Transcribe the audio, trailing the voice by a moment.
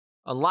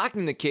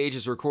Unlocking the Cage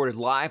is recorded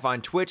live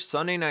on Twitch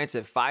Sunday nights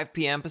at 5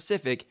 p.m.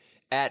 Pacific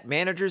at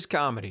Managers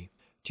Comedy.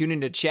 Tune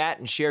in to chat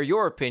and share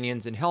your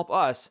opinions and help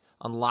us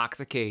unlock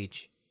the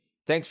cage.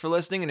 Thanks for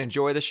listening and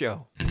enjoy the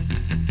show.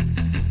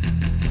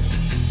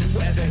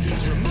 Whether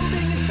he's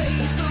removing his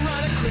face or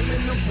on a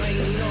criminal plane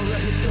or a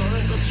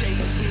historical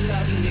chase, we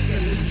love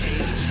Nicolas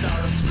Cage. Star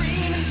of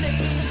screen and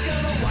stage,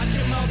 gonna watch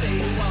him all day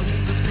while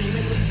he's a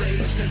screaming with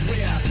rage, cause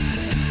we're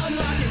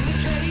unlocking the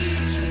cage.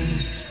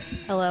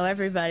 Hello,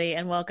 everybody,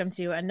 and welcome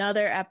to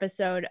another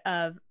episode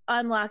of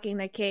Unlocking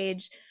the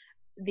Cage,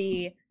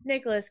 the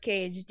Nicolas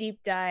Cage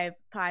deep dive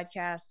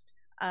podcast,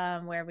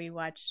 where we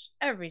watch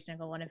every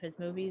single one of his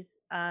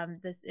movies.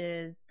 This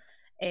is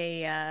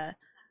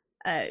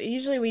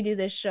usually we do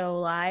this show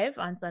live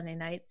on Sunday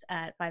nights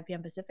at 5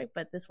 p.m. Pacific,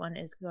 but this one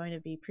is going to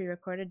be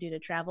pre-recorded due to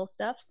travel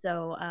stuff.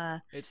 So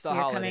it's the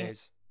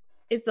holidays.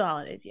 It's the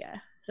holidays, yeah.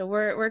 So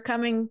we're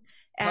coming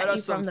at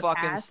you from the past.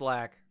 Cut us some fucking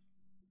slack.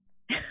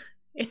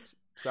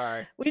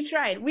 Sorry. We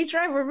tried.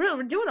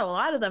 We're doing a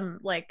lot of them.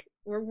 Like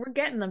we're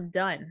getting them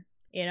done.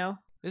 You know.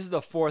 This is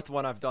the fourth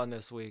one I've done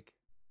this week.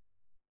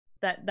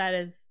 That's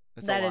a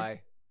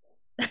lie.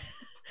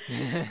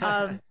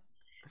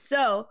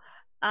 So,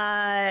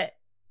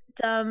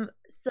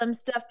 some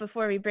stuff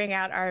before we bring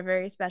out our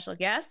very special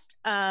guest.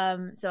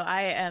 So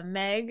I am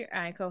Meg.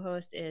 My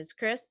co-host is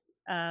Chris.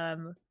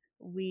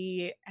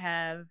 We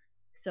have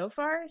so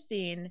far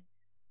seen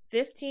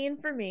 15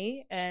 for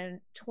me and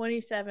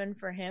 27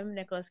 for him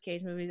Nicolas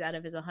Cage movies out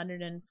of his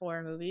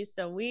 104 movies.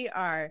 So we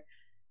are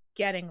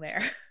getting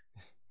there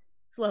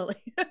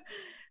slowly.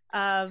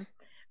 Our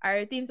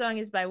theme song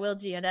is by Will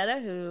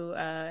Gianetta, who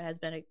has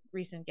been a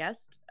recent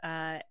guest.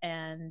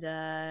 And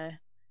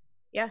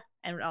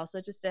also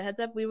just a heads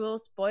up, we will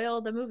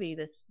spoil the movie.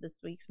 This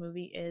week's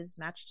movie is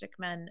Matchstick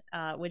Men,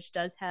 which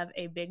does have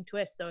a big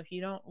twist. So if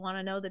you don't want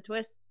to know the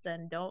twist,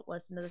 then don't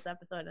listen to this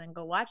episode and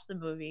go watch the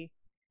movie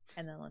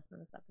and then listen to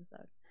this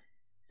episode.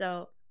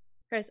 So,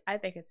 Chris, I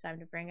think it's time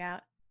to bring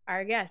out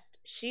our guest.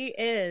 She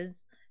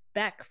is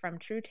Beck from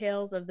True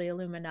Tales of the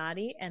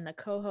Illuminati and the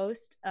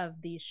co-host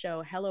of the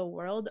show Hello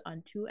World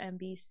on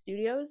 2MB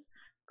Studios,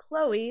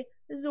 Chloe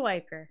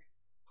Zwicker.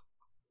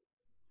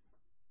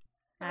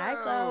 Hi,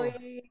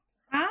 Chloe.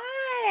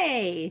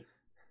 Hi.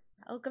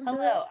 Welcome to the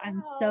Hello. show.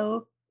 I'm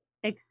so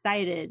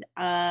excited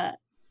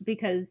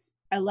because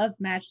I love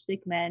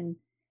Matchstick Men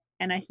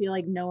and I feel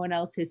like no one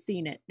else has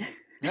seen it.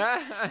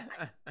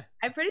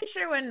 I'm pretty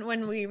sure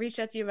when we reached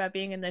out to you about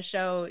being in the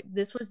show,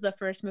 this was the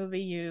first movie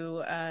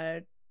you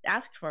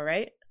asked for,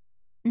 right?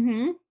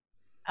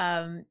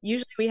 Mm-hmm.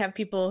 Usually we have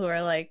people who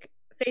are like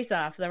Face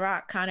Off, The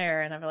Rock, Con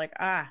Air, and I'm like,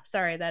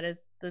 sorry, that is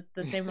the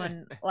same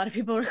one a lot of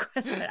people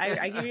requested.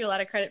 I give you a lot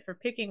of credit for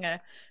picking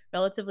a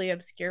relatively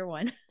obscure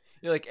one.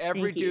 You're like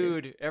every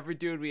dude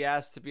we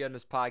asked to be on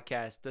this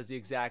podcast does the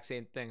exact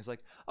same things.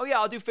 Like, oh yeah,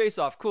 I'll do Face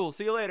Off. Cool,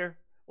 see you later.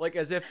 Like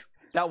as if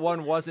that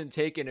one wasn't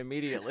taken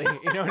immediately.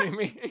 You know what I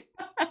mean?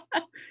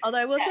 Although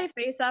I will say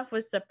Face Off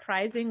was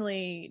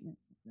surprisingly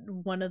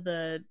one of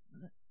the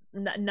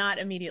not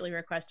immediately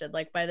requested.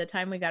 Like by the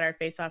time we got our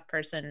Face Off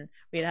person,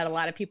 we had a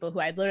lot of people who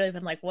I'd literally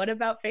been like, what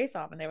about Face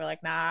Off? And they were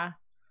like, nah.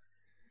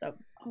 So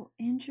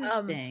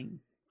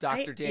interesting.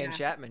 Dr. Dan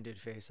Chapman did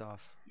Face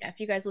Off. Yeah, if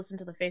you guys listen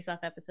to the Face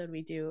Off episode,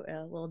 we do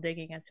a little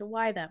digging as to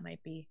why that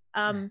might be.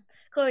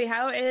 Chloe,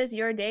 how is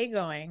your day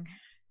going?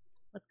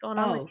 What's going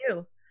on with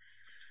you?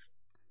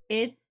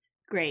 It's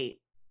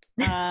great.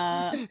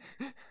 I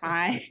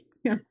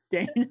am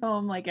staying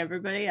home like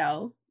everybody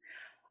else.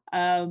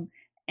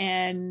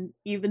 And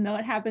even though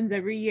it happens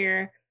every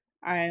year,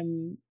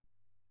 I'm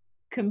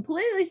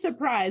completely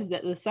surprised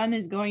that the sun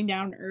is going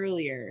down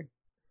earlier.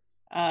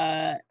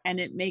 And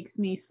it makes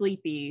me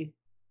sleepy.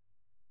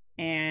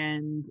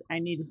 And I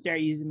need to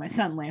start using my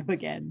sun lamp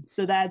again.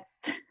 So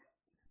that's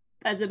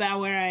about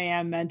where I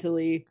am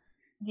mentally.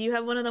 Do you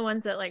have one of the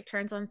ones that like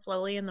turns on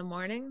slowly in the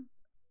morning?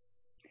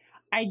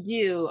 I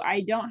do. I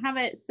don't have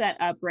it set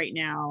up right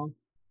now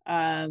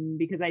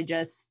because I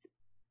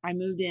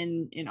moved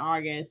in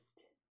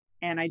August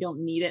and I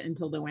don't need it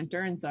until the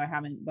winter, and so I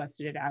haven't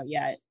busted it out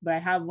yet. But I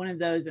have one of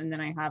those, and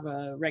then I have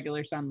a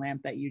regular sun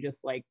lamp that you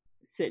just like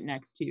sit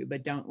next to,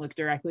 but don't look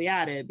directly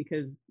at it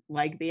because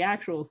like the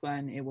actual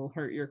sun, it will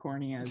hurt your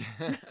corneas.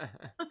 Do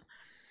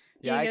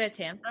you get a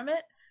tan from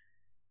it?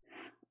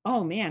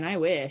 Oh man, I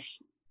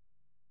wish.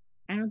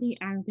 I don't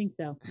think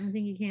so. I don't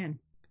think you can.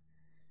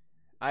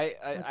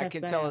 I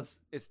can tell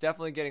it's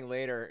definitely getting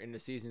later in the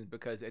season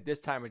because at this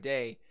time of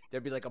day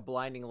there'd be like a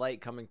blinding light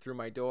coming through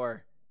my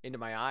door into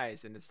my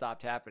eyes, and it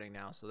stopped happening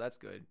now, so that's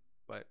good.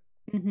 But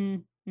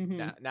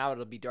now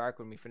it'll be dark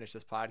when we finish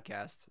this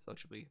podcast, so it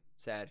should be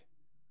sad.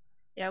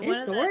 Yeah,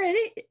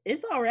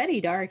 it's already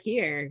dark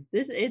here.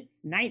 It's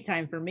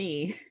nighttime for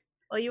me.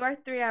 Well, you are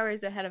 3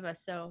 hours ahead of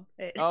us, so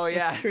oh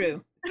yeah, it's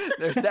true.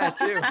 There's that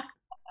too.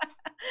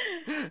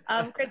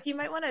 Chris, you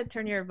might want to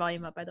turn your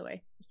volume up, by the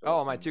way.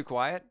 Oh, am I too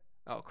quiet?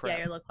 Oh crap. Yeah,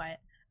 you're a little quiet.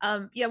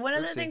 One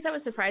of the things that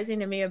was surprising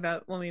to me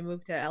about when we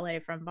moved to LA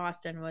from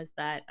Boston was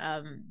that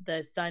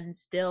the sun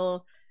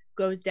still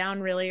goes down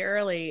really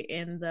early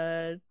in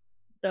the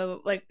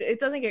though. Like it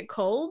doesn't get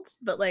cold,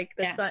 but like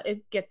the Yeah. sun,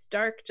 it gets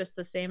dark just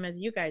the same as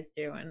you guys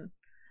do. And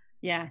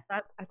Yeah.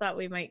 I thought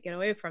we might get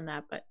away from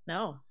that, but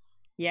no.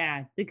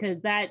 Yeah,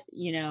 because that,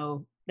 you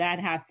know, that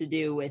has to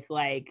do with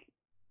like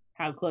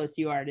how close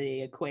you are to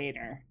the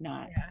equator,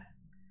 not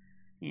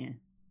yeah.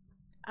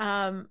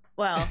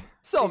 Well,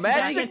 So You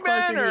gotta Magic get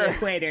closer to the Man,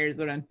 equator is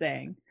what I'm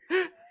saying.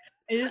 I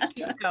just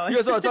keep going. you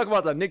guys want to talk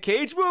about the Nick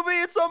Cage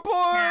movie at some point?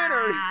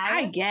 Or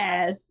I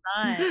guess.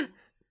 Fun.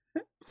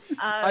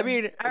 I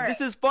mean, all right.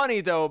 this is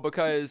funny though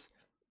because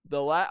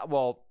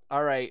all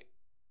right,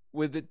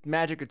 with the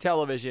magic of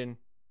television,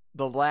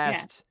 the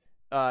last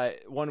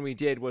one we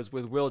did was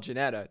with Will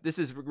Janetta. This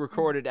is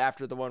recorded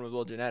after the one with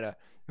Will Janetta,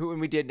 when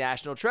we did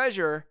National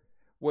Treasure,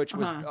 which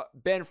was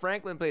Ben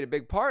Franklin played a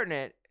big part in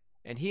it,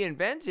 and he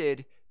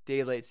invented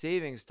daylight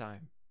savings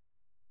time.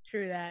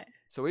 True that.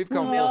 So we've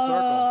come full circle.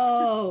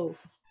 Oh,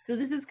 so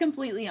this is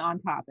completely on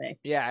topic.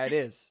 Yeah, it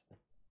is.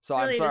 So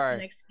It's really I'm just sorry.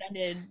 an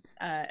extended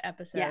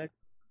episode.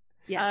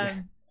 Yeah.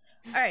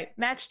 All right,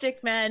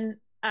 Matchstick Men.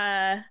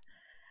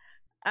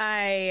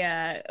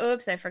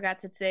 Oops, I forgot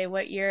to say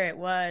what year it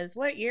was.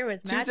 What year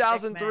was Matchstick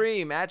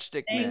 2003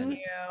 Matchstick Men? Men. Thank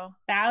you.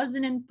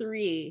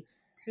 2003.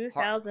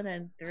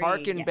 2003.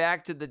 Harken yes.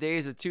 back to the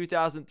days of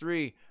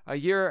 2003, a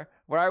year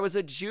where I was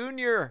a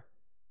junior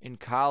in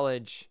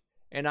college,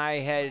 and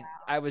I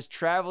was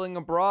traveling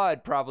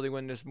abroad probably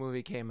when this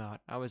movie came out.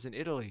 I was in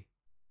Italy.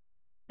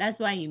 That's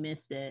why you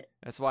missed it.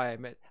 That's why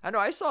I know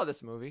I saw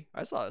this movie.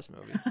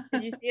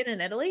 Did you see it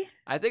in Italy?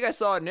 I think I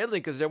saw it in Italy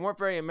because there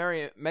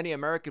weren't many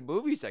American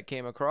movies that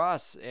came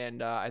across,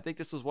 and I think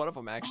this was one of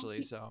them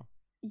actually. So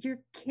You're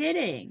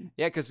kidding.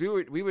 yeah, because we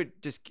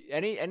would just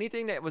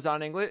anything that was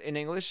on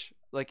English,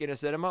 like in a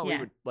cinema, we Yeah.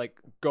 would like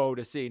go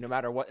to see, no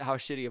matter how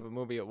shitty of a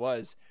movie it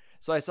was.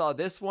 So I saw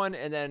this one,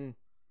 and then,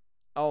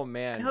 oh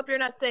man, I hope you're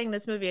not saying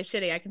this movie is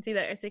shitty. I can see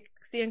that. I see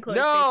in Chloe's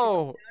face.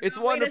 no, She's it's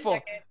like, "Oh, wait a wonderful.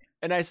 second."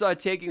 And I saw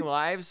Taking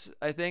Lives,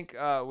 I think,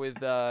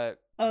 with Oh,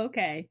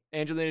 okay.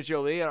 Angelina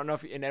Jolie. I don't know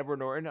if and Edward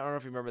Norton. I don't know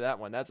if you remember that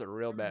one. That's a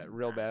real bad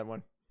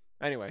one.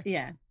 Anyway,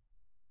 Yeah.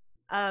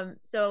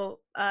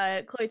 So,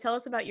 Chloe, tell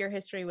us about your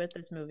history with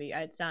this movie.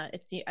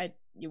 It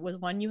was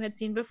one you had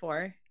seen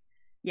before.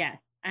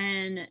 Yes.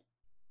 And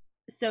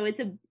so it's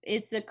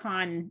a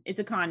con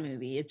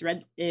movie. It's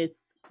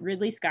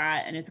Ridley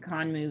Scott, and it's a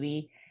con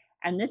movie.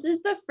 And this is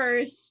the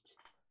first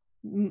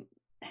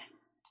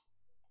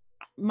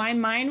my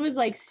mind was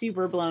like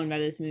super blown by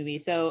this movie.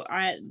 So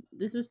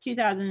this was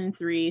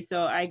 2003,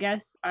 so I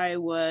guess I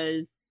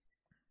was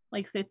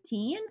like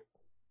 15.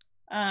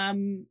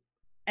 And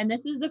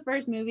this is the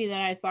first movie that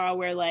I saw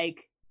where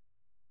like,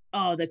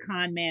 oh, the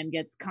con man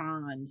gets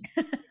conned.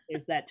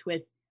 There's that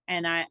twist.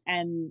 And I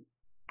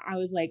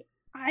was like,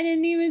 I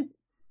didn't even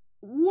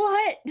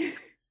what?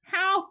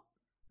 How?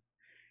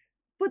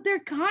 But they're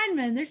con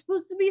men. They're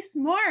supposed to be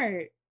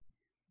smart.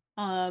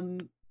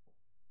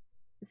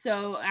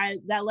 So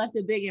that left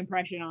a big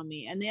impression on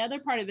me. And the other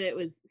part of it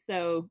was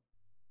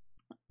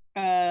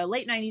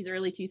late 90s,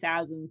 early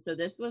 2000s. So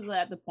this was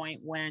at the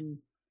point when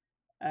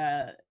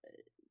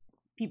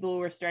people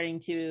were starting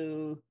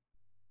to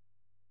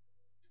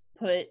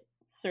put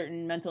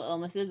certain mental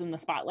illnesses in the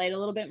spotlight a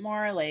little bit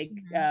more. Like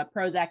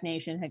Prozac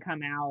Nation had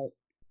come out,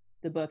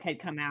 the book had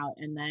come out,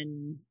 and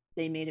then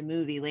they made a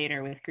movie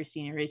later with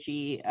Christina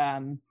Ricci.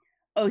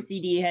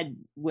 OCD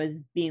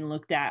was being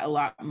looked at a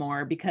lot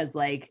more because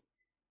like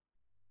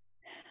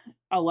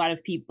a lot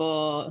of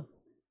people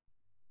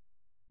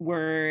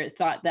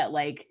thought that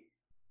like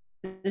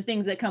the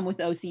things that come with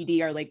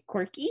OCD are like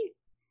quirky.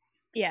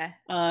 Yeah.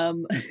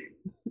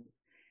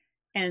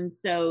 And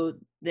so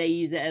they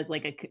use it as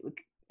like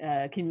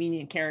a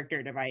convenient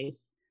character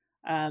device.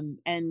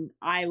 And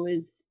I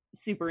was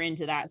super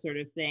into that sort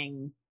of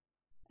thing.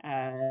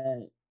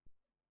 And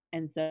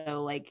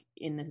so like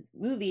in this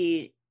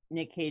movie,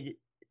 Nick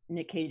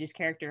Cage's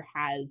character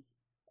has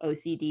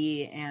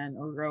OCD and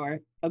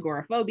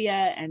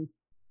agoraphobia, and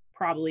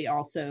probably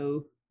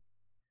also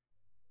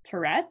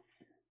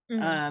Tourette's.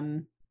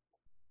 And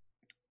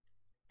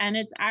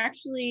it's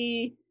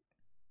actually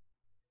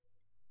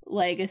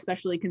like,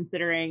 especially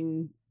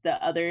considering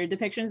the other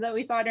depictions that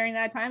we saw during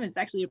that time, it's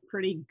actually a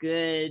pretty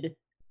good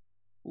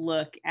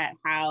look at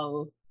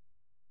how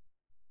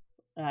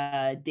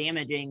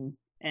damaging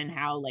and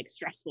how like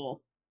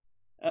stressful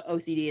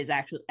OCD is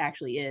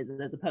actually is,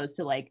 as opposed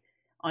to like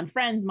on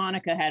Friends,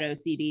 Monica had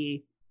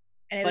OCD,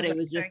 but it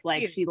was just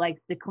like she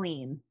likes to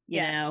clean,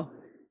 you know,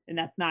 and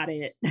that's not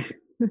it.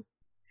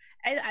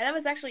 That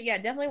was actually,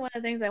 definitely one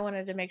of the things I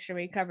wanted to make sure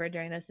we covered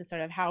during this is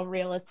sort of how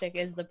realistic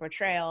is the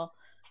portrayal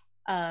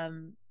of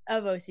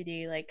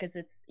OCD, like, because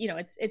it's, you know,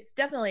 it's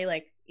definitely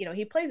like, you know,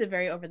 he plays a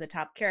very over the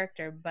top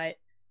character, but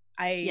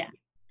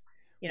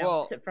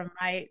from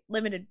my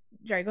limited,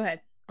 Jerry, go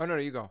ahead. Oh no,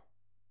 you go.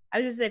 I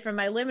was just say, from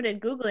my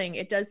limited Googling,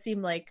 it does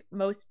seem like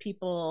most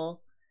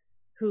people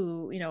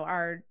who, you know,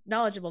 are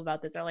knowledgeable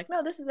about this are like,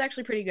 no, this is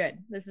actually pretty good.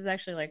 This is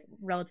actually like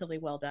relatively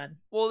well done.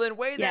 Well, then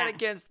weigh that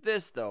against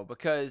this though,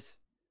 because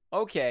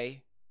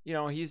okay, you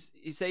know, he's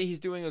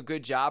doing a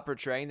good job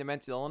portraying the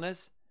mental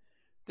illness,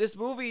 this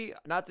movie,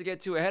 not to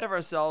get too ahead of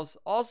ourselves,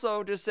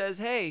 also just says,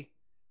 hey,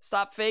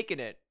 stop faking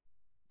it.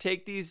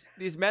 Take these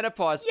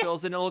menopause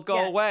pills and it'll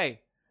go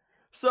away.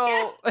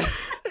 So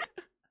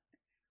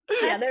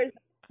yeah, there's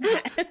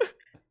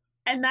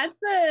and that's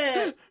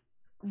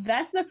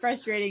the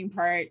frustrating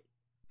part,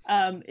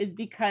 is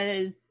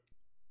because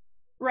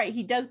right,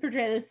 he does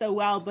portray this so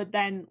well, but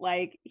then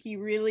like he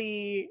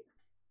really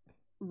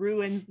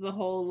ruins the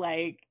whole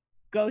like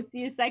go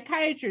see a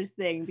psychiatrist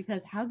thing,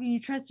 because how can you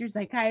trust your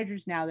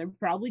psychiatrist now? They're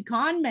probably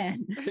con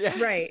men. Yeah.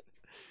 right.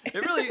 It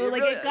really, So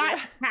like really, it got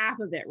half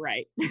of it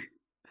right.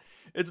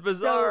 It's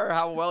bizarre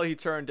how well he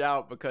turned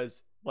out,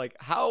 because like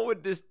how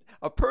would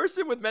a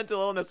person with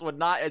mental illness would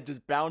not have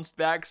just bounced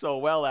back so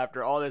well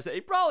after all this?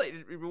 He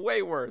probably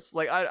way worse.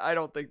 Like I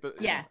don't think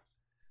that. Yeah.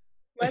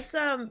 Let's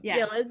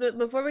but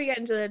before we get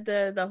into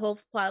the whole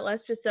plot,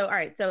 let's just all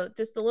right, so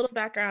just a little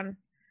background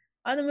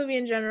on the movie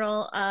in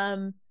general.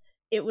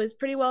 It was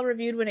pretty well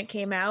reviewed when it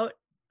came out.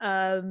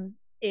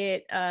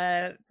 It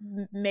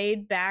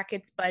made back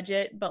its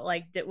budget, but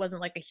like it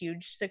wasn't like a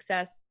huge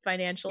success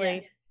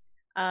financially.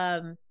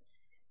 Yeah.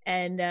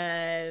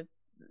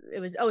 It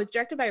was it's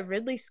directed by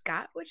Ridley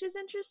Scott, which is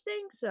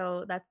interesting.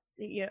 So that's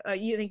you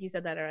think you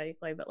said that already,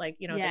 Clay, but like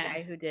the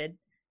guy who did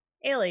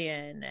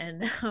Alien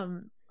and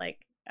Blade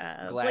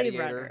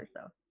Runner.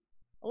 So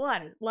a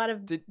lot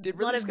of did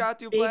Ridley Scott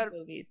do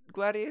movies.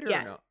 Gladiator?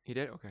 Yeah. Or no, he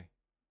did. Okay.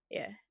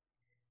 Yeah.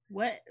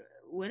 What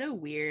a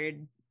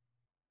weird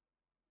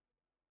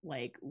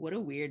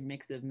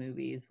mix of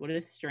movies. What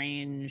a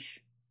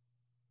strange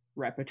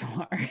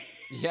repertoire.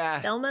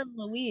 Yeah. Thelma and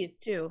Louise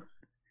too.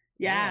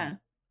 Yeah. Man.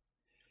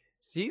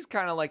 He's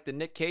kind of like the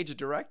Nick Cage of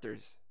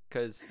directors,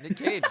 because Nick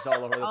Cage is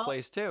all over the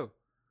place too.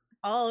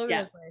 All over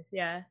the place,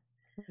 yeah.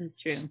 That's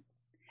true.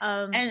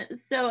 And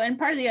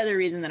part of the other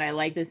reason that I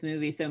like this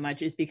movie so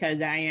much is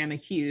because I am a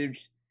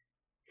huge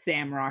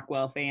Sam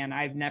Rockwell fan.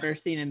 I've never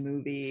seen a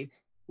movie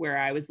where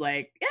I was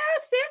like, yeah,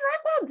 Sam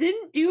Rockwell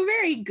didn't do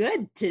very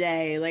good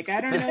today. Like,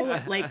 I don't know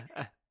what, like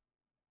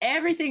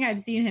everything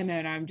I've seen him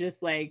in, I'm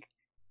just like,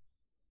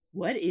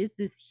 what is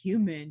this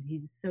human?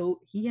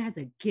 He has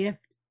a gift.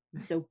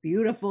 He's so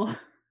beautiful.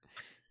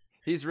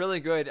 He's really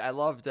good. I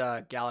loved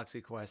Galaxy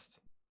Quest.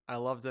 I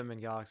loved him in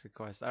Galaxy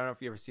Quest. I don't know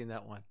if you ever seen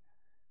that one.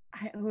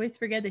 I always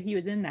forget that he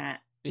was in that.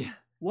 Yeah.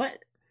 What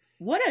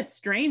a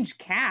strange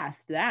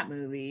cast, that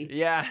movie.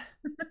 Yeah.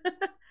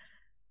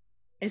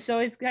 It's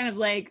always kind of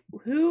like,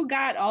 who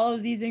got all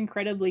of these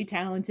incredibly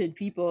talented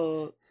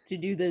people to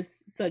do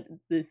this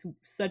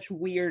such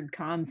weird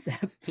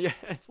concept? Yeah,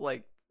 it's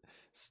like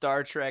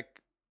Star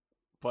Trek,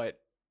 but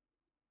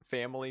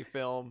family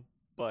film,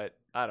 but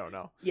I don't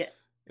know. Yeah.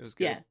 It was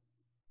good. Yeah.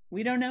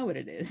 We don't know what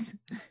it is.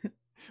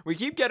 We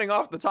keep getting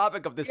off the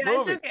topic of this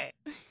movie. It's okay.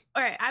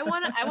 All right, I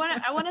want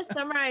to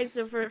summarize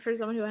for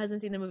someone who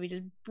hasn't seen the movie,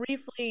 just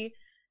briefly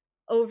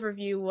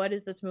overview what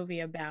is this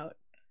movie about?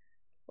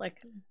 Like,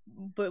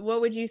 but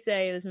what would you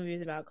say this movie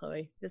is about,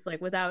 Chloe? Just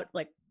like without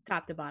like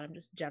top to bottom,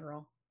 just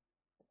general.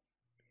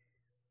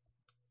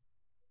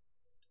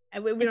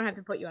 And we don't have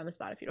to put you on the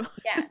spot if you don't.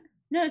 Yeah.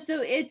 No,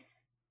 so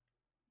it's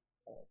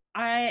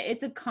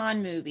a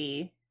con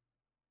movie,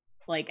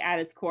 like at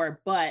its core,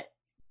 but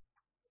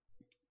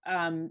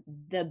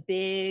the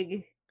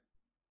big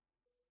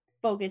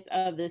focus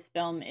of this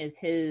film is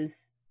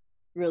his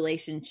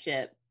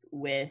relationship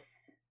with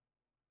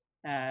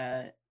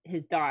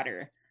his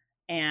daughter,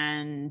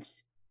 and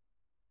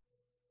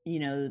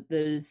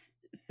those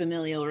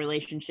familial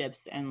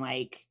relationships, and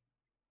like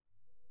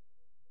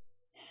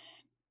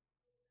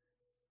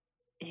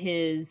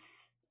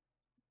his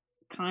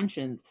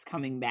conscience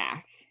coming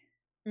back.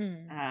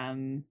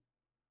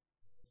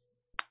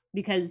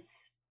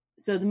 Because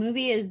so the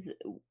movie is,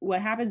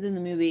 what happens in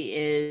the movie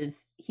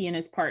is he and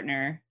his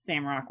partner,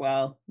 Sam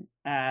Rockwell,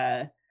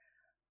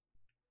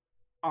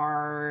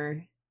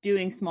 are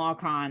doing small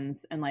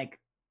cons and like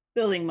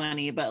building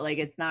money, but like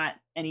it's not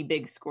any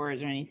big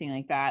scores or anything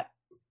like that.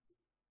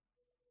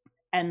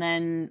 And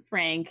then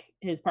Frank,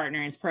 his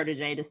partner, his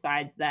protege,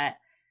 decides that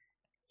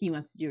he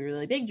wants to do a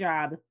really big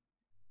job.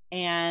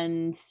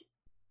 And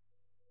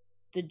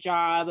the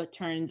job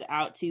turns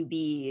out to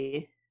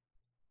be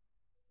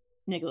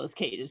Nicolas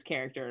Cage's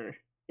character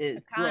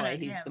is Roy.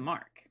 He's the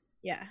mark.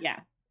 Yeah. Yeah.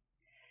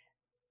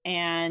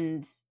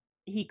 And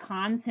he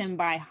cons him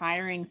by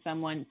hiring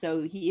someone.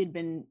 So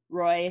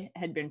Roy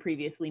had been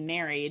previously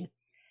married.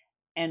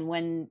 And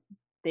when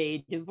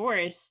they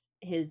divorced,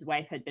 his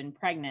wife had been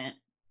pregnant.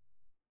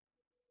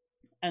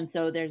 And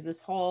so there's this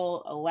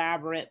whole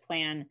elaborate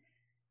plan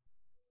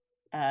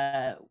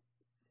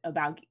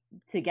about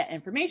to get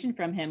information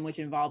from him, which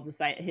involves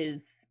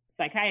his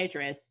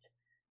psychiatrist.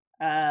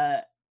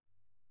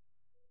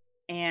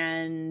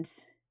 And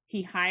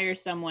he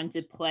hires someone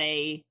to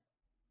play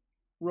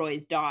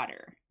Roy's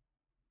daughter.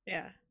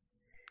 Yeah.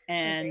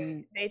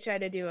 And they try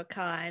to do a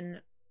con,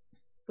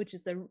 which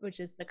is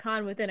the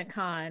con within a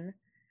con,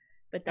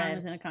 but then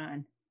within a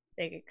con,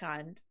 they get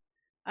conned.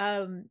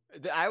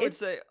 I would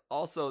say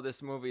also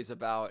this movie is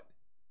about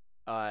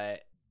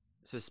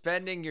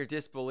suspending your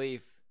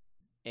disbelief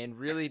and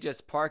really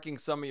just parking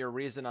some of your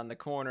reason on the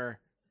corner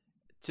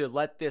to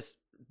let this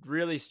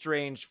really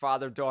strange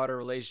father-daughter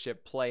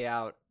relationship play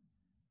out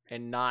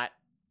and not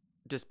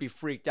just be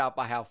freaked out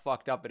by how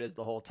fucked up it is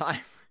the whole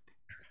time.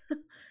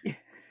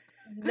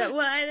 Well,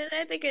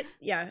 I think it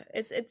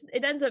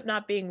ends up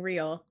not being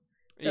real,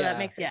 so that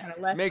makes it kind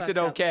of less. Makes it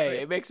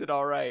okay. It makes it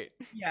all right.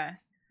 Yeah.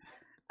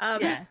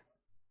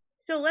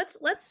 So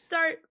let's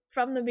start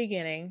from the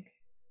beginning.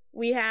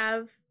 We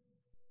have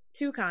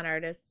two con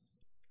artists,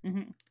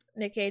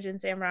 Nick Cage and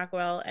Sam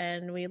Rockwell,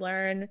 and we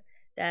learn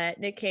that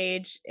Nick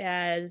Cage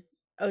has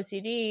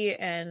OCD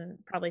and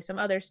probably some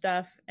other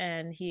stuff,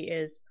 and he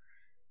is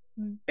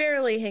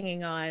barely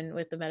hanging on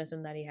with the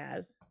medicine that he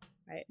has,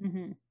 right?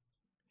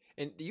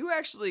 And you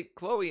actually,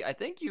 Chloe, I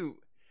think you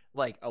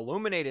like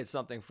illuminated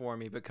something for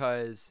me,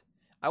 because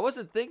I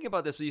wasn't thinking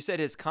about this, but you said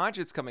his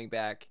conscience coming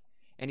back,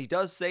 and he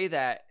does say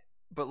that,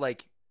 but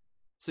like,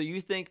 so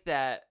you think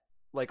that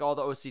like all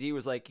the OCD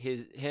was like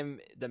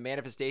the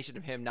manifestation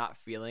of him not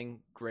feeling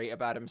great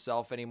about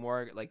himself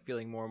anymore, like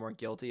feeling more and more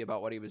guilty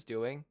about what he was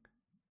doing?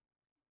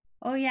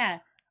 Oh yeah.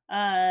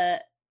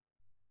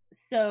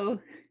 So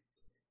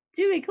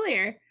to be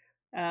clear,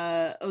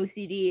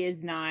 OCD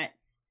is not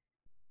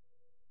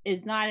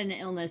an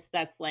illness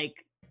that's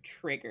like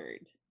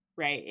triggered,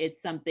 right?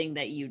 It's something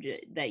that you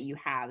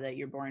have, that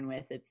you're born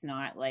with. It's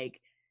not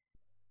like,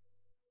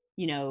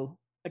 you know,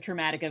 a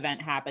traumatic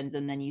event happens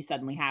and then you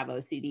suddenly have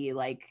OCD.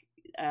 Like,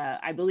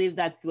 I believe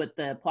that's what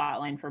the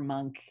plot line for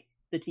Monk,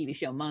 the TV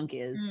show Monk,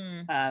 is.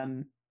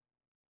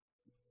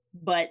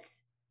 But,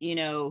 you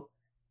know,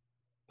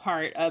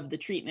 part of the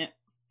treatment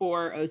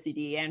for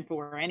OCD and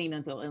for any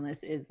mental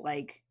illness is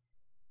like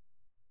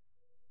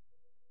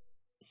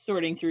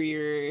sorting through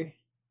your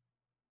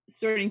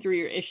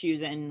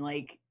issues and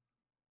like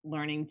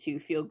learning to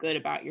feel good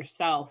about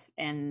yourself.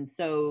 And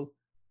so,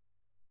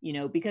 you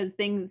know, because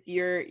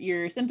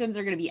your symptoms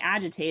are going to be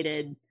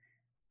agitated,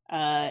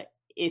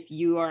 if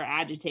you are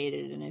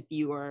agitated and if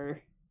you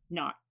are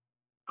not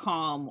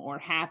calm or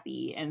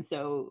happy. And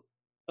so,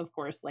 of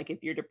course, like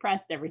if you're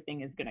depressed,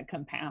 everything is going to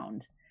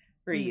compound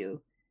for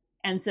you.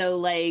 And so,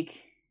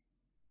 like,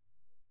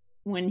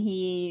 when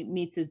he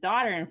meets his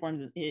daughter and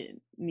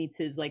meets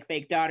his like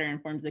fake daughter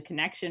and forms a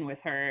connection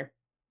with her,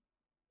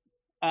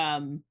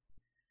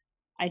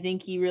 I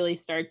think he really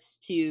starts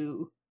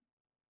to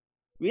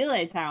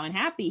realize how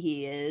unhappy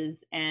he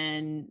is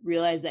and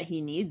realize that he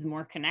needs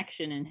more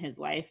connection in his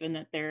life, and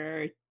that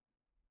there are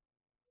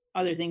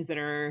other things that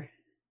are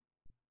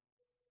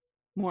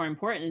more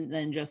important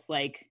than just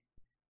like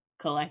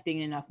collecting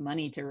enough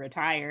money to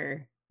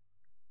retire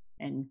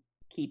and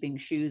keeping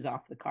shoes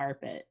off the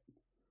carpet.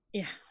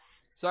 Yeah.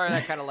 Sorry,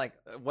 that kind of like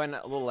went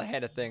a little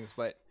ahead of things,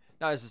 but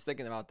no, I was just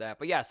thinking about that.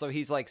 But yeah, so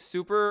he's like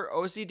super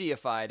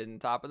OCD-ified in the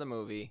top of the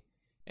movie,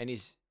 and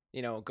he's,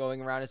 you know,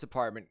 going around his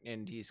apartment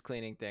and he's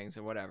cleaning things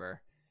and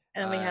whatever.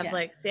 And we have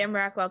like Sam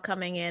Rockwell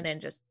coming in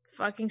and just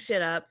fucking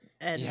shit up.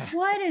 And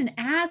what an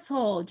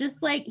asshole.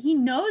 Just like, he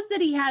knows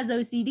that he has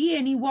OCD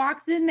and he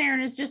walks in there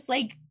and it's just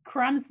like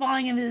crumbs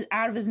falling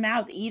out of his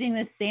mouth, eating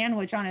this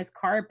sandwich on his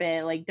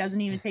carpet, like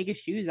doesn't even take his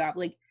shoes off.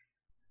 Like,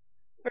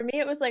 for me,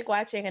 it was like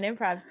watching an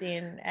improv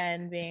scene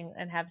and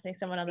having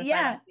someone on the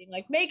side being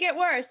like, make it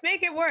worse,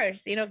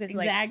 you know, because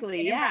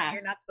exactly, like,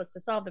 you're not supposed to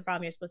solve the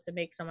problem, you're supposed to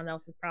make someone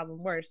else's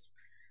problem worse.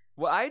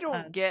 What I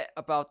don't get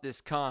about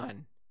this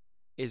con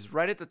is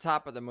right at the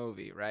top of the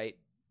movie, right?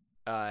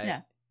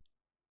 The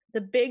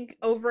big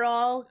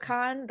overall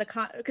con,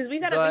 because we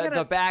got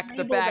the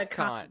back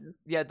con.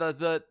 Yeah,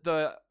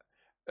 the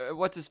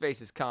what's his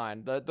face's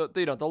con, the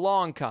you know, the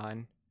long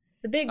con,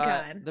 the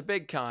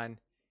big con.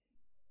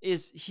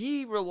 Is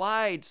he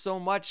relied so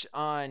much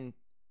on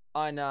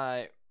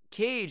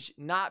Cage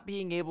not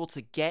being able to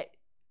get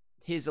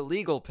his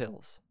illegal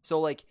pills. So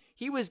like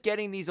he was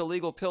getting these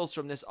illegal pills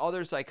from this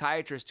other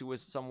psychiatrist who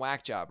was some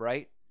whack job,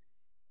 right?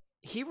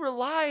 He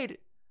relied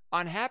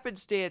on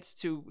happenstance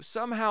to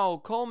somehow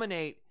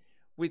culminate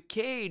with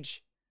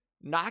Cage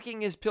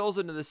knocking his pills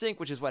into the sink,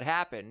 which is what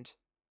happened.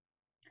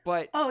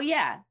 But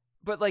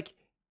but like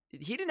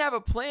he didn't have a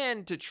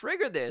plan to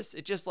trigger this.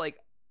 It just like,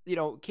 you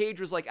know,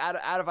 Cage was like out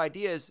of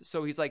ideas,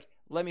 so he's like,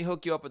 let me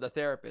hook you up with a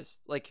therapist.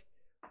 Like,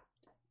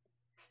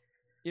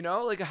 you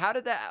know, like how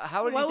did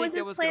what was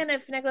his plan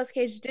if Nicolas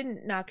Cage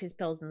didn't knock his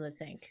pills in the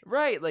sink?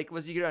 Right, like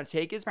was he gonna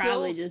take his pills?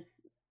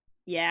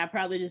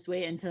 Probably just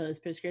wait until his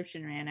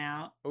prescription ran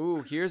out.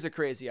 Ooh, here's a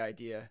crazy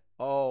idea.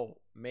 Oh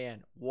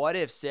man, what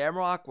if Sam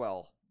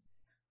Rockwell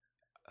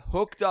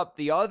hooked up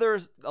the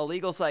other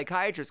illegal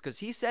psychiatrist, because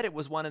he said it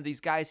was one of these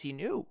guys he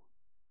knew.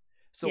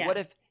 So what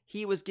if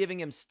he was giving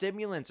him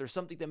stimulants or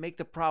something to make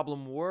the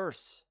problem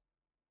worse,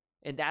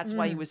 and that's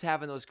why he was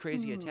having those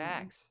crazy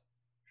attacks?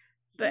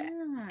 But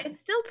it's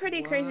still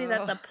pretty crazy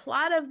that the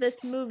plot of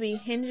this movie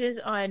hinges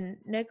on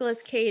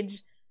Nicolas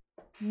Cage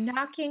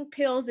knocking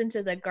pills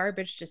into the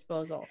garbage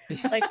disposal.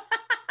 Like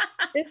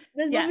this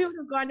movie would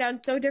have gone down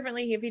so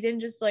differently if he didn't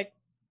just like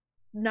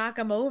knock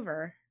them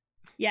over.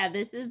 Yeah,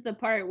 this is the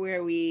part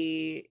where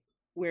we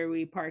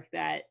park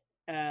that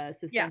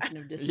suspension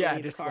of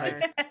disbelief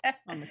car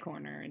on the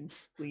corner and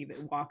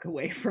walk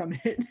away from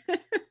it.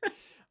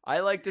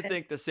 I like to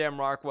think that Sam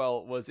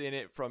Rockwell was in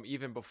it from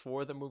even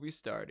before the movie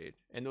started,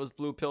 and those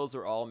blue pills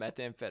were all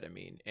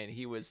methamphetamine, and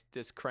he was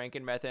just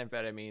cranking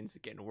methamphetamines,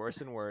 getting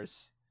worse and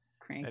worse.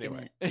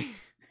 Cranking it.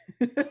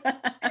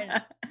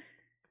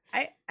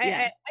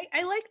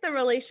 I like the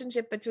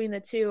relationship between the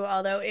two,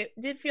 although it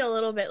did feel a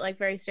little bit like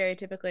very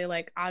stereotypically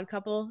like Odd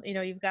Couple. You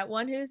know, you've got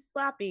one who's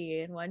sloppy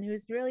and one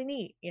who's really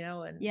neat, you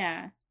know, and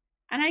yeah.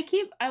 And I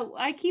keep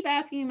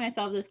asking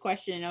myself this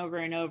question over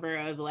and over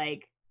of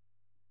like,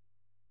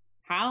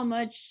 how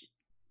much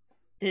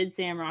did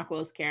Sam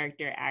Rockwell's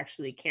character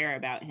actually care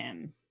about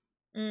him?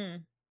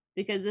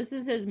 Because this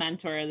is his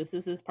mentor, this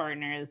is his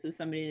partner, this is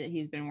somebody that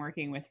he's been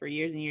working with for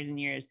years and years and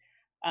years.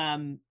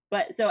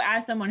 But so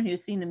as someone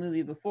who's seen the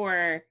movie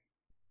before,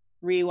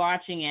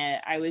 rewatching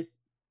it, I was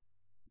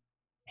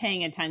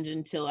paying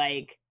attention to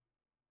like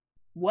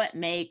what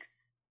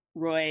makes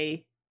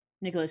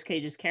Nicolas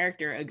Cage's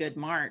character a good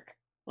mark.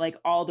 Like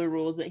all the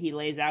rules that he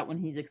lays out when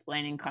he's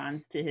explaining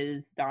cons to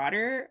his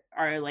daughter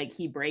are like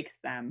he breaks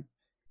them.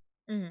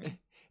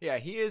 Yeah,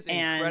 he is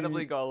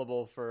incredibly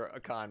gullible for a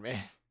con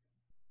man.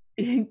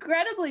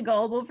 Incredibly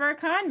gullible for a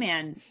con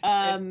man.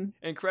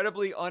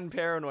 Incredibly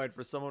unparanoid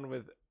for someone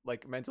with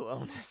like mental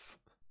illness.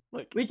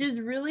 Like, which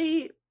is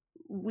really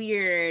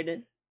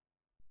weird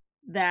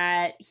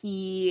that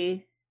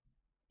he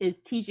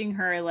is teaching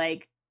her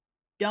like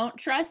don't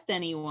trust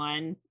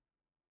anyone,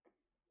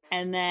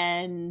 and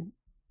then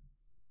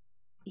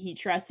he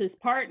trusts his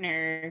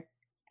partner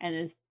and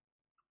his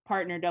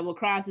partner double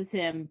crosses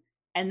him,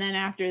 and then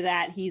after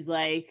that he's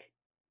like,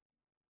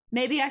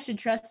 maybe I should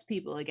trust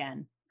people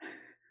again.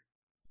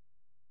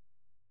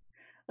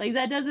 Like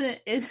that doesn't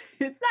it's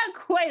not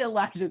quite a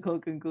logical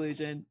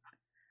conclusion.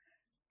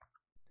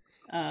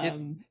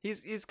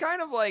 He's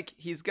kind of like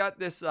he's got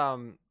this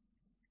like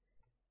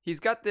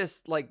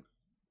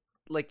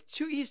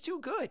he's too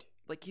good.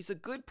 Like he's a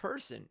good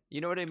person.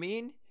 You know what I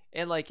mean?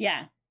 And like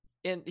yeah.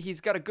 And he's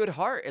got a good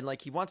heart, and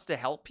like he wants to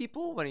help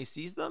people when he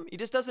sees them. He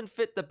just doesn't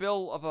fit the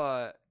bill of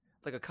a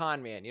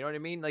con man. You know what I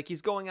mean? Like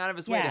he's going out of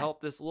his way to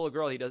help this little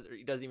girl he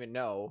doesn't even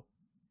know.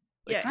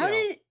 Like,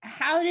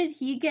 how did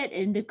he get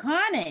into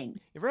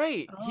conning?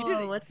 Right.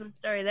 Oh, what's the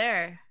story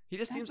there? He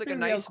just seems like a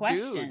nice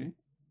dude.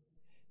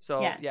 So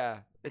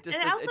yeah, it just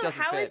and also, it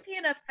doesn't how fit. Is he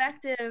an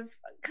effective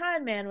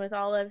con man with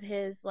all of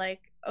his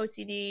like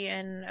OCD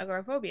and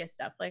agoraphobia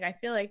stuff? Like I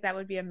feel like that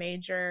would be a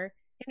major.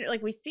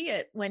 Like we see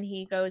it when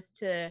he goes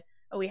to.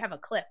 Oh, we have a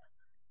clip.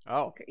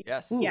 Oh,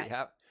 yes. Yeah. We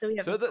have. So we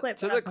have a clip.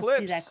 To the clips.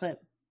 See that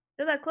clip.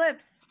 To the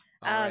clips.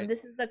 Right.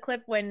 This is the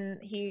clip when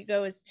he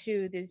goes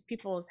to these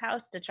people's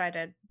house to try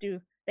to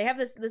do. They have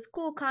this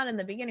cool con in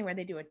the beginning where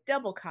they do a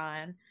double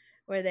con,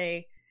 where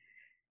they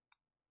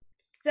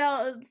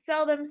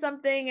sell them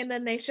something and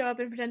then they show up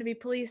and pretend to be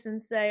police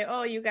and say,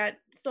 "Oh, you got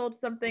sold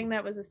something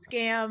that was a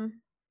scam,"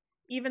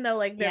 even though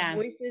like their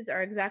voices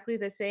are exactly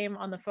the same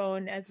on the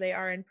phone as they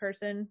are in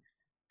person.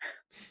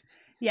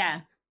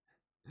 Yeah.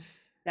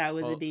 That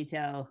was a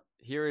detail.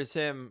 Here is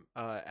him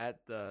at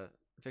the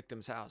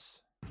victim's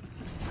house.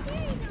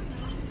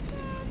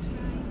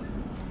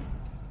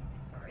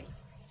 Sorry.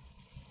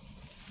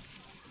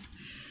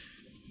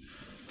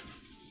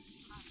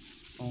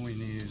 All we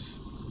need is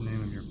the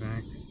name of your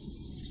bank,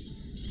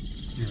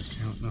 your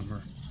account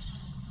number,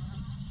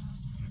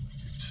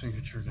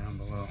 signature down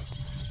below.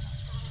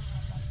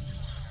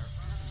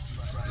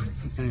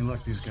 Any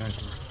luck, these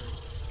guys were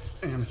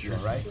amateur. You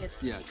all right?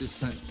 Yeah, just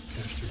sent.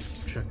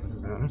 Check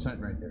with the matter.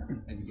 Sent right there,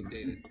 and you can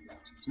date it.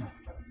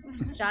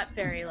 Shot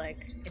very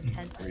like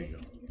intensely.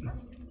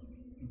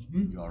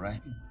 You all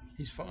right?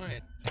 He's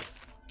fine.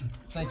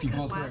 Thank you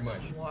both very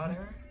much.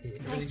 Water.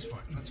 Everything's fine.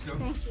 Let's go.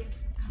 Thank you.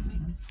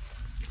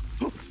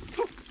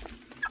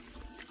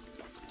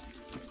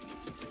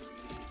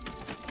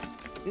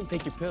 You didn't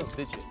take your pills,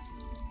 did you?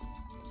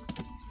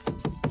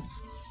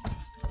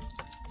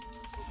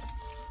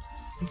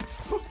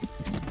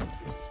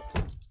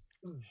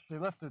 They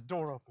left the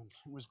door open.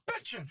 It was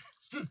bitching.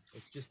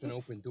 It's just an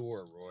open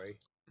door, Roy.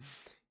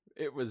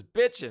 It was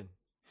bitching.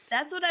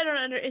 That's what I don't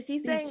understand. Is he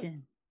saying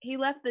Bitchin'. he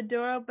left the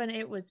door open?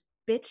 It was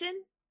bitching.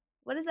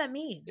 What does that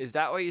mean? Is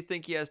that why you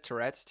think he has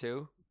Tourette's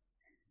too?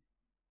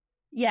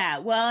 Yeah,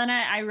 well, and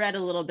I read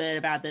a little bit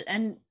about that,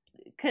 and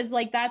because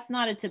like that's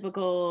not a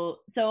typical.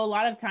 So a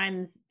lot of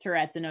times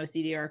Tourette's and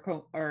OCD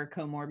are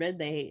comorbid.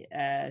 They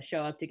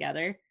show up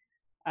together,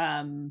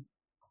 but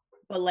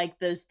like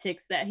those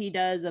tics that he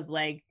does of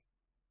like,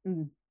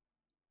 and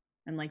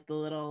like the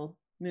little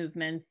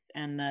movements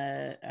and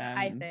the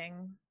eye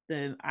thing,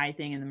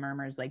 and the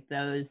murmurs, like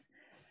those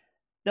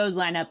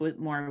line up with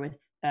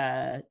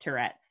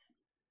Tourette's.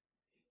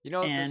 You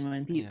know, and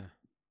when people,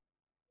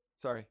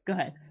 sorry, go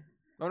ahead.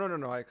 Oh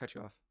no, I cut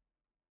you off.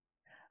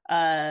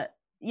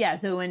 Yeah,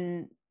 so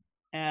when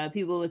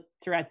people with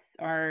Tourette's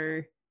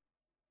are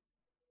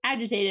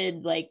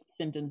agitated, like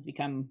symptoms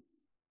become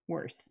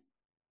worse.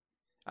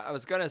 I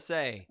was gonna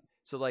say,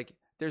 so like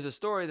there's a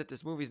story that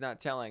this movie's not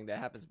telling that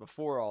happens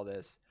before all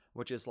this,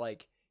 which is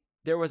like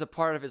there was a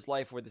part of his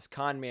life where this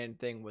con man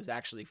thing was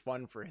actually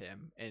fun for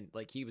him, and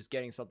like he was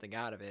getting something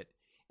out of it.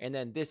 And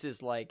then this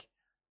is like,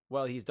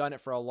 well, he's done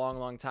it for a long,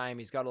 long time.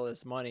 He's got all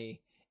this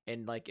money,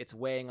 and like it's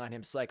weighing on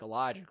him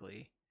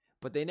psychologically.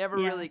 But they never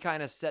really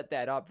kind of set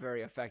that up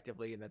very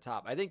effectively in the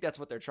top. I think that's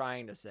what they're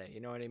trying to say. You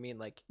know what I mean?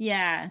 Like,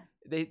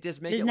 they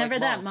just make There's it never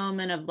like that Monk.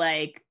 moment of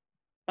like,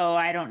 oh,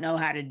 I don't know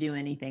how to do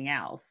anything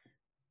else.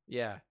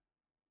 Yeah.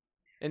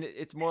 And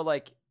it's more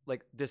like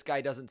this guy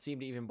doesn't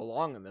seem to even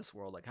belong in this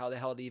world. Like, how the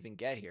hell did he even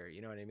get here?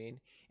 You know what I mean?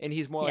 And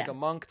he's more like a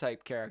Monk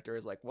type character.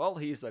 Is like, well,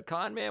 he's a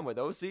con man with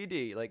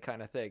OCD, like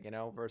kind of thing, you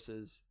know,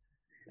 versus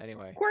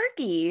anyway.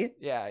 Quirky.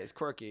 Yeah, he's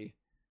quirky.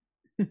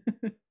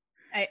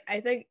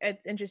 I think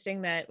it's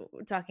interesting that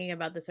talking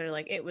about this sort of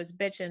like it was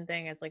bitchin'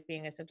 thing as like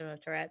being a symptom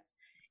of Tourette's.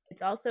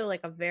 It's also like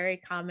a very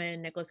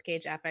common Nicolas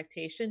Cage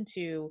affectation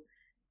to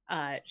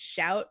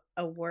shout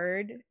a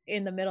word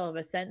in the middle of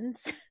a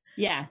sentence.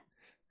 Yeah.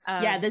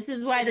 This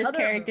is why this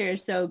character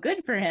is so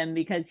good for him,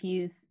 because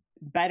he's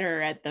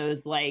better at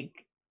those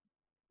like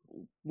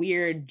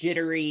weird,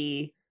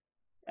 jittery,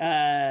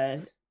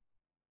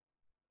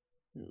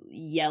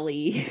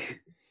 yelly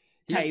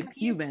type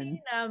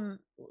humans.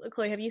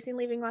 Chloe, have you seen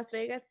Leaving Las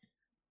Vegas?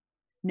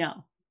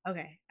 No.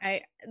 Okay.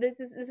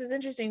 This is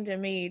interesting to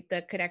me,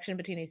 the connection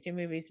between these two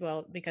movies.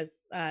 Well, because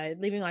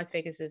Leaving Las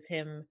Vegas is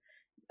him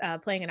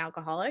playing an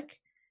alcoholic,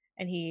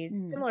 and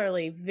he's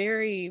similarly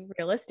very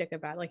realistic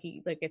about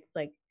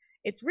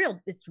it's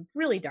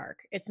really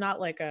dark. It's not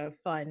like a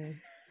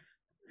fun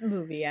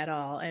movie at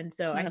all. And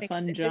so Not I a think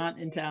fun jaunt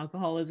into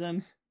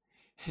alcoholism.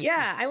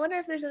 Yeah, I wonder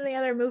if there's any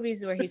other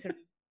movies where he sort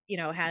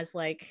of has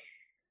like,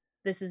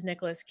 this is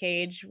Nicolas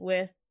Cage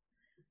with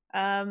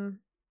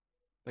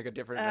like a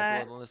different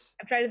mental illness.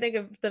 I'm trying to think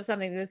of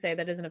something to say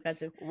that isn't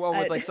offensive. Well,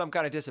 with like some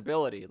kind of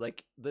disability,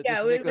 like this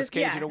is Nicolas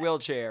Cage in a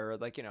wheelchair, or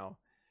like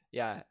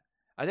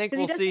I think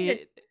we'll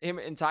see him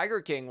in Tiger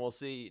King. We'll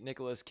see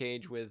Nicolas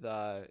Cage with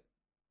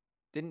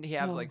didn't he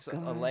have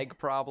a leg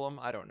problem?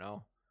 I don't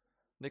know.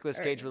 Nicolas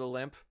Cage with a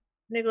limp.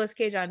 Nicolas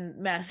Cage on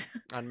meth.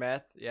 On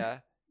meth, yeah.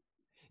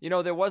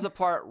 There was a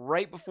part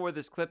right before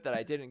this clip that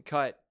I didn't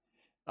cut,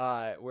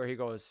 where he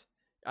goes,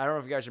 I don't know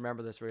if you guys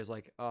remember this, where he's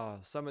like, "Oh,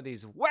 some of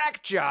these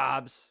whack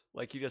jobs,"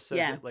 like he just says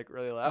it like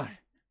really loud.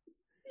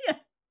 Yeah.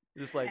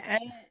 Just like,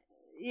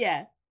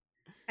 yeah.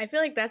 I feel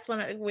like that's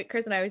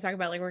Chris and I always talk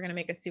about, like we're gonna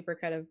make a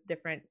supercut of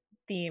different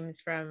themes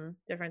from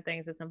different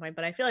things at some point.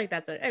 But I feel like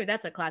that's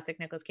a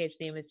classic Nicolas Cage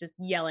theme, is just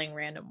yelling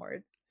random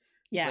words.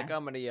 Yeah, it's like,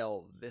 I'm gonna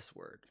yell this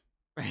word.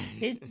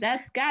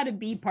 That's got to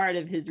be part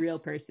of his real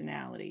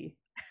personality.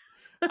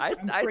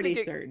 I'm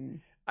pretty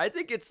certain. I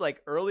think it's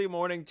like early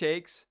morning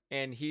takes,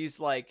 and he's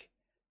like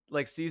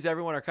sees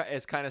everyone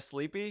is kind of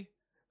sleepy,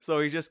 so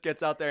he just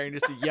gets out there and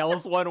just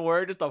yells one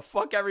word just to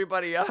fuck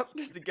everybody up,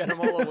 just to get them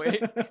all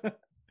awake. And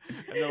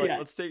they're like,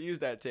 let's use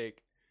that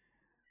take.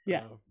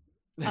 Yeah.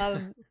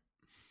 All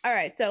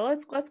right, so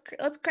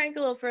let's crank a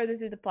little further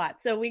through the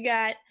plot. So we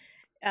got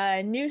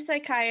a new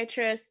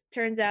psychiatrist.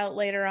 Turns out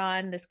later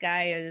on, this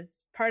guy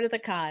is part of the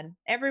con.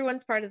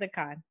 Everyone's part of the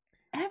con.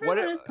 Everyone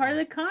is part of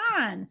the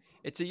con.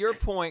 To your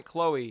point,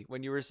 Chloe,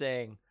 when you were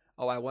saying,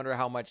 oh, I wonder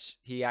how much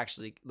he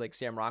actually, like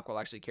Sam Rockwell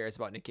actually cares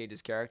about Nick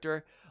Cage's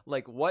character.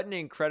 Like, what an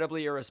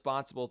incredibly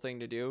irresponsible thing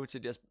to do, to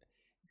just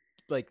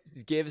like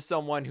give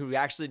someone who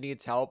actually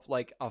needs help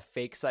like a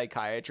fake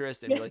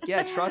psychiatrist and be like,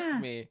 yeah, trust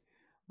me.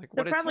 Like,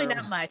 what? Probably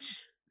not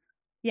much.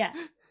 Yeah.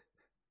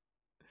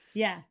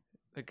 Yeah.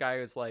 The guy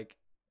was like,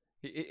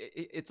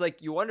 it's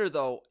like, you wonder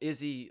though, is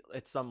he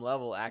at some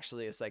level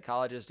actually a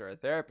psychologist or a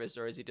therapist,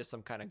 or is he just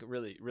some kind of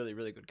really, really,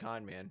 really good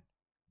con man?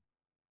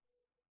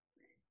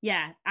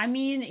 Yeah, I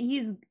mean,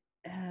 he's.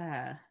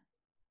 I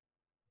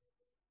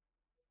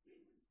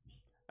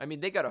mean,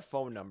 they got a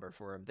phone number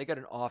for him. They got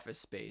an office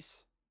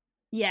space.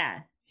 Yeah.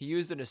 He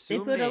used an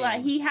assumed name. A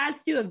lot. He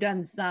has to have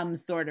done some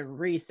sort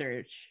of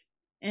research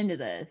into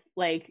this,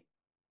 like,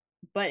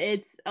 but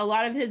it's a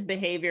lot of his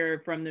behavior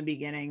from the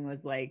beginning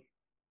was like,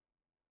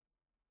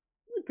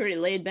 he's a pretty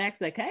laid back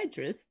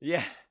psychiatrist.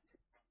 Yeah.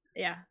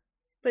 Yeah.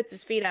 Puts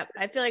his feet up.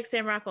 I feel like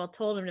Sam Rockwell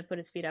told him to put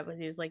his feet up, but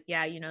he was like,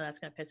 yeah, that's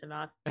going to piss him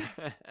off.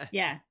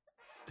 Yeah.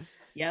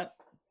 Yep.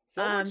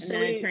 And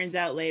then it turns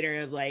out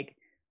later of like,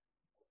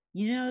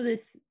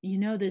 this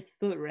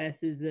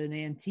footrest is an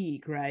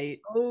antique, right?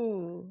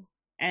 Oh.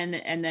 And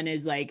then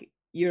is like,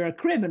 you're a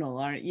criminal,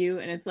 aren't you?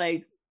 And it's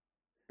like,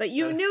 but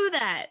you knew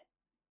that.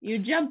 You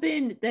jump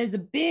in. There's a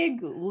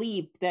big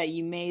leap that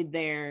you made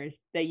there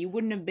that you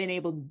wouldn't have been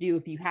able to do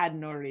if you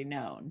hadn't already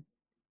known.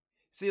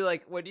 See,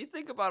 like, when you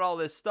think about all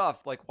this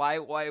stuff, like, why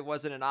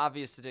wasn't it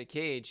obvious to Nick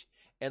Cage?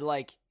 And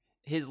like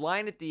his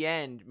line at the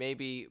end,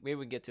 maybe we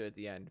can get to it at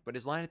the end, but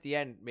his line at the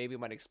end maybe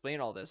might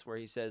explain all this, where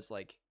he says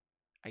like,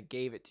 I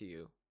gave it to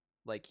you.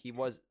 Like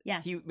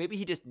maybe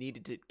he just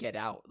needed to get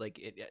out. Like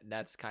and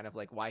that's kind of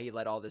like why he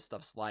let all this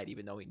stuff slide,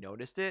 even though he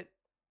noticed it.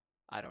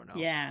 I don't know.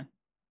 Yeah.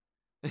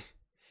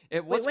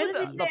 What's when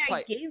does he say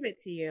I gave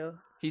it to you?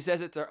 He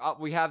says it's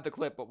we have the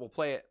clip, but we'll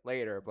play it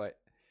later. But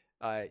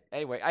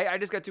anyway, I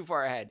just got too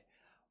far ahead.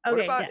 What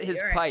Okay, about yeah, his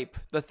you're right. pipe?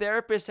 The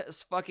therapist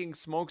fucking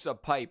smokes a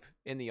pipe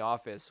in the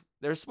office.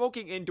 They're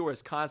smoking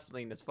indoors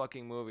constantly in this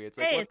fucking movie. It's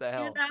like, Hey, what it's the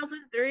hell?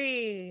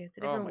 2003. It's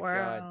a Oh different my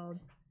God. world.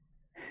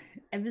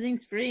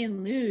 Everything's free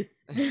and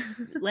loose.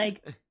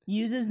 Like,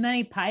 use as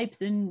many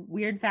pipes and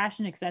weird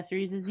fashion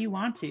accessories as you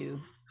want to.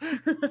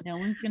 No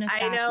one's gonna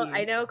stop you.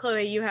 I know,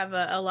 Chloe. You have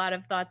a lot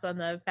of thoughts on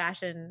the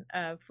fashion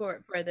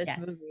for this Yes.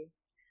 movie.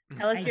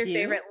 Tell us I your do.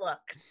 favorite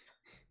looks.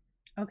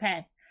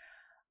 Okay.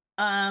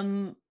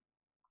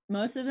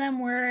 Most of them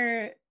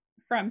were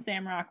from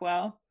Sam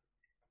Rockwell.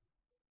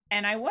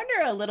 And I wonder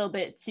a little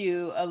bit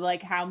too of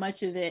like how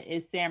much of it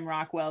is Sam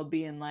Rockwell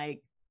being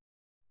like,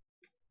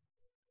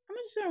 I'm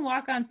just gonna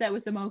walk on set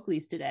with some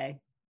Oakleys today.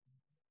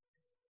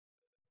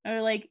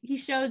 Or like he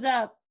shows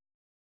up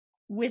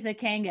with a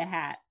Kanga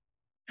hat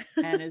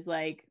and is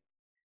like,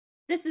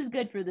 this is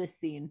good for this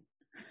scene.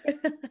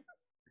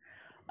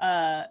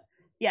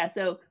 Yeah,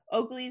 so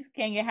Oakley's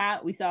Kanga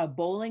hat, we saw a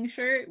bowling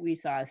shirt, we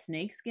saw a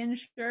snakeskin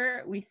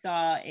shirt, we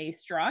saw a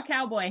straw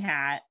cowboy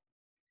hat.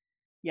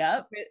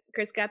 Yep.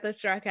 Chris got the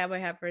straw cowboy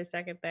hat for a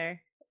second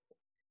there.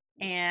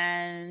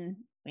 And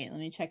wait, let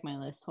me check my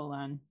list. Hold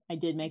on. I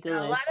did make a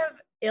A list. lot of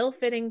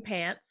ill-fitting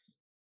pants.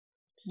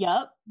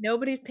 Yep.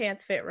 Nobody's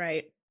pants fit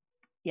right.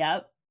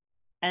 Yep.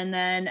 And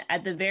then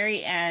at the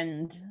very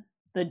end,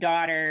 the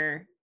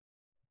daughter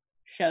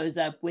shows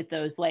up with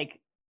those like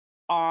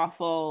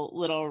awful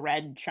little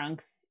red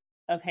chunks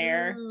of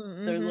hair,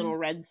 their Mm-hmm. little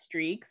red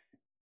streaks.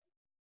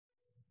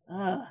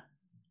 Ugh.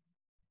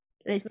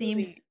 This It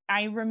seems, movie-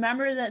 I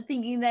remember that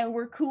thinking that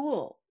were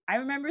cool. I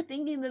remember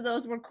thinking that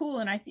those were cool,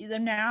 and I see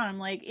them now, and I'm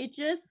like, it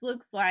just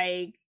looks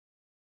like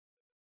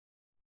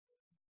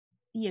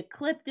you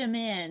clipped them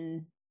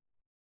in,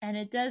 and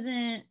it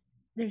doesn't,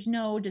 there's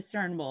no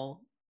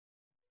discernible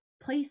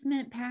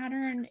placement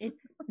pattern.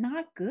 It's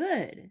not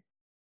good.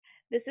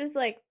 This is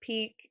like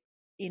peak,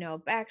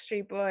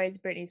 Backstreet Boys,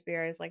 Britney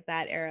Spears, like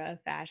that era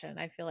of fashion.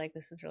 I feel like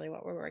this is really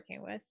what we're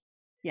working with.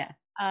 Yeah.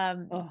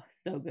 Oh,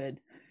 so good.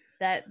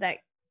 That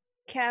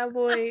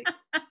cowboy.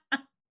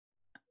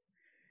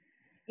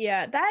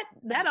 Yeah,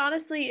 that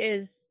honestly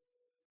is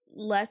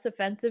less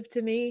offensive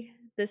to me,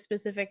 this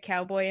specific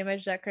cowboy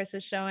image that Chris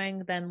is showing,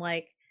 than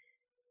like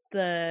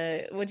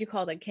the, what do you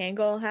call it, a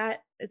Kangol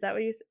hat? Is that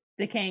what you said?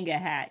 The Kanga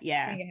hat,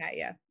 yeah. Kanga hat,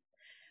 yeah.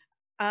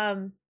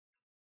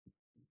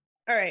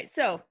 All right,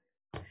 so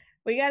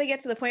we got to get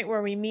to the point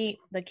where we meet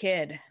the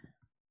kid.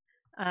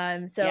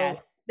 So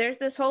Yes. there's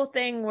this whole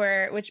thing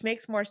which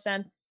makes more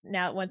sense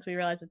now once we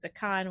realize it's a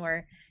con,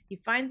 where he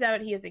finds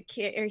out he has a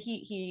kid, or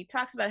he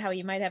talks about how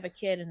he might have a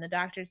kid, and the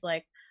doctor's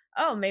like,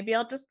 oh, maybe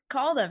I'll just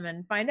call them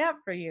and find out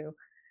for you.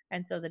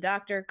 And so the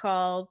doctor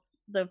calls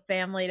the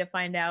family to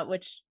find out,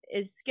 which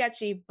is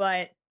sketchy,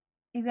 but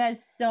You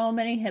guys, so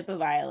many HIPAA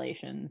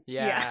violations.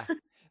 Yeah.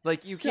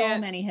 Like you so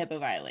can't many HIPAA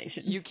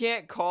violations. You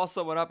can't call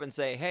someone up and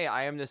say, "Hey,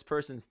 I am this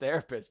person's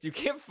therapist." You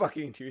can't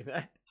fucking do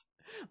that.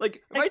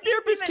 Like my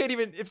therapist can't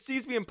even, if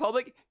sees me in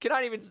public,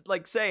 cannot even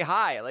like say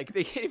hi. Like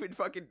they can't even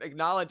fucking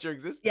acknowledge your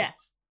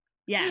existence.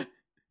 Yeah.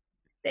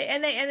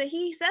 and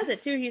he says it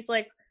too. He's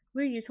like,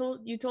 "Wait, you told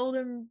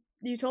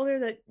her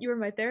that you were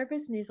my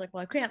therapist?" And he's like,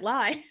 "Well, I can't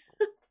lie."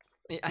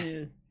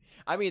 Yeah.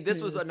 I mean,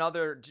 this was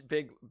another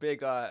big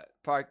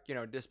part,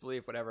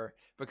 disbelief, whatever,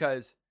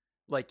 because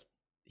like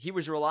he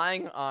was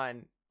relying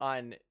on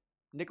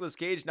Nicolas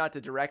Cage not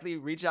to directly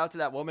reach out to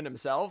that woman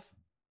himself.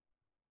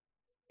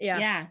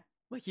 Yeah.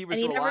 Like he was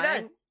And he relying.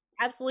 never does.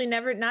 Absolutely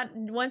never. Not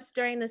once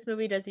during this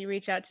movie does he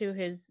reach out to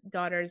his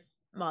daughter's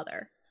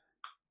mother.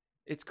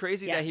 It's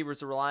crazy that he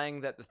was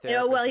relying that the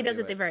Well, therapist he would does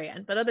do at the very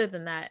end, but other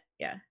than that,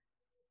 yeah.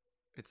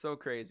 It's so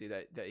crazy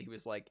that he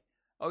was like,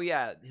 oh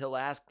yeah, he'll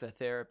ask the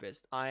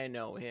therapist. I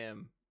know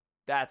him.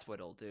 That's what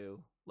he'll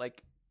do.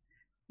 Like,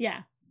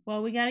 yeah.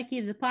 Well, we got to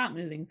keep the plot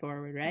moving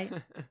forward, right?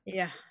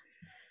 Yeah.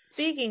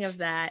 Speaking of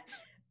that,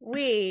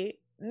 we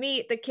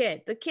meet the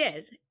kid. The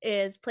kid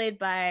is played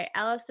by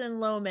Alison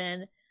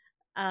Lohman.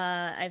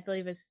 I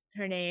believe is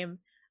her name.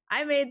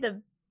 I don't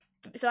know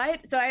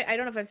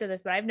if I've said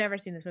this, but I've never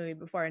seen this movie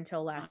before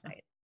until last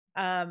night.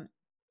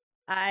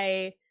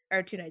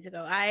 2 nights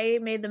ago, I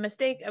made the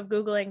mistake of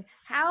Googling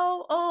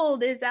how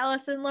old is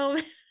Alison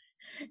Lohman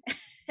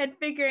and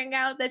figuring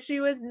out that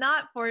she was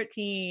not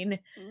 14.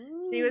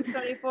 She was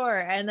 24.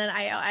 And then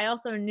I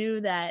also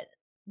knew that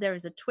there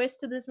was a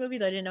twist to this movie,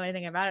 though I didn't know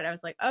anything about it. I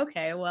was like,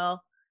 okay,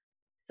 well,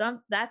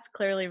 that's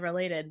clearly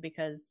related,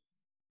 because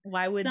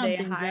why would they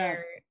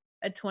hire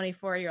a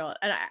 24-year-old?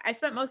 And I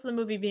spent most of the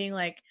movie being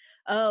like,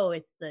 oh,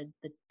 it's the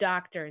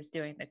doctor's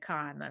doing the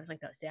con. And I was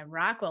like, no, Sam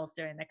Rockwell's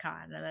doing the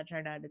con. And that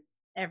turned out it's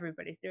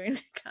everybody's doing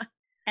the con.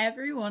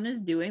 Everyone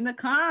is doing the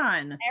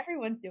con.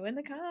 Everyone's doing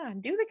the con.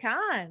 Do the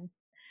con.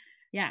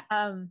 Yeah.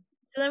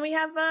 So then we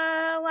have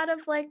a lot of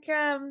like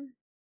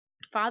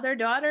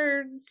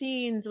father-daughter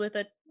scenes with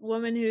a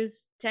woman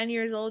who's 10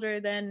 years older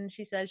than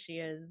she says she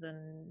is,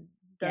 and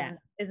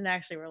isn't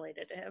actually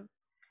related to him.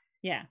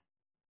 Yeah.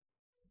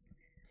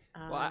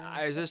 Well,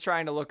 I was just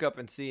trying to look up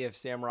and see if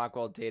Sam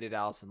Rockwell dated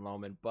Alison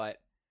Lohman, but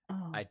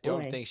Oh, I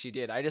don't boy. think she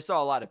did. I just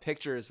saw a lot of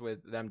pictures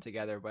with them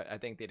together, but I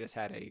think they just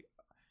had a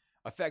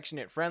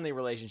affectionate, friendly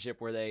relationship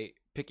where they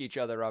pick each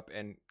other up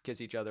and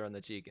kiss each other on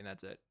the cheek, and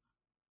that's it.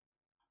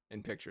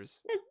 In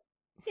pictures.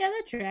 Yeah,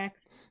 that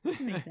tracks. That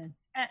makes sense.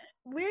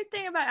 Weird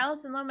thing about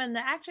Alison Lohman,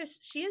 the actress,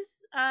 she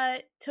is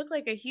took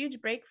like a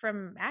huge break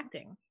from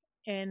acting.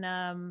 In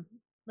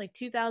like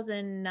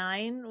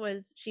 2009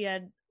 was she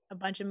had a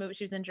bunch of movies.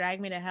 She was in Drag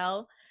Me to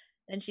Hell,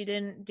 and she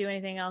didn't do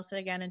anything else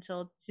again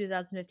until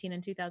 2015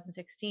 and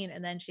 2016,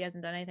 and then she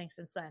hasn't done anything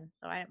since then.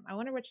 So I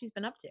wonder what she's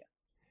been up to.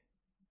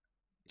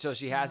 So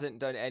she hasn't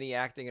done any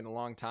acting in a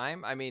long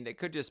time. I mean, it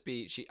could just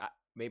be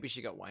maybe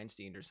she got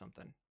Weinstein or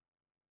something.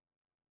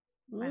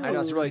 I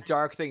know it's a really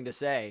dark thing to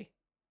say,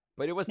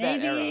 but it was that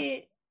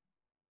era.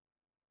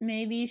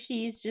 Maybe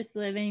she's just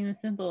living the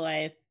simple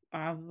life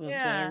off of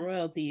the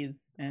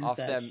royalties and off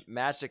such. them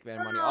Magic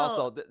Man money.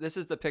 Also, this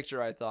is the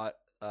picture I thought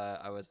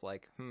I was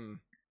like,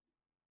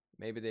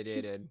 maybe they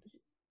dated.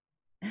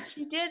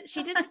 She did.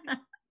 She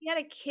had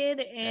a kid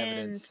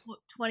in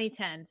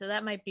 2010, so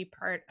that might be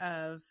part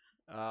of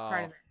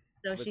it.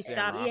 So she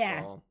stopped.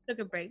 Took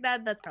a break.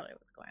 That's probably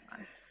what's going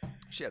on.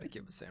 She had a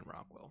kid with Sam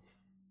Rockwell.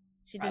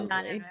 She did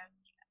not have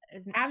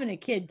having a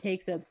kid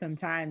takes up some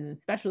time,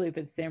 especially if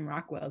it's Sam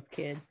Rockwell's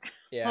kid.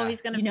 Yeah, well, he's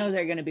gonna.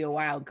 They're gonna be a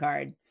wild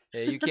card.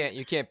 Yeah, you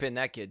can't pin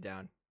that kid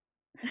down.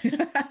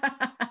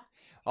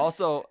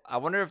 Also, I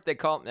wonder if they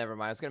call him. Never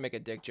mind. I was gonna make a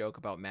dick joke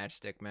about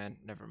Matchstick Man.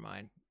 Never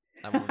mind.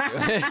 I won't do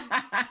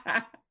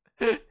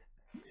it.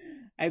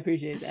 I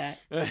appreciate that.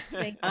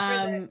 Thank you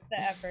for the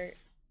effort.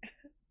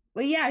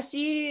 Well, yeah,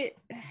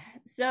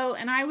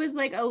 and I was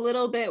like a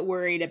little bit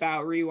worried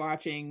about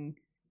rewatching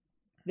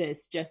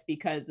this just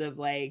because of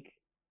like,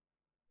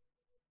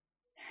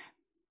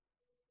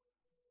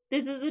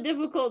 this is a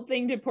difficult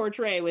thing to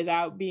portray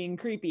without being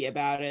creepy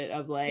about it,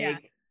 of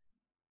like,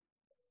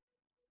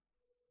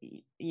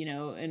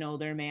 an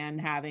older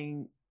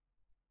man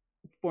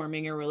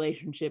forming a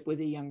relationship with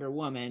a younger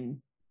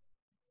woman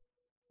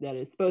that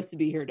is supposed to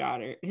be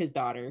his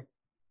daughter.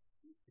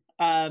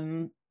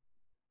 And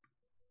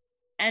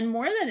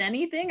more than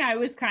anything, I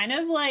was kind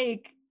of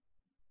like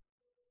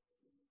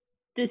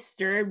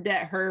disturbed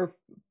at her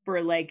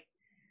for like,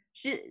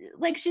 she's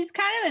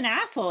kind of an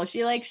asshole.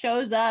 She like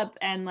shows up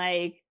and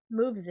like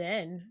moves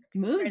in,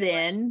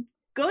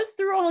 goes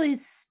through all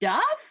his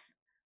stuff.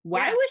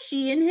 Why was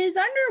she in his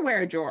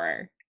underwear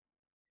drawer?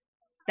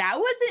 That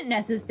wasn't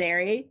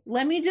necessary.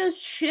 Let me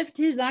just shift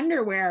his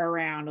underwear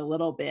around a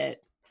little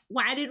bit.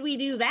 Why did we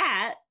do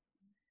that?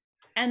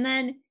 And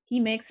then he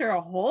makes her a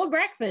whole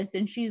breakfast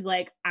and she's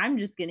like, I'm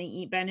just going to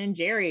eat Ben &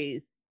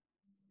 Jerry's.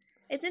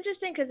 It's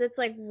interesting because it's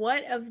like,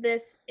 what of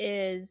this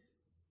is,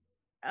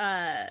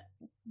 what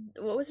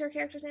was her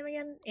character's name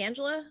again?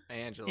 Angela,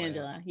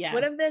 yeah.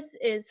 What of this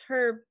is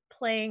her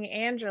playing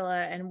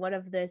Angela and what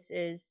of this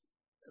is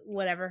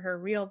whatever her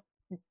real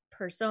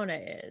persona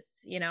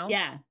is,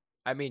 Yeah.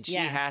 I mean, she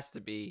has to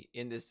be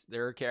in this,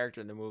 their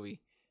character in the movie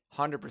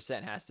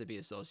 100% has to be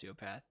a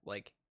sociopath.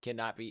 Like,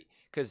 cannot be,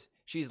 because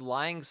she's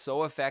lying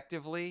so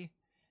effectively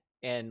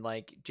and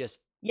like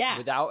just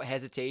without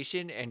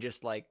hesitation and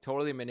just like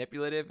totally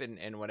manipulative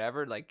and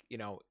whatever, like,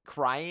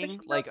 crying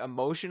like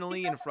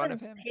emotionally in front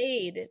of him.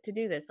 Paid to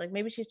do this. Like,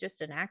 maybe she's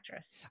just an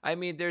actress. I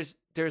mean, there's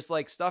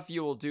like stuff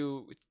you will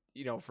do,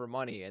 for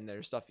money, and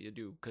there's stuff you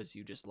do because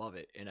you just love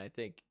it. And I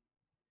think,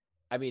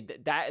 I mean,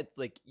 that it's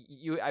like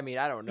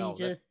I don't know.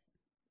 She just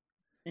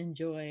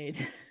enjoyed.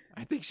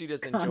 I think she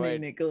just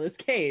enjoyed Nicolas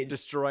Cage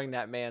destroying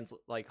that man's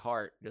like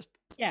heart. Just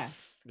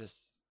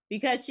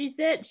because she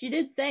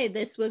did say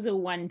this was a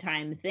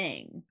one-time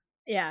thing.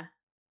 Yeah.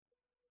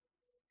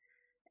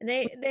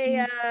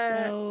 They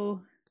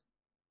so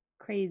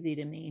crazy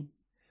to me.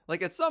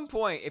 Like, at some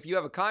point, if you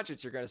have a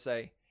conscience, you're gonna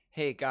say,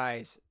 "Hey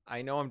guys,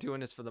 I know I'm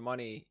doing this for the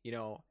money,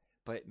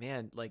 but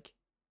man, like,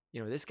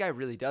 this guy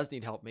really does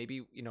need help.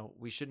 Maybe,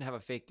 we shouldn't have a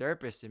fake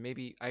therapist, and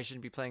maybe I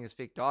shouldn't be playing his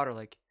fake daughter.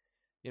 Like,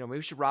 maybe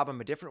we should rob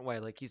him a different way.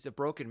 Like, he's a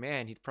broken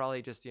man. He'd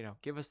probably just,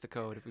 give us the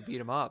code if we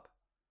beat him up.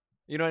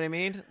 You know what I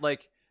mean?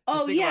 Like,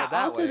 oh yeah.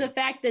 Also, the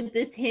fact that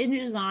this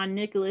hinges on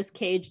Nicolas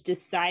Cage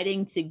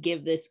deciding to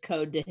give this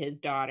code to his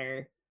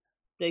daughter.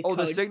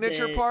 The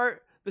signature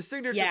part. The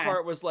signature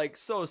part was like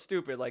so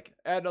stupid. Like,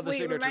 add another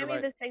signature. Remind me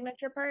of the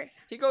signature part.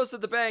 He goes to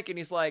the bank and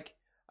he's like,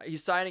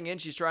 he's signing in.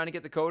 She's trying to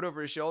get the code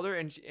over his shoulder,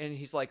 and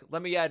he's like,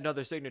 "Let me add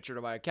another signature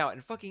to my account,"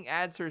 and fucking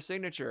adds her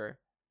signature.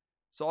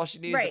 So all she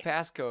needs is the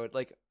passcode.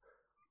 Like,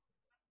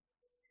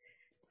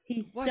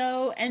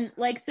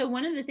 so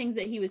one of the things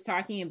that he was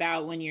talking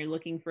about when you're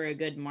looking for a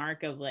good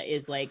mark of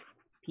is like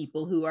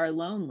people who are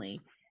lonely,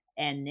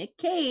 and Nick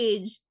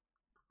Cage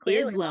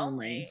is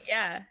lonely.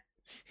 Yeah.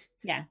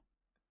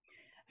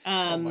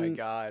 Oh my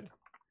God.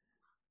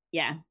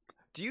 Yeah.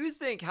 Do you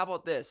think? How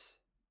about this?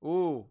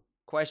 Ooh,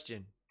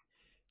 question.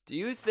 Do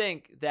you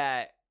think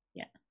that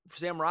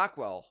Sam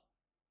Rockwell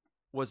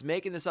was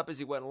making this up as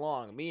he went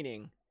along,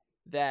 meaning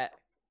that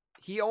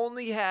he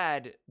only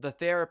had the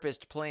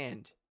therapist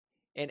planned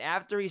And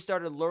after he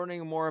started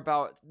learning more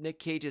about Nick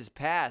Cage's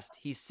past,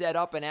 he set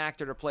up an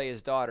actor to play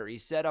his daughter. He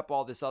set up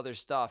all this other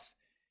stuff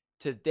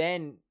to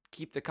then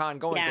keep the con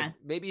going. Yeah.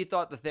 Maybe he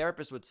thought the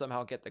therapist would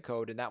somehow get the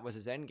code, and that was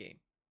his end game.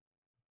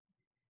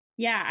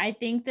 Yeah, I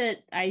think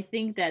that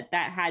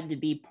that had to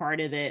be part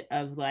of it,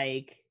 of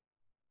like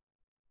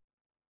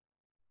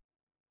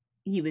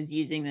he was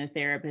using the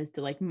therapist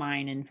to like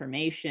mine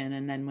information,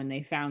 and then when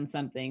they found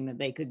something that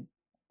they could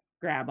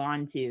grab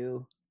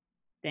onto,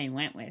 they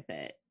went with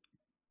it.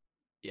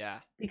 Yeah.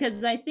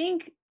 Because I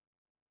think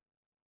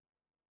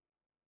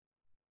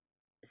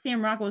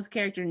Sam Rockwell's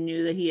character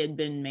knew that he had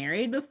been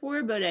married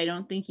before, but I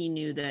don't think he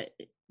knew that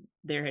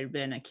there had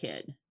been a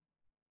kid.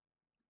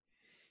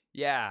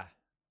 Yeah.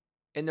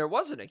 And there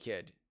wasn't a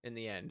kid in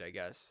the end, I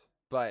guess.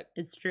 But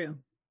it's true.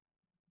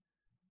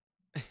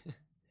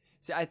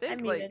 See, I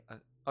think like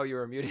oh, you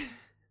were muted.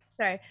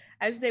 Sorry.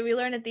 I was say we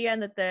learned at the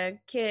end that the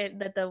kid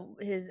that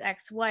his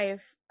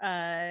ex-wife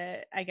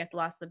I guess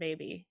lost the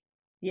baby.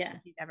 Yeah.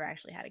 He never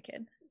actually had a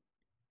kid.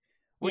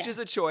 Which is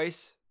a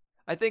choice.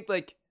 I think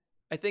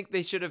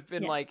they should have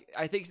been like,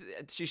 I think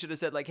she should have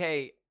said like,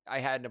 hey, I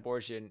had an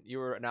abortion. You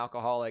were an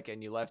alcoholic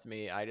and you left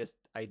me. I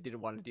didn't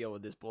want to deal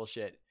with this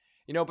bullshit.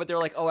 You know, but they're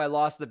like, oh, I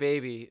lost the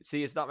baby.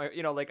 See, it's not my,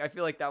 you know, like I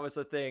feel like that was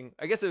the thing.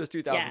 I guess it was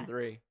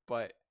 2003,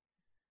 but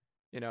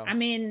you know. I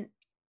mean,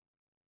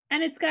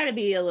 and it's got to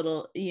be a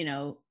little, you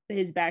know,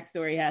 his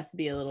backstory has to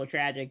be a little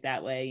tragic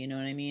that way. You know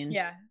what I mean?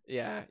 Yeah.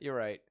 Yeah, you're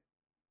right.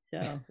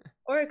 So,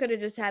 or it could have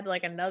just had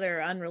like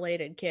another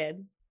unrelated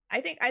kid.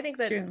 I think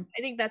true.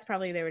 I think that's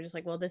probably, they were just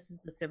like, well, this is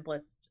the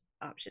simplest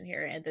option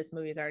here, and this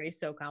movie is already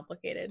so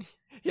complicated.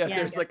 Yeah,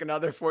 there's like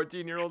another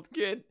 14-year-old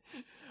kid.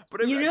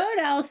 But you know what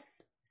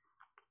else?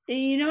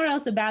 You know what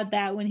else about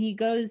that, when he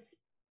goes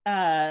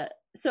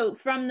so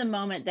from the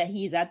moment that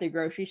he's at the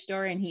grocery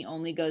store and he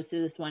only goes to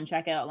this one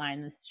checkout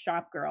line, this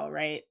shop girl,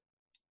 right?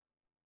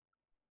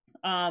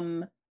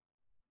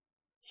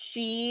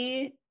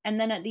 She, and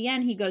then at the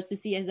end he goes to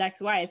see his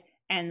ex-wife,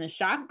 and the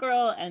shop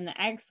girl and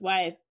the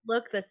ex-wife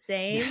look the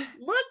same.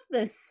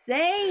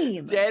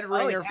 Dead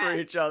ringer for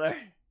each other.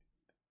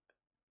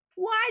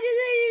 Why do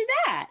they do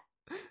that?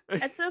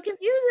 That's so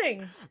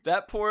confusing.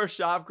 That poor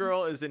shop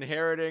girl is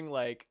inheriting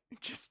like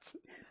just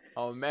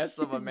a mess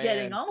of a man.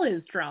 Getting all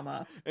his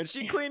trauma. And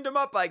she cleaned him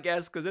up, I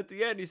guess, because at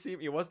the end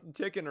he wasn't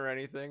ticking or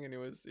anything, and he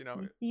was, you know,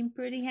 he seemed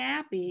pretty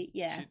happy.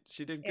 Yeah,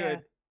 she did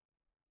good.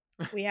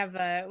 We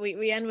have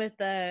we end with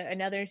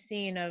another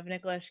scene of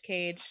Nicolas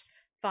Cage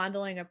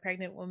fondling a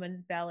pregnant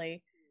woman's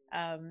belly,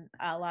 a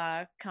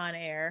la Con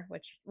Air,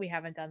 which we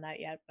haven't done that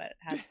yet, but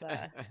has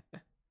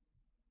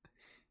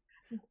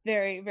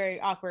very, very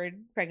awkward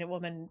pregnant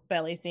woman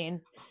belly scene.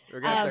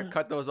 We're gonna have to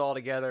cut those all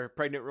together.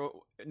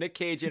 Nick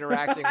Cage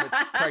interacting with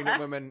pregnant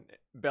women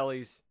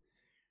bellies.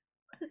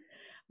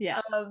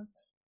 Yeah.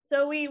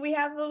 So we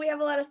have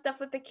a lot of stuff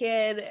with the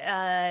kid.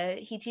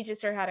 He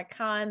teaches her how to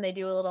con. They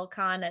do a little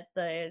con at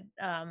the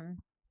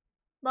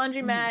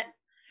laundromat.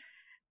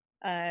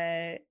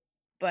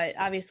 But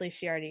obviously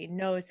she already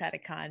knows how to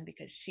con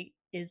because she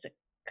is a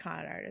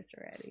con artist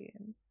already.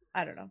 And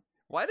I don't know.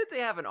 Why did they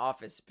have an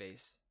office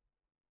space?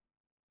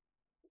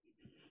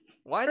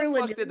 Why the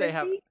fuck did they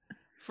have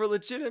for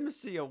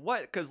legitimacy of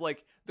what? Because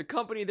like the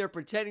company they're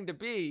pretending to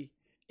be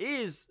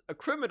is a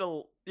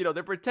criminal. You know,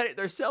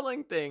 they're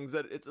selling things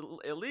that it's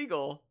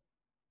illegal.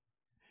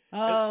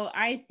 Oh,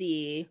 I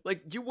see.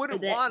 Like you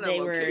wouldn't want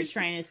they were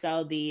trying to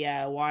sell the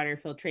water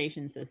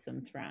filtration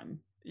systems from.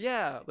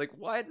 Yeah, like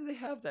why do they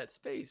have that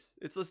space?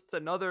 It's just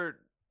another.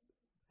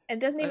 It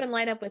doesn't even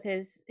line up with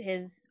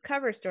his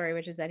cover story,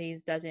 which is that he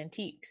does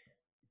antiques.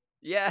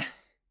 Yeah.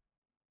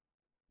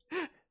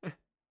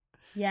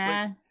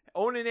 Yeah. Like,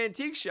 own an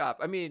antique shop.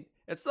 I mean,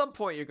 at some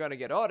point you're gonna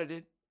get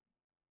audited.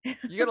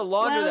 You gotta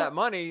launder that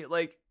money.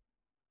 Like,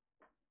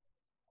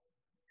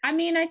 I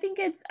mean, I think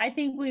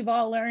we've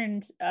all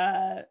learned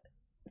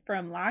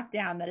from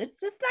lockdown that it's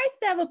just nice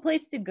to have a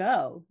place to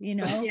go. You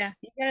know, Yeah.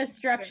 You gotta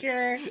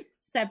structure,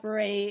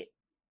 separate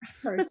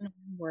personal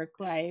and work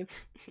life.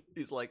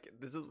 He's like,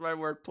 this is my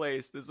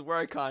workplace. This is where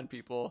I con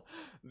people.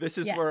 This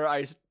is where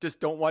I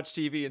just don't watch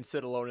TV and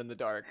sit alone in the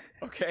dark.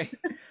 Okay.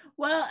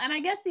 Well, and I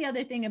guess the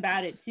other thing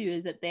about it too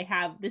is that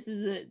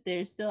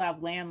they still have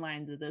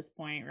landlines at this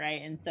point,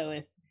 right? And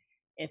so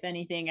if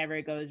anything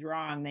ever goes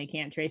wrong, they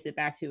can't trace it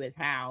back to his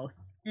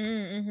house.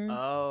 Mm-hmm.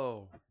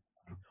 Oh.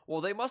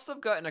 Well, they must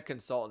have gotten a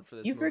consultant for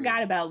this You movie.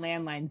 forgot about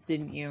landlines,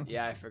 didn't you?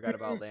 Yeah, I forgot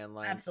about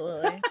landlines.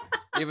 Absolutely.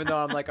 Even though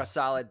I'm like a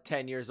solid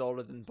 10 years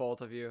older than both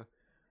of you.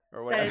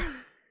 Or whatever.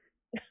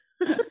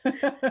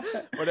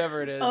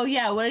 Whatever it is. Oh,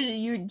 yeah. What did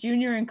you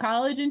junior in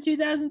college in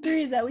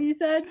 2003? Is that what you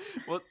said?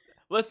 Well,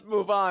 let's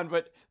move on.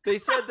 But they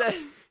said that...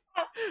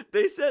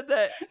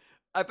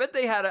 I bet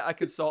they had a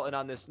consultant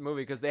on this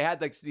movie because they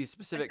had like these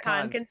specific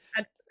consultant.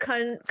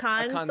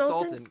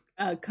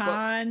 A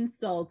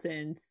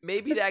consultant.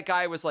 Maybe that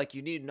guy was like,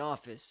 "You need an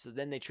office." So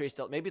then they traced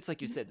out. Maybe it's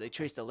like you said, they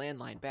traced the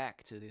landline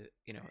back to the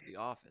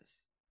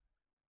office.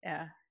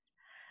 Yeah,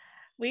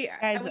 we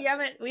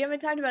haven't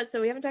talked about.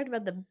 So we haven't talked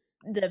about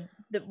the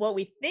what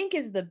we think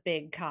is the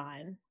big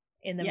con.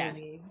 in the Yeah.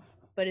 movie,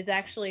 but is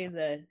actually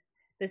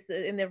this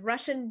in the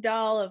Russian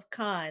doll of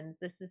cons.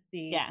 This is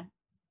the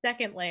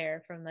second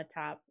layer from the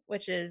top,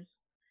 which is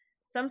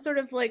some sort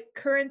of like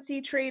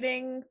currency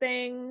trading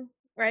thing,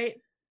 right?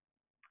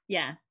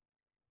 Yeah.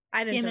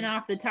 I didn't Skimming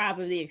off the top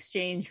of the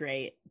exchange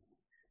rate.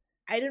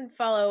 I didn't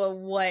follow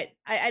what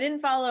I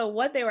didn't follow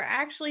what they were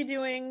actually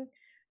doing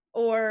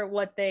or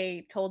what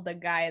they told the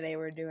guy they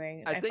were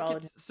doing. I think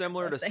followed it's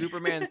similar to those things.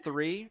 Superman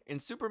 3. In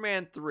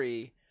Superman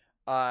 3,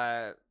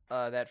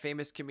 that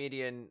famous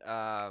comedian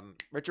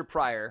Richard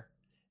Pryor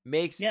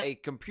makes a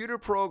computer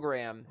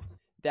program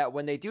that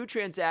when they do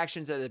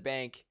transactions at the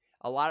bank,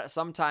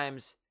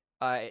 sometimes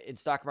in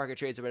stock market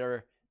trades or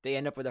whatever, they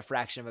end up with a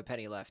fraction of a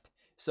penny left.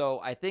 So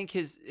I think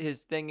his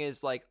thing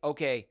is like,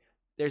 okay,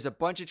 there's a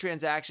bunch of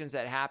transactions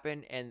that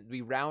happen and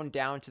we round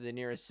down to the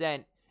nearest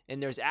cent,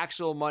 and there's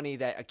actual money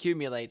that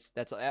accumulates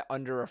that's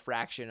under a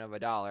fraction of a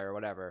dollar or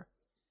whatever.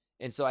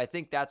 And so I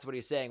think that's what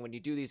he's saying. When you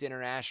do these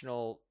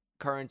international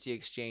currency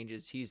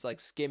exchanges, he's like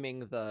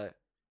skimming the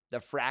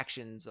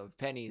fractions of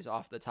pennies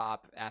off the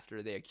top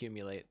after they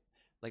accumulate,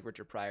 like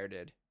Richard Pryor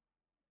did.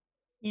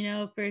 You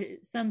know, for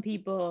some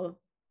people,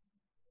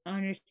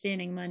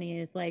 understanding money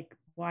is like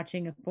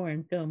watching a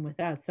foreign film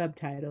without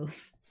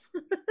subtitles.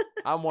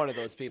 I'm one of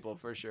those people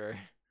for sure.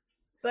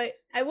 But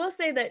I will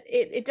say that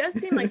it does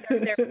seem like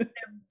they're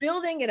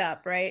building it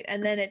up, right?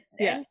 And then it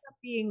ends up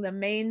being the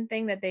main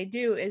thing that they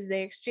do is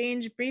they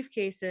exchange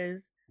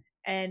briefcases,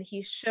 and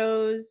he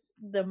shows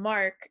the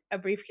Mark a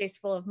briefcase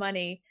full of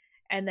money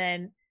and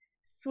then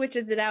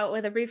switches it out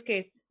with a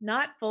briefcase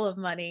not full of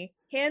money,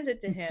 hands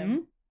it to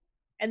him.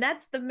 And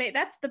that's the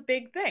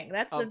big thing.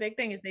 That's the big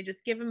thing is they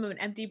just give him an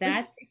empty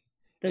briefcase.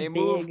 A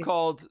move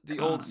called the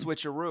old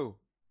switcheroo.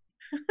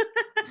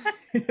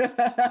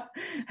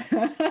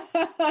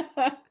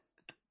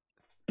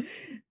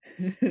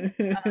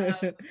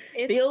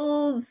 The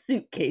old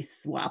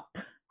suitcase swap.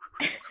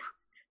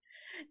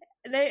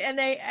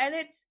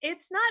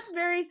 It's not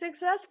very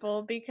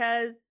successful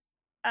because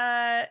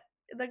the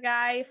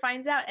guy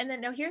finds out. And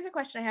then now here's a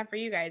question I have for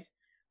you guys.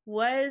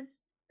 Was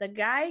the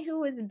guy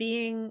who was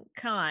being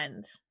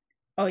conned,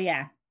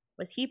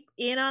 was he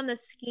in on the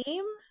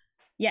scheme?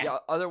 Yeah,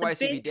 otherwise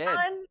he'd be dead.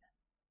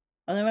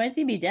 Otherwise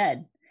he'd be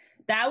dead.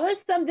 That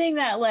was something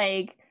that,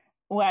 like,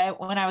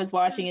 when I was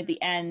watching at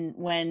the end,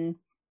 when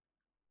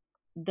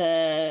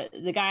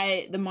the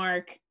guy, the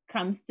Mark,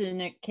 comes to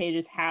Nick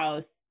Cage's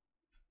house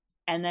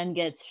and then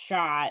gets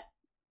shot,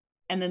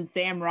 and then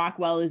Sam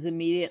Rockwell is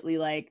immediately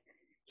like,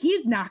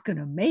 he's not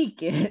gonna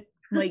make it.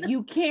 Like,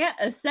 you can't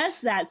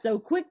assess that so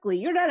quickly.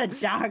 You're not a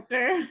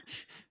doctor.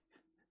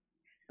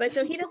 But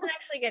so he doesn't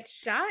actually get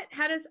shot.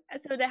 How does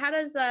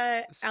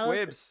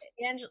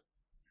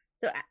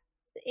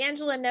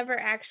Angela never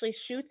actually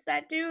shoots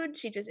that dude?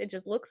 It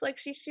just looks like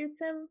she shoots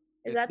him.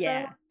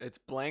 It's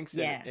blanks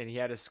and he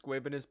had a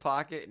squib in his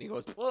pocket and he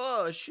goes,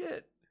 oh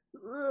shit.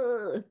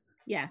 Ugh.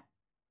 Yeah.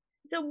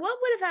 So what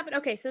would have happened?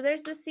 Okay, so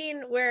there's this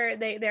scene where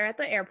they're at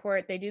the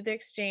airport, they do the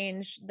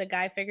exchange, the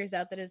guy figures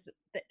out that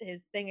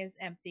his thing is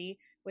empty,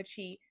 which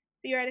he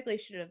theoretically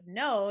should have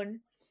known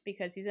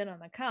because he's in on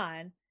the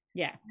con.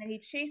 Yeah. And then he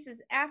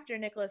chases after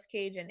Nicolas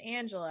Cage and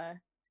Angela.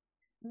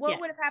 What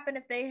would have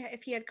happened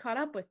if he had caught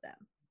up with them?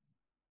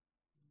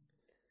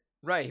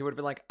 Right, he would have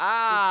been like,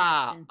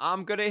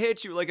 I'm gonna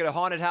hit you, like at a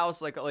haunted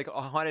house, like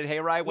a haunted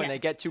hayride when they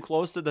get too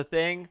close to the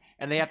thing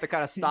and they have to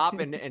kind of stop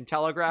and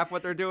telegraph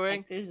what they're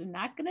doing. Like, there's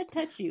not gonna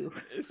touch you.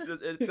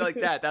 It's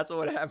like that. That's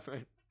what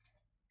happened.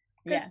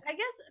 Yeah. I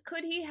guess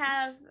could he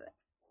have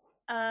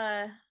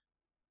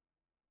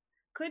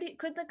could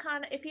the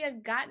con, if he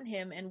had gotten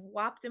him and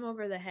whopped him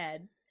over the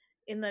head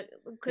the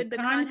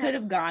con could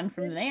have gone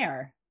from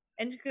there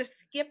and just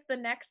skip the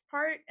next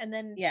part and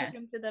then took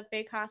him to the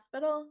fake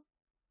hospital?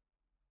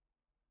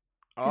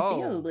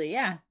 Conceivably,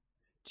 yeah.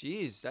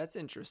 Jeez, that's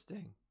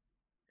interesting.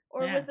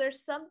 Or was there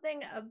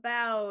something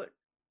about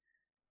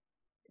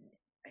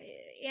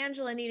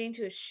Angela needing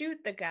to shoot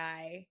the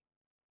guy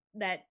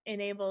that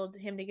enabled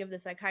him to give the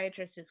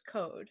psychiatrist his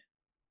code?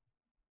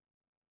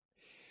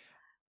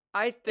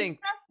 I think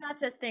it's best not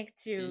to think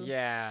too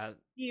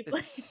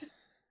deeply.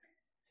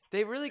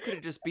 They really could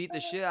have just beat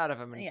the shit out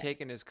of him and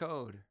taken his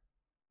code.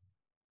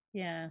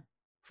 Yeah.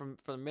 From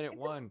minute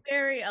one. A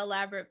very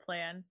elaborate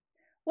plan.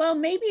 Well,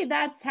 maybe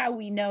that's how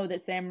we know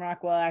that Sam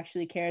Rockwell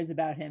actually cares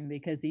about him,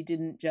 because he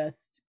didn't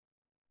just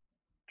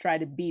try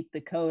to beat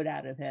the code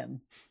out of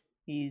him.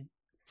 He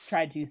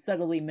tried to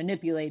subtly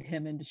manipulate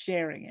him into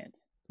sharing it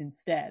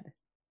instead.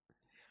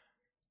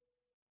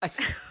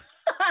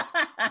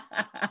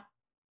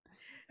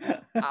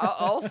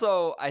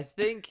 Also, I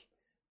think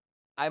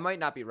I might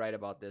not be right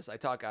about this. I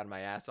talk out of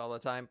my ass all the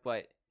time,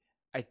 but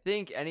I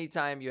think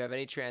anytime you have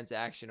any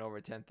transaction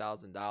over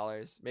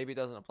 $10,000, maybe it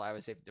doesn't apply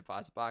with safety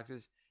deposit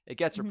boxes, it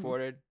gets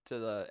reported to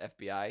the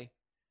FBI.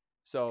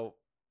 So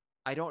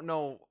I don't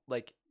know,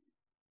 like,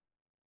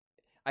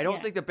 I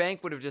don't think the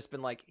bank would have just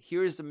been like,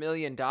 "Here's $1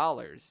 million,"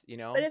 you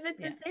know. But if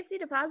it's a safety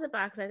deposit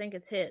box, I think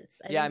it's his.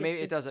 Yeah, maybe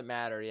it doesn't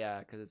matter. Yeah,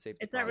 because it's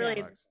safety. It's not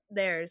really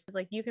theirs. It's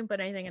like you can put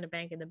anything in a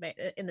bank in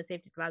the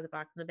safety deposit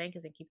box, and the bank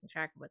isn't keeping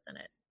track of what's in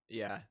it.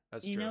 Yeah,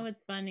 that's true. You know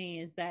what's funny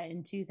is that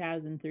in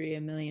 2003,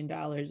 $1 million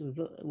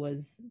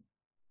was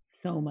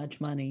so much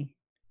money.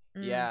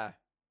 Yeah.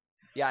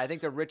 Yeah, I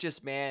think the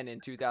richest man in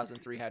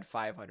 2003 had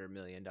 $500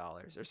 million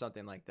or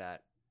something like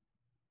that,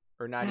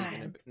 or not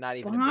even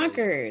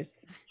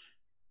bonkers.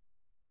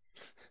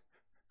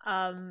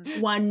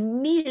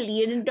 $1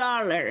 million.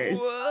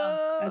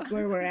 That's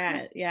where we're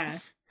at. Yeah.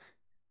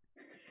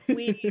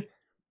 We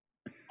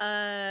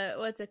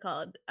what's it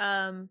called?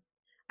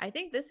 I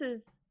think this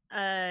is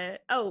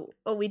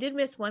we did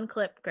miss one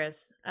clip,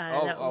 Chris.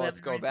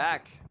 Let's go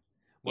back.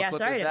 What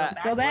clip is that?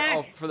 Let's go back.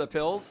 Oh, for the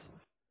pills?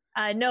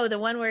 No, the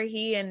one where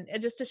he and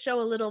just to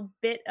show a little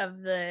bit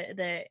of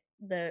the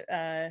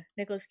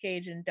Nicolas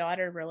Cage and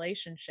daughter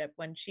relationship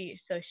when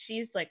she's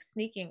like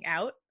sneaking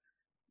out,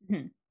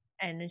 and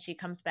then she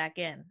comes back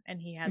in,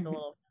 and he has a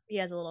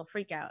little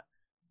freak out.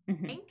 That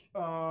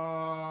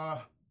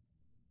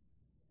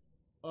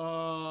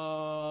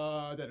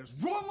is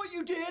wrong what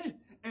you did,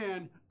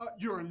 and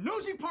you're a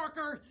nosy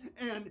Parker,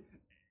 and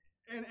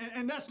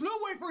that's no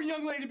way for a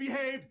young lady to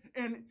behave,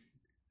 and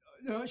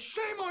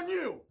shame on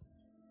you.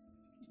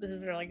 This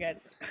is really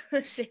good.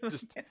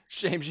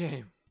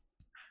 Shame.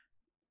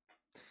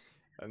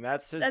 And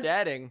that's his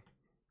dadding.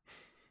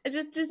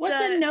 Just what's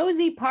a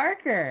nosy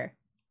Parker?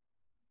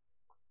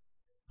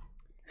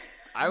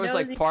 I was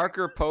nosy like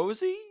Parker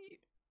Posey?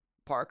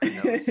 Parker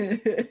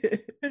Nosy.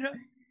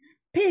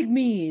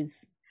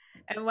 Pygmies.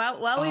 And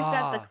while we've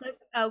got the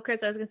clip,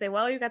 Chris, I was gonna say,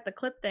 while you got the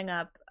clip thing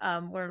up,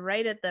 we're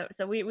right at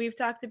so we've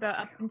talked about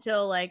up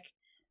until like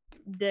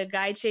the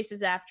guy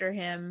chases after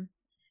him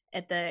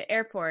at the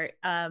airport.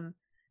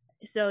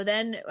 So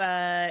then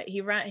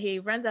he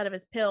runs out of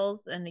his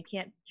pills and he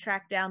can't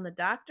track down the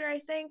doctor, I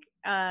think.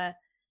 And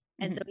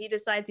so he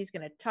decides he's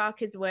gonna talk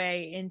his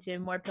way into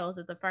more pills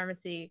at the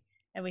pharmacy,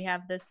 and we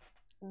have this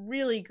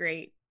really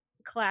great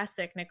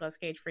classic Nicolas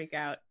Cage freak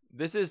out.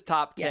 This is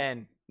top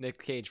 10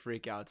 Nick Cage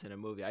freakouts in a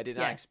movie. I did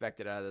not expect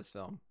it out of this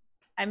film.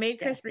 I made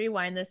Chris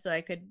rewind this so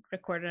I could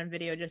record it on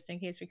video just in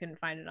case we couldn't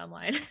find it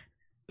online.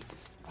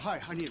 Hi,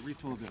 I need a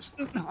refill of this.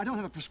 I don't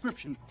have a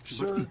prescription.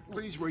 Sir,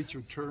 please wait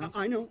your turn.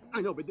 I know,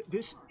 but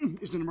this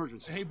is an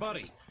emergency. Hey,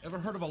 buddy, ever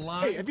heard of a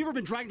line? Hey, have you ever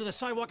been dragged to the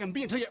sidewalk and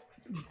beat until you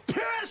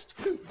pissed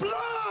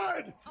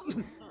blood?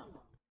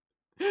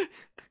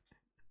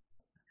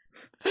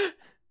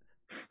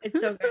 It's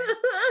so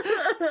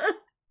good.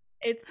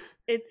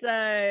 It's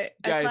a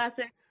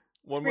classic.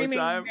 One more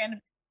time.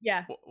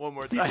 One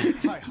more time.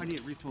 Hi, I need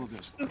a refill of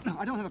this.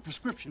 I don't have a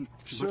prescription.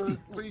 Sir,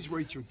 please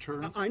wait your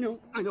turn. I know,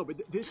 but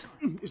this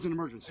is an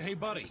emergency. Hey,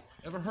 buddy,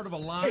 ever heard of a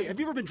line? Hey, have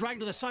you ever been dragged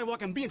to the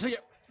sidewalk and beat until you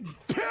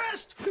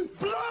pissed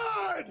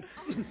blood?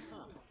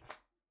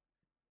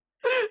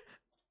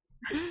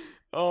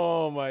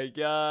 Oh my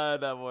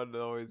god, that one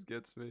always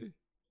gets me.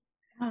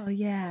 Oh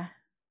yeah,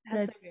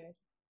 that's so good.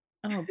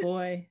 Oh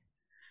boy.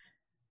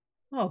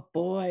 Oh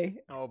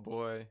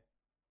boy.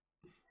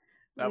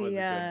 That was a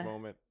good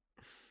moment.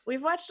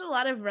 We've watched a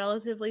lot of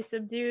relatively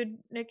subdued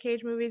Nick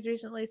Cage movies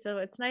recently, so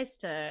it's nice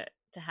to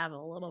have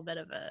a little bit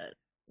of a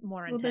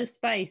more intense, bit of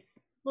spice.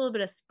 A little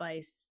bit of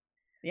spice.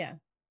 Yeah.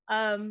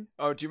 Do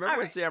you remember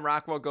when Sam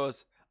Rockwell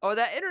goes, "Oh,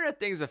 that internet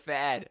thing's a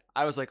fad"?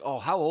 I was like, "Oh,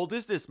 how old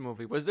is this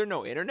movie? Was there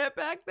no internet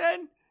back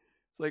then?"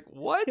 It's like,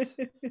 what?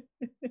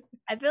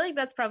 I feel like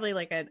that's probably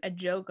like a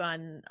joke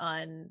on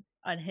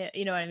him,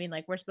 you know what I mean?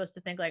 Like we're supposed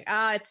to think like,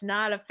 it's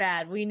not a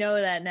fad. We know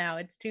that now.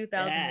 It's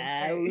 2003.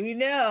 Yeah, we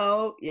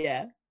know.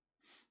 Yeah.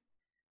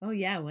 Oh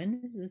yeah.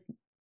 When does this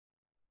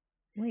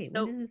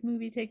does this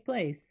movie take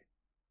place?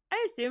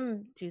 I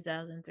assume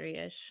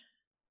 2003-ish.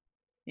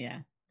 Yeah.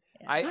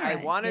 I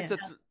wanted to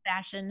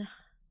fashion.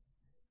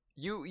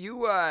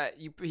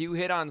 You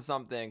hit on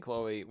something,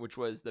 Chloe, which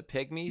was the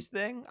pygmies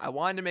thing. I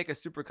wanted to make a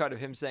supercut of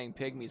him saying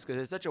pygmies because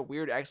it's such a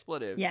weird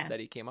expletive that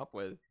he came up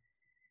with.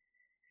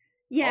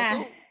 Yeah.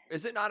 Also,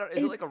 is it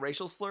like a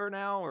racial slur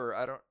now, or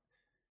I don't.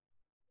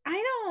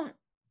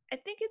 I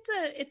think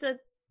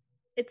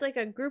it's like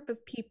a group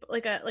of people,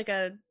 like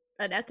an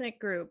ethnic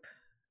group,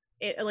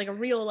 like a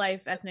real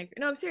life ethnic.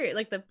 No, I'm serious.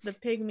 Like the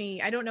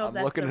pygmy. I don't know if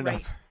that's the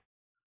right.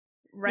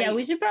 Right. Yeah,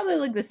 we should probably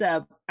look this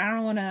up. I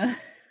don't want to.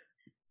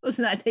 Let's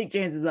not take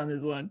chances on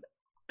this one.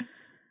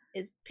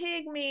 Is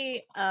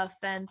pygmy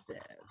offensive?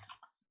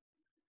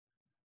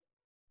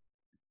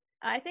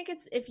 I think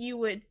it's if you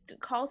would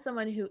call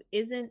someone who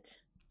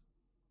isn't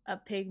a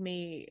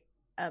pygmy,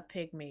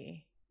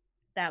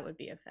 that would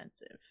be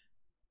offensive.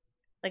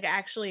 Like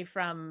actually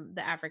from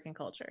the African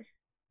culture.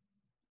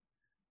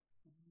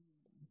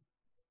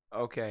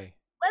 Okay.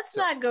 Let's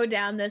not go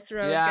down this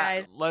road,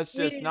 guys. Let's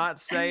just not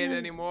say it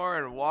anymore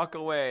and walk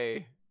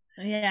away.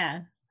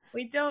 Yeah.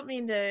 We don't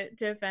mean to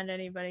offend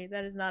anybody.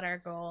 That is not our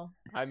goal.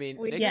 I mean,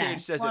 Nick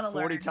Cage says it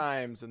 40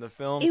 times in the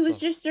film. It was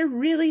just a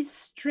really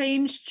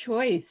strange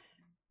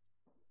choice.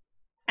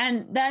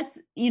 And that's,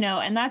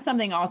 and that's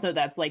something also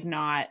that's like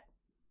not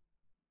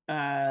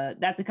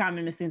that's a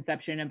common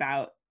misconception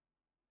about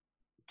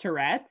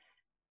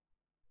Tourette's.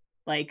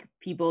 Like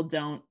people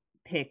don't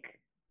pick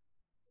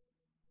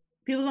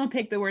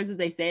the words that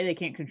they say. They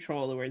can't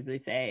control the words they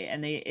say,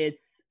 and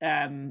it's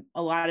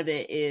a lot of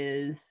it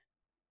is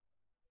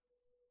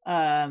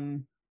a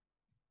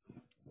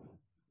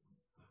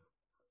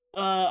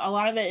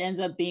lot of it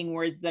ends up being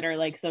words that are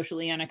like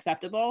socially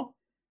unacceptable.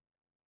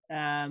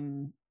 But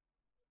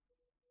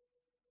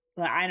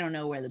I don't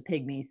know where the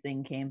pygmies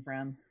thing came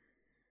from.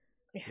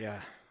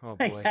 Yeah. Oh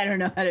Like, boy. I don't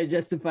know how to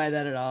justify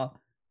that at all.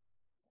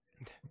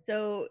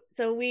 So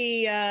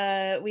we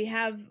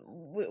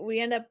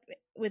end up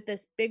with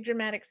this big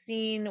dramatic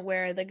scene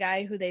where the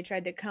guy who they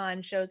tried to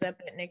con shows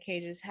up at Nick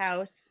Cage's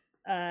house.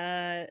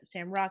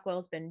 Sam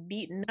Rockwell's been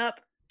beaten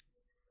up.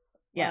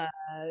 Yeah.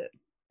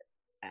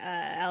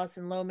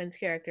 Alison Lohman's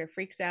character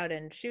freaks out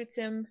and shoots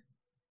him.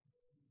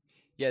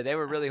 Yeah, they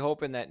were really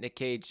hoping that Nick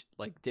Cage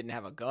like didn't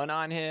have a gun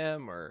on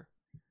him or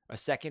a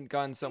second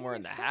gun somewhere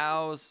in the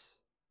house.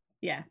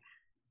 Yeah.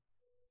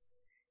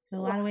 So a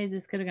lot of ways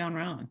this could have gone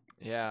wrong.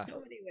 Yeah.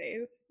 So many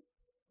ways.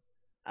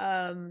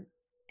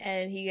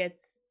 And he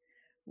gets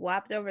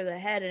whopped over the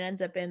head and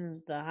ends up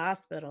in the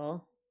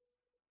hospital.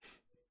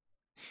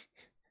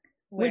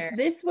 Which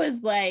this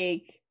was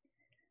like,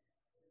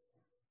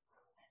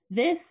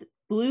 this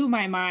blew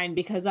my mind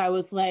because I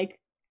was like,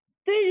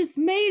 they just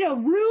made a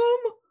room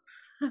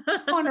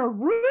on a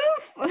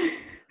roof?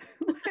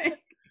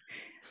 Like,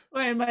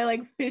 when my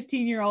like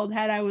 15-year-old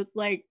head, I was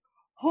like,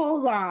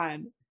 hold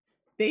on.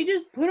 They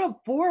just put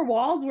up 4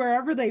 walls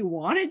wherever they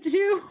wanted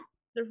to?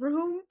 The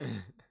room?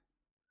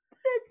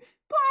 That's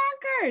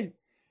bonkers.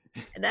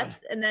 And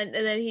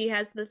then he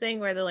has the thing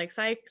where the like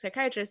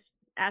psychiatrist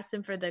asked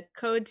him for the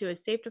code to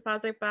his safe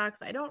deposit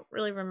box. I don't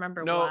really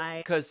remember why.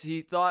 Because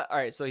he thought, all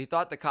right, so he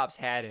thought the cops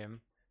had him.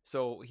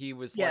 So he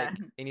was like,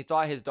 and he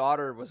thought his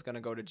daughter was going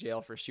to go to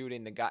jail for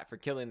shooting the guy, for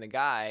killing the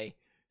guy.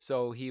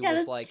 So he was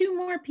that's like, 2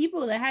 more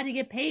people that had to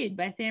get paid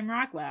by Sam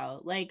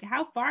Rockwell. Like,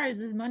 how far is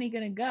this money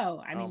going to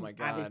go? I mean, my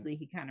God. obviously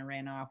he kind of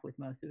ran off with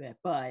most of it,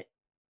 but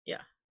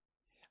yeah.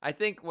 I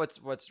think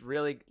what's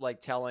really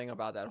like telling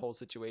about that whole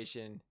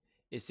situation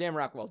is Sam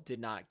Rockwell did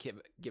not give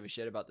a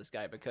shit about this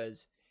guy,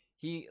 because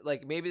he,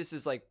 like, maybe this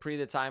is like pre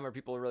the time where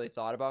people really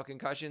thought about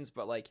concussions,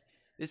 but like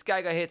this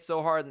guy got hit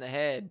so hard in the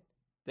head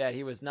that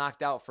he was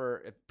knocked out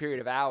for a period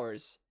of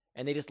hours,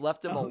 and they just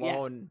left him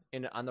alone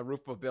on the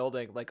roof of a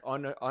building, like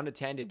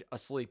unattended,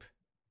 asleep.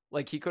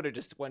 Like he could have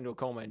just went into a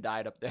coma and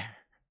died up there.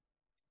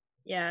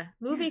 Yeah,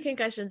 movie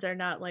concussions are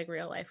not like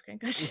real life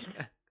concussions.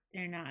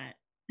 They're not.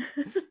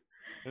 And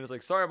it's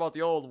like, sorry about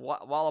the old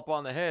wallop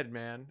on the head,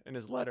 man. In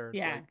his letter,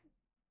 it's like,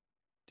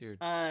 dude.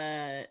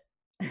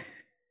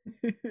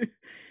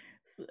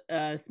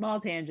 Small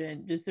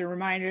tangent. Just a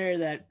reminder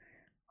that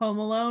Home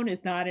Alone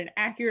is not an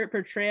accurate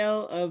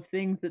portrayal of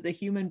things that the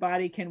human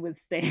body can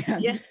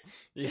withstand. Yes.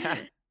 Yeah.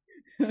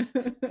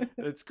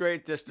 It's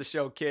great just to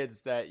show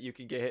kids that you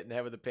can get hit in the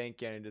head with a paint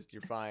can and just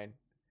you're fine.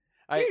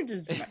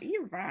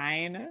 You're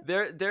fine.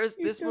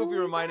 This movie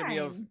reminded me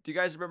of. Do you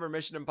guys remember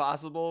Mission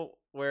Impossible,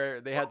 where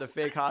they had the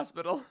fake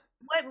hospital?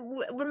 What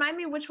remind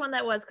me which one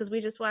that was, because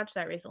we just watched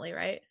that recently,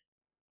 right?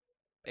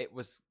 It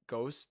was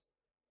Ghost.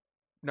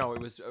 No,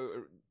 it was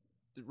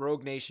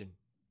Rogue Nation.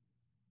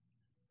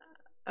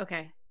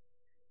 Okay.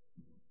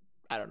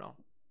 I don't know.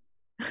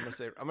 I'm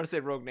gonna say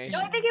Rogue Nation.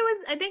 No, I think it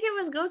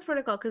was Ghost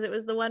Protocol, because it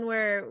was the one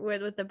where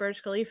with the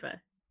Burj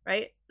Khalifa,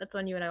 right? That's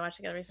one you and I watched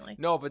together recently.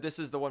 No, but this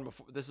is the one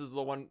before. This is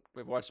the one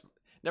we've watched.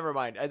 Never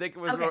mind. I think it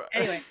was. Okay.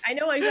 Anyway, I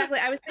know exactly.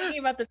 I was thinking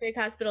about the fake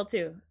hospital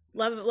too.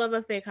 Love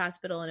a fake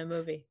hospital in a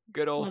movie.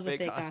 Good old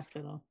fake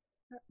hospital.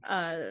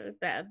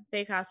 That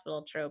fake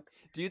hospital trope.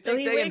 Do you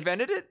think they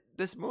invented it?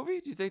 This movie?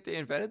 Do you think they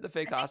invented the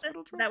fake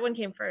hospital trope? That one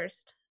came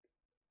first.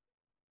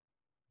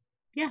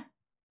 Yeah.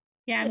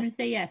 I'm gonna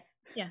say yes.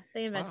 Yeah,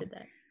 they invented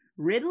that.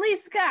 Ridley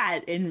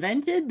Scott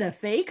invented the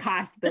fake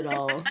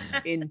hospital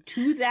in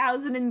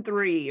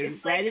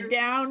 2003. Write it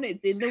down.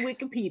 It's in the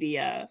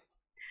Wikipedia.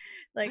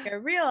 Like a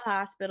real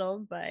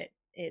hospital, but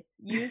it's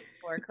used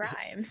for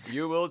crimes.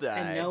 You will die.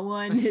 And no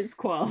one is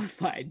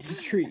qualified to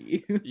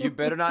treat you. You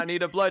better not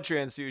need a blood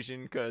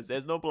transfusion, because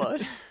there's no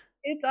blood.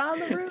 It's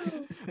on the roof.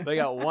 They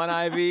got one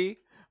IV,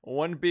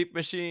 one beep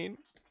machine.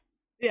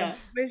 Yeah.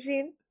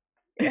 Machine.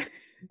 Yeah.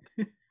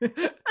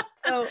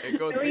 So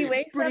he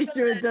wakes Pretty up.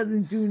 sure it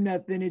doesn't do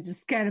nothing. It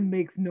just kind of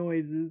makes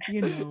noises,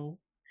 you know.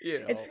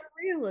 It's for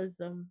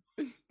realism.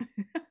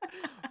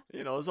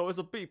 There's always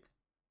a beep.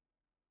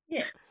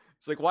 Yeah.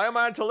 It's like, why am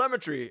I on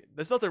telemetry?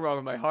 There's nothing wrong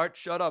with my heart.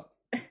 Shut up.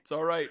 It's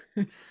all right.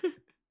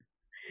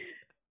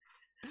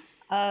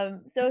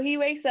 So he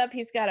wakes up.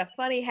 He's got a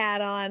funny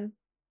hat on,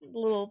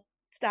 little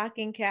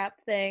stocking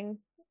cap thing,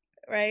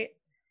 right?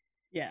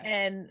 Yeah.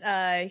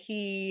 And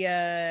he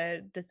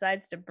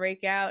decides to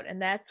break out,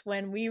 and that's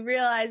when we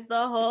realize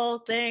the whole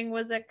thing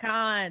was a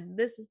con.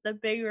 This is the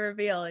big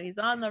reveal. He's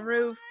on the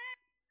roof.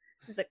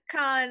 There's a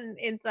con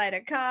inside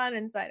a con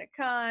inside a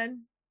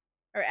con,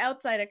 or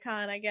outside a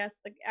con, I guess.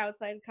 The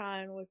outside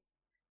con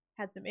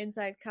had some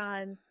inside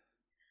cons.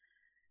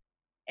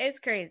 It's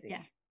crazy.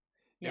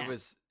 Yeah.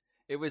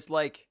 It was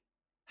like,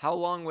 how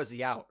long was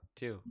he out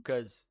too?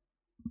 Because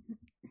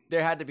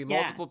there had to be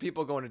multiple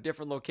people going to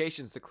different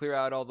locations to clear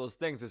out all those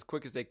things as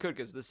quick as they could.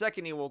 Because the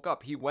second he woke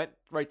up, he went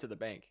right to the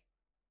bank.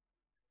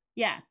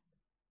 Yeah.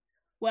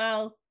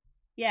 Well,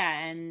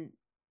 yeah, and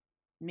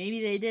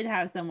maybe they did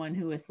have someone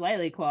who was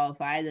slightly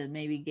qualified that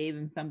maybe gave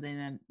him something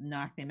that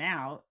knocked him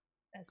out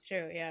That's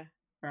true. Yeah.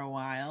 for a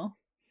while.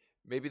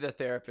 Maybe the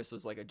therapist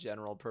was like a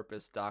general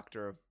purpose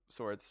doctor of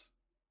sorts,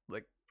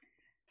 like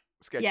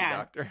sketchy Yeah.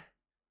 doctor.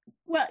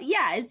 Well,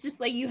 yeah, it's just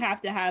like you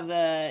have to have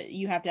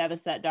a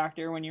set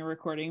doctor when you're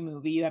recording a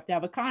movie. You have to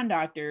have a con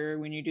doctor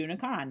when you're doing a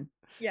con.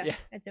 Yeah. Yeah.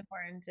 It's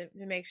important to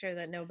make sure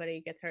that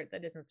nobody gets hurt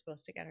that isn't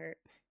supposed to get hurt.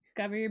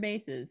 Cover your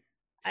bases.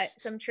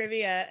 Some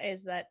trivia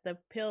is that the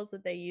pills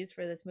that they use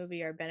for this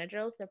movie are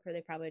Benadryl, so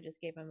they probably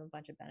just gave him a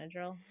bunch of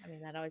Benadryl. I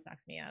mean, that always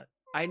knocks me out.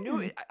 I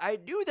knew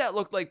that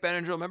looked like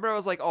Benadryl. Remember, I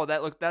was like, "Oh,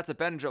 that's a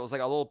Benadryl." It was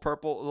like a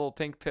little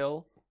pink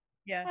pill.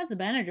 Yeah, That's a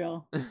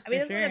Benadryl. I mean,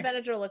 that's what a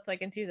Benadryl looked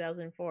like in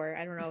 2004.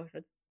 I don't know if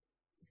it's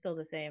still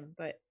the same,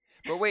 but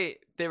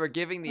wait, they were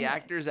giving the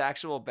actors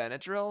actual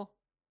Benadryl?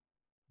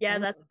 yeah,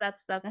 that's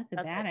a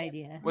bad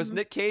idea. Was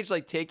Nick Cage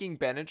like taking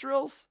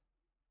Benadryls?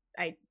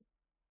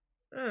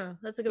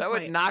 That's a good That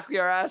point. would knock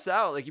your ass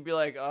out. Like you'd be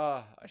like,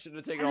 "Oh, I should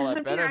have taken all that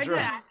It'd be hard to Benadryl."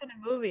 act in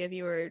a movie if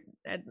you were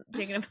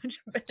taking a bunch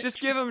of Benadryl. Just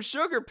give him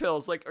sugar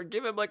pills, like, or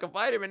give him like a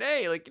vitamin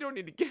A. Like you don't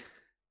need to get.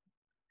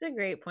 It's a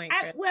great point,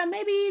 Chris. Well,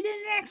 maybe you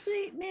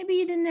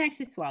didn't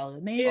actually swallow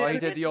it. Maybe Oh, it he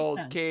could've did the been old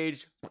done.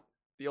 Cage.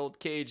 The old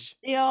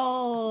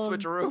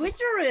Switcheroo.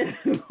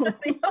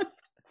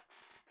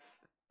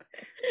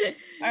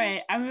 All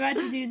right, I'm about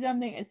to do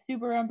something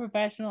super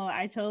unprofessional.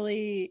 I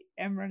totally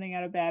am running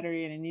out of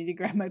battery and I need to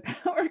grab my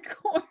power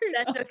cord.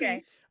 That's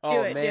okay.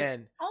 Oh it,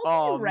 man.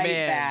 I'll be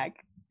right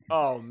back.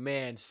 Oh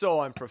man, so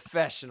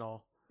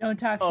unprofessional. Don't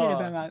talk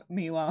shit about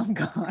me while I'm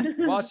gone.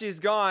 While she's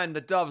gone,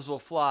 the doves will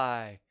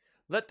fly.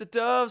 Let the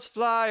doves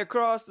fly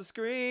across the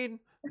screen.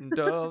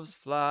 Doves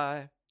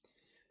fly.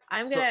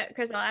 I'm gonna,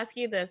 Chris. I'll ask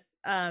you this.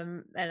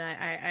 And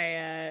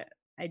I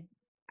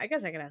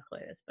guess I can ask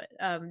Chloe this, but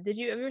have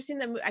you ever seen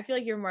the? I feel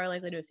like you're more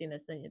likely to have seen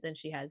this than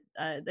she has.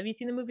 Have you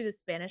seen the movie The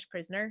Spanish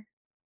Prisoner?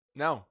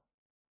 No.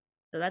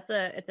 So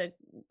it's a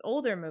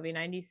older movie,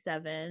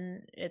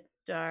 97. It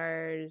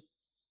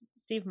stars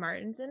Steve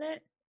Martin's in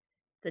it.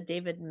 It's a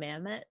David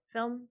Mamet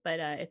film,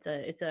 but it's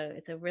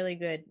a really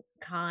good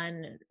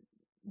con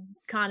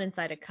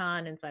inside a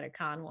con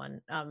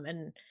one.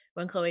 And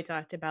when Chloe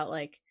talked about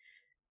like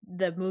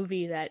the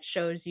movie that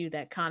shows you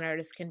that con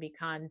artists can be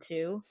con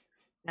too,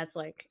 that's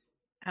like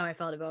how I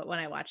felt about when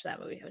I watched that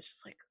movie. I was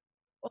just like,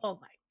 oh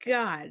my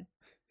god,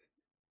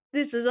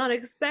 this is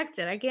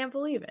unexpected. I can't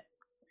believe it.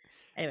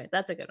 Anyway,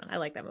 that's a good one. I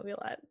like that movie a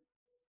lot.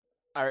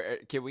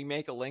 Can we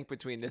make a link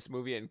between this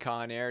movie and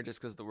Con Air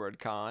just because the word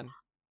con?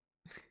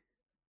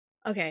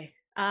 Okay.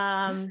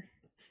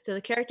 So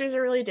the characters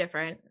are really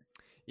different.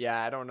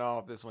 Yeah, I don't know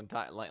if this one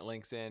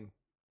links in.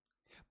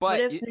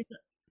 But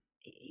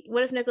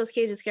what if Nicolas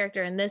Cage's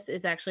character in this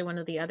is actually one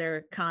of the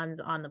other cons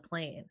on the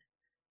plane?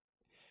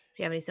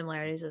 Do you have any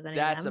similarities with any of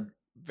them? That's a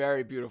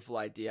very beautiful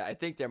idea. I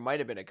think there might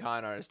have been a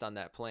con artist on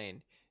that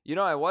plane. You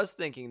know, I was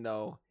thinking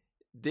though,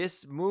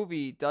 this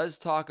movie does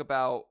talk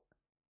about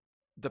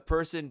the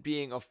person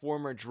being a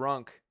former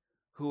drunk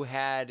who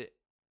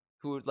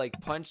like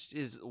punched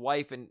his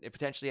wife and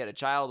potentially had a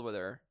child with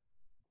her.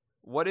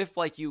 What if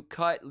like you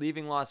cut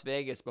Leaving Las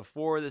Vegas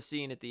before the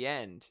scene at the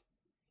end,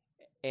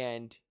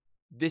 and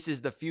this is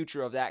the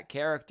future of that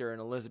character in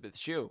Elizabeth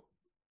Shue?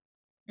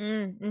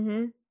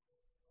 Mm-hmm.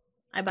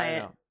 I buy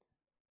it.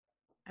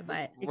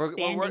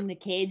 Expanding the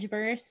Cage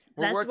verse.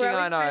 That's where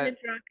I was trying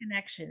to draw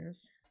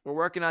connections. We're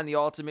working on the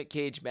ultimate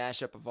Cage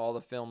mashup of all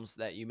the films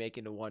that you make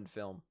into one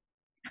film.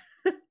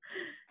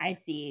 I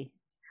see.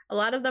 A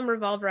lot of them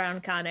revolve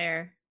around Con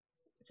Air,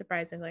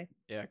 surprisingly.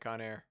 Yeah,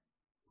 Con Air.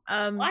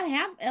 A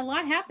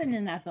lot happened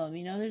in that film.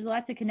 You know, there's a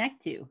lot to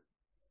connect to.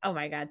 Oh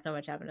my god, so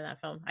much happened in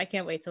that film. I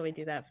can't wait till we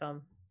do that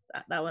film.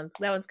 That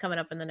one's coming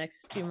up in the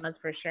next few months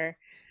for sure.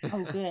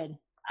 Oh, good.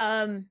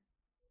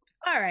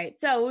 All right,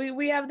 so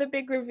we have the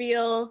big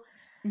reveal.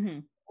 Mm-hmm.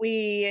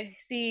 We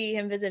see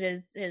him visit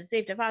his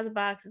safe deposit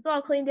box. It's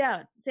all cleaned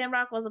out. Sam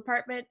Rockwell's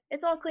apartment.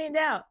 It's all cleaned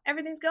out.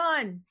 Everything's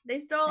gone. They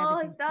stole all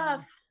his stuff.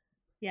 Gone.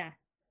 Yeah.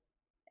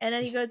 And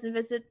then he goes and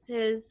visits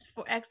his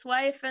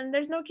ex-wife, and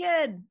there's no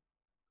kid.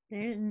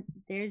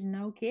 There's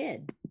no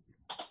kid.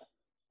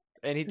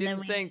 And he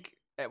didn't think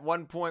at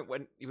one point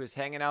when he was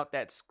hanging out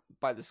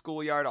by the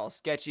schoolyard all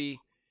sketchy,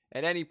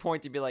 at any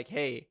point to be like,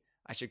 hey,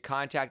 I should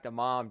contact the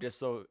mom just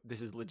so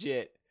this is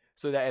legit.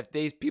 So that if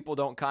these people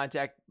don't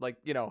contact, like,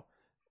 you know,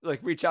 like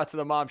reach out to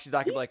the mom, she's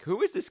not gonna be like,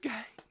 who is this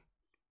guy?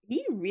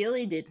 He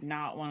really did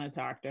not want to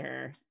talk to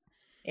her.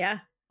 Yeah.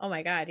 Oh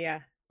my god,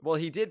 yeah. Well,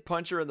 he did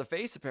punch her in the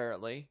face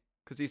apparently,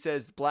 because he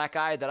says black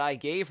eye that I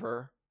gave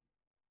her.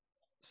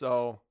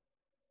 So.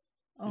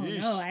 Oh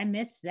no, I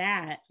missed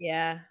that.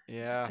 Yeah.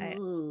 Yeah.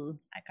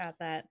 I caught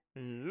that.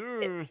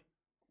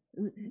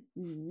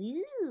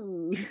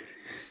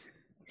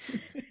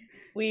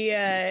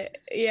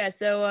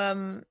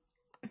 So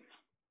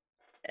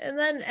And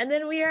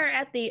then we are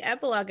at the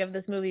epilogue of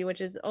this movie,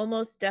 which is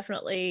almost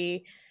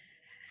definitely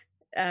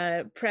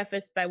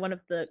prefaced by one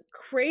of the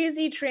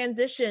crazy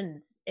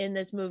transitions in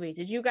this movie.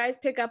 Did you guys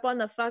pick up on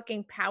the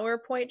fucking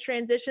PowerPoint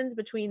transitions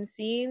between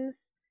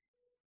scenes?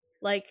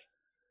 Like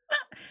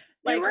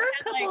There were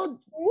a couple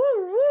woo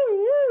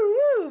woo woo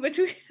woo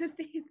between the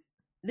scenes.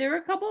 There were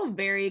a couple of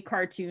very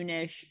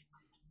cartoonish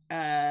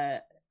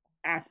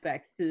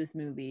aspects to this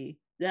movie.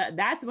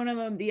 That's one of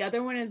them. The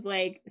other one is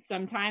like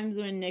sometimes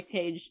when Nick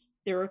Cage,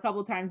 there were a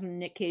couple times when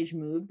Nick Cage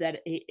moved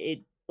that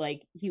it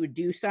like he would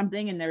do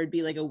something and there would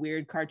be like a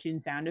weird cartoon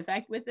sound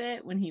effect with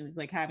it when he was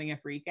like having a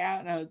freak out.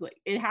 And I was like,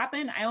 it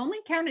happened. I only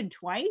counted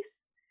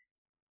twice,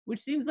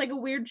 which seems like a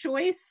weird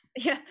choice.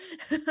 Yeah.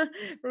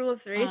 Rule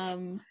of threes.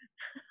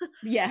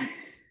 Yeah.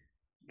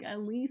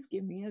 At least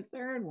give me a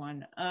third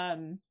one.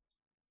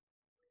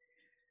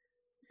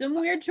 Some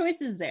weird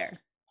choices there.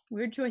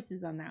 Weird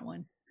choices on that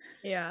one.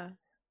 Yeah.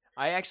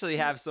 I actually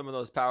have some of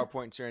those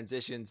PowerPoint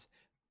transitions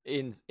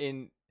in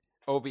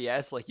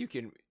OBS. Like you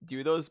can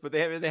do those, but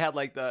they had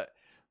like a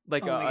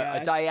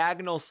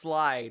diagonal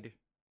slide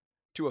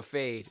to a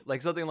fade,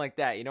 like something like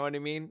that. You know what I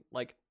mean?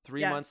 Like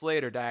 3 months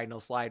later, diagonal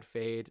slide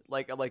fade.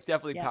 Like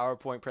definitely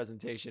PowerPoint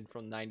presentation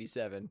from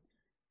 '97.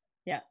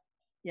 Yeah.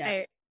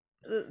 Yeah.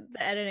 The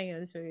editing in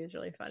this movie is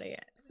really funny.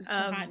 It's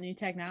hot new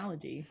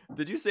technology.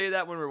 Did you say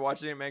that when we were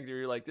watching it, Meg?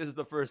 You're like, this is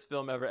the first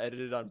film ever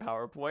edited on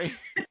PowerPoint?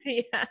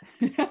 Yeah.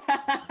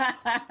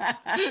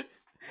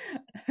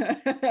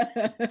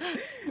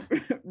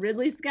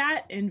 Ridley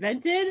Scott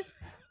invented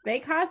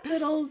fake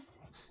hospitals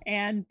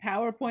and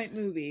PowerPoint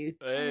movies.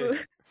 Hey,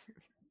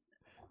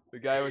 the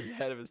guy was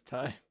ahead of his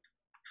time.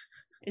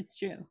 It's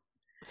true.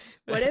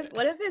 What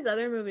if his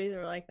other movies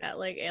were like that?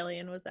 Like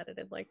Alien was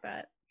edited like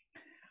that.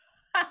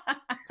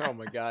 Oh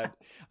my god.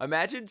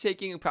 Imagine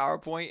taking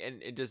PowerPoint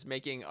and just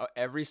making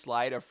every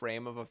slide a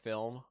frame of a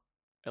film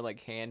and like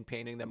hand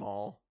painting them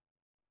all.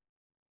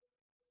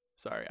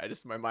 Sorry,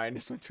 my mind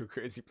just went to a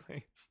crazy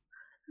place.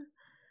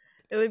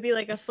 It would be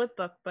like a flip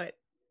book, but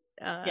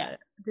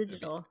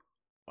digital.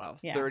 Wow,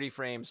 30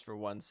 frames for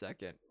 1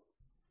 second.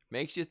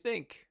 Makes you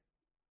think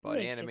about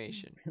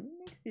animation. Really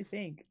makes you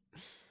think.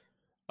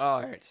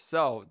 All right,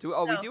 so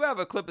we do have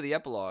a clip of the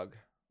epilogue.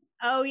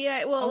 Oh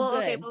yeah, well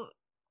okay, well,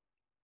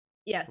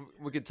 yes.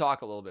 We could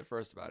talk a little bit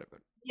first about it, but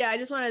yeah, I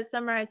just want to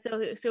summarize.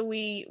 So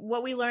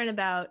what we learn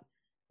about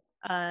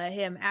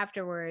him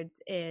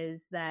afterwards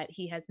is that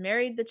he has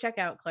married the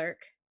checkout clerk.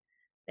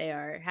 They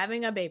are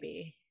having a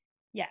baby.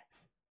 Yeah.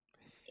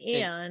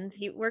 And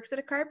he works at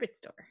a carpet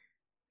store.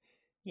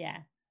 Yeah.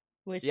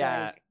 Which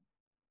like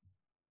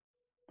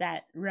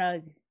that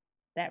rug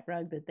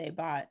that they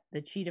bought,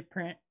 the cheetah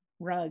print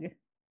rug.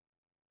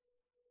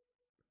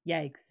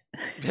 Yikes.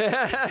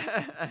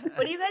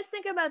 What do you guys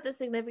think about the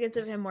significance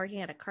of him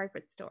working at a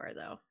carpet store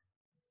though?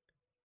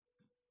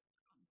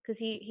 Because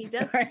he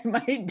does. Sorry,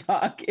 my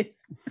dog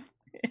is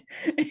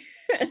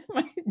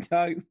my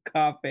dog's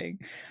coughing.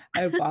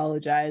 I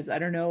apologize. I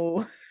don't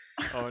know.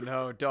 Oh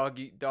no,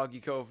 doggy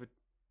COVID.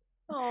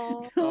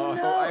 Oh,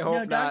 I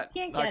hope not.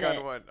 Can't Knock get on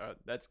it. wood.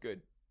 That's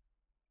good.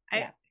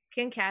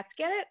 Can cats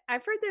get it?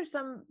 I've heard there's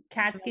some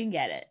cats can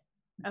get it.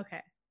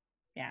 Okay.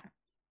 Yeah.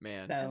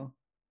 Man. So.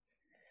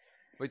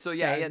 Wait. So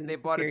yeah, they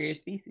bought a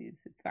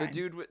species. It's fine.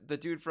 The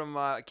dude from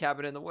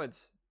Cabin in the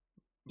Woods.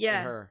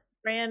 Yeah. Her.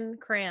 Fran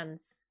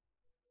Kranz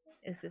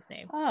is his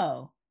name.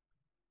 Oh.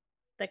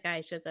 That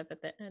guy shows up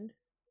at the end.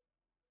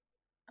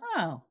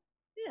 Oh.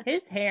 Yeah.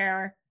 His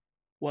hair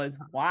was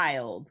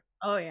wild.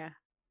 Oh yeah.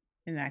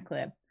 In that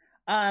clip.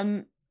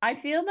 I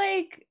feel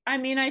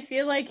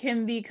like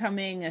him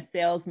becoming a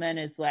salesman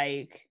is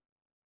like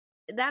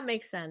that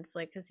makes sense.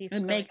 Like because he's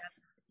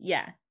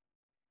yeah.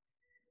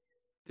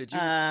 Did you?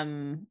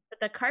 But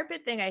the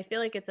carpet thing, I feel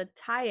like it's a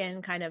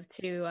tie-in kind of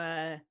to.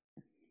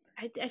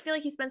 I feel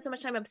like he spends so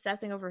much time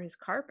obsessing over his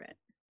carpet.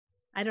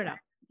 I don't know.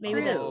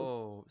 Maybe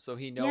so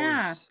he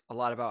knows a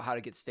lot about how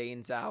to get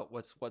stains out.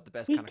 What the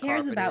best kind of carpet is. He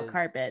cares about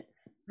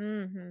carpets.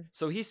 Mm-hmm.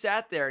 So he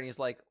sat there and he's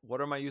like, "What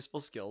are my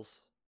useful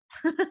skills?"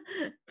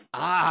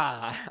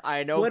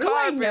 I know. What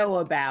carpets. do I know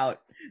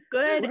about?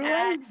 Good. What do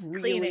I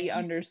really cleaning.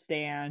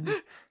 understand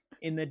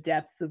in the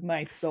depths of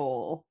my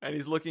soul? And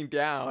he's looking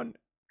down,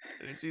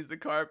 and he sees the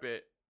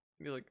carpet,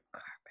 and he's like,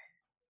 "Carpet."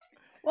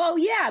 Well,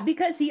 yeah,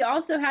 because he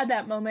also had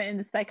that moment in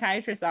the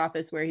psychiatrist's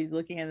office where he's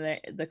looking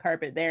at the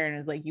carpet there, and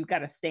is like, "You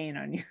got a stain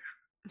on your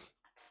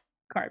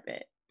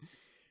carpet."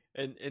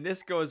 And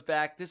this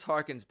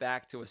harkens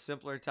back to a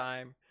simpler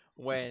time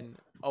when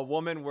a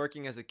woman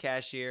working as a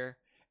cashier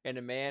and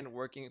a man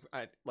working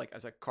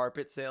as a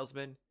carpet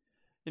salesman,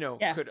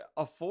 could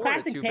afford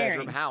Classic a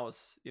 2-bedroom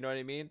house. You know what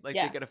I mean? Like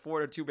they could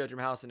afford a 2-bedroom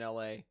house in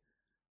LA.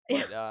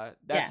 But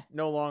that's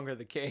no longer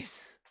the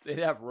case. They'd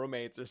have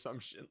roommates or some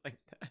shit like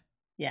that.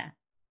 Yeah.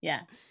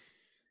 Yeah.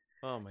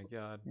 Oh my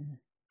god.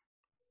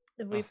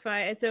 We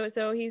find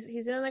so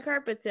he's in the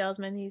carpet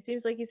salesman. He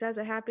seems like he has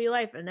a happy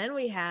life, and then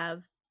we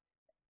have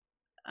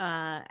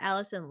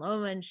Alison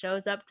Lohman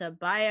shows up to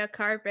buy a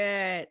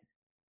carpet.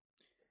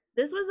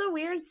 This was a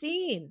weird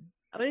scene.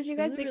 What did you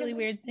guys think? Really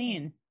weird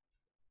scene.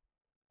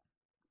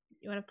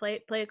 You want to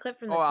play a clip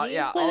from the Oh, scene?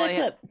 yeah. Play that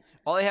clip.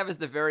 All I have is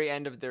the very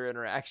end of their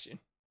interaction.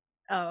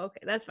 Oh,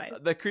 okay, that's fine.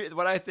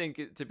 What I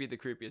think to be the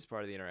creepiest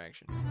part of the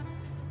interaction.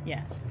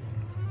 Yeah.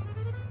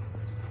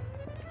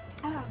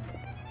 Oh.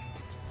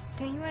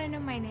 Don't you want to know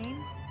my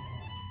name?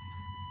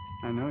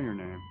 I know your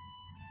name.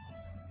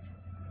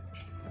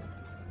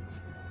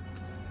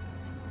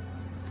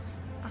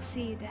 I'll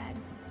see you, Dad.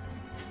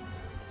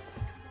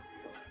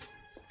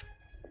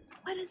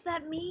 What does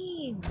that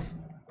mean?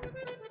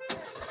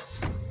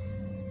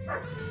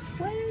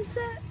 What is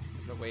that?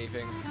 The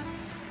waving.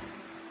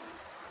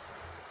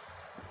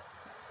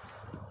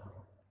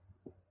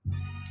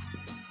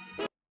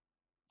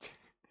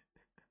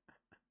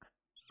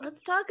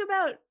 Let's talk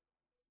about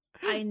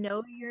I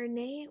know your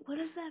name. What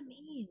does that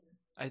mean?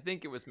 I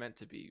think it was meant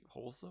to be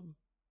wholesome.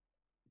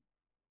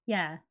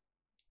 Yeah.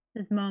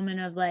 This moment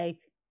of like,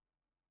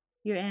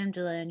 you're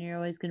Angela and you're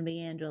always going to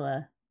be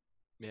Angela.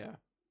 Yeah.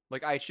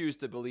 Like, I choose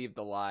to believe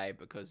the lie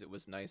because it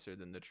was nicer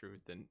than the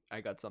truth and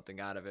I got something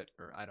out of it,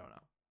 or I don't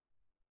know.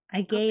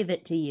 I gave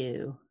it to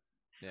you.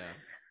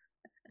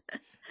 Yeah.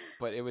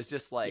 But it was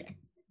just like,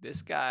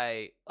 this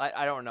guy,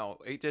 I don't know.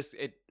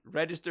 It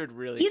registered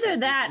really. Either creepy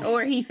that for me.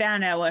 or he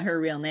found out what her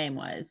real name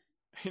was.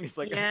 And he's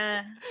like,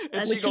 Yeah,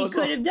 and Which he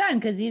could have done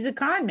because he's a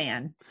con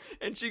man.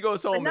 And she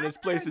goes home and his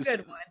place is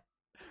good one.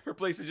 her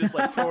place is just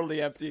like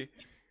totally empty.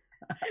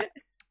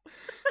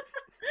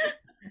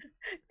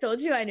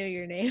 Told you I knew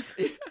your name.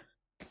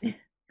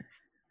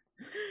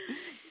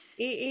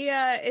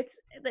 It's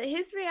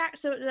his react.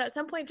 So at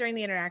some point during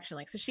the interaction,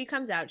 like, so she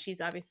comes out. She's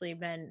obviously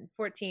been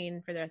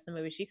 14 for the rest of the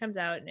movie. She comes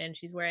out and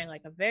she's wearing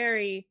like a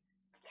very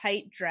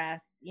tight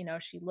dress. You know,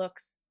 she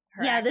looks.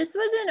 This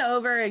was an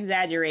over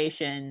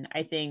exaggeration,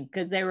 I think,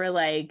 because they were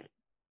like,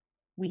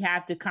 we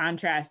have to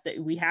contrast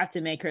it. We have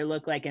to make her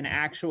look like an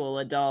actual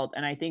adult.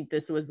 And I think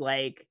this was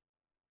like,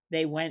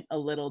 they went a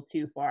little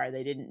too far.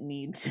 They didn't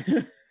need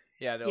to.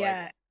 Yeah.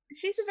 Yeah.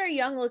 She's a very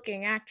young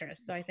looking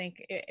actress. So I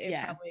think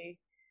it probably,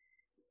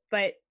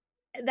 but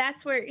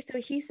that's where, so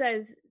he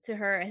says to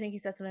her, I think he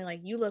says something like,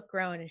 you look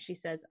grown. And she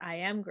says, I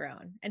am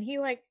grown. And he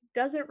like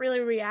doesn't really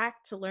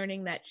react to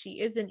learning that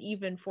she isn't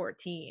even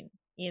 14,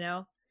 you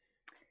know?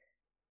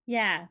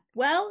 Yeah.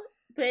 Well,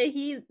 but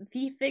he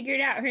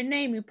figured out her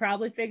name. He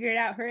probably figured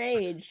out her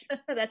age.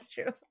 That's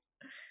true.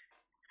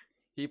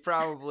 He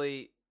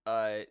probably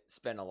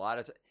spent a lot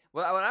of time.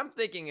 Well, what I'm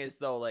thinking is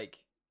though, like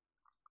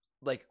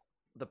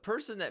the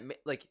person that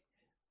like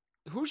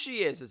who she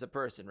is as a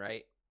person,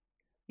 right?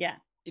 Yeah.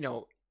 You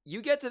know,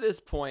 you get to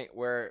this point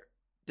where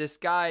this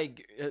guy,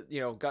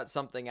 you know, got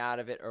something out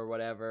of it or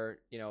whatever,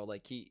 you know,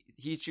 like he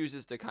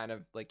chooses to kind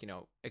of like, you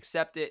know,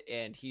 accept it,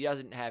 and he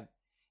doesn't have,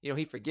 you know,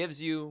 he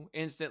forgives you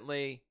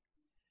instantly.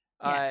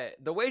 Yeah.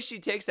 The way she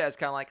takes that is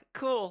kind of like,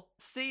 cool,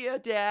 see ya,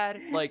 Dad.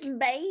 Like,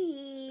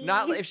 bye.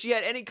 Not if she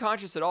had any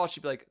conscience at all,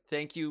 she'd be like,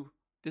 thank you.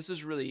 This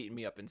was really eating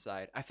me up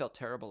inside. I felt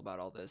terrible about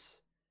all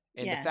this.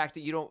 And the fact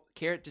that you don't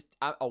care, just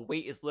a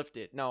weight is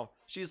lifted. No,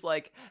 she's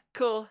like,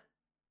 cool,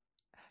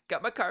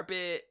 got my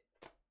carpet.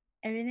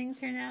 Everything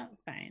turned out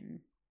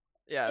fine.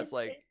 Yeah, it's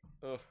like,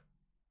 ugh.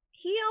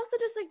 He also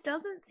just like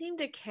doesn't seem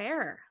to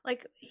care.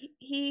 Like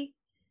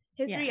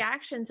his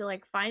reaction to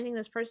like finding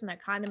this person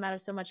that conned him out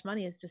of so much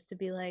money is just to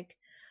be like,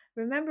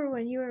 remember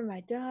when you were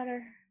my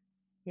daughter?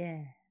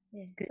 Yeah.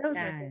 Good Those times.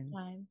 are good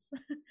times.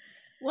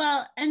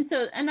 Well, and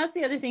that's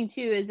the other thing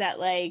too, is that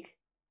like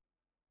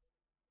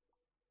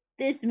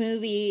this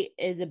movie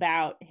is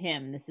about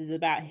him. This is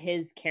about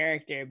his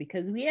character,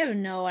 because we have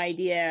no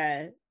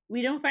idea.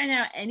 We don't find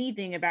out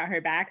anything about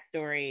her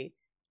backstory.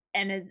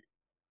 And it's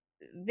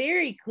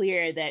very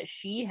clear that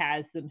she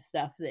has some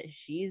stuff that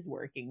she's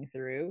working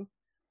through.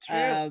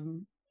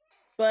 True.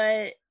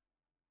 But,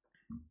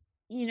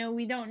 you know,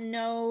 we don't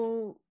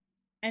know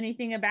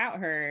anything about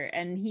her.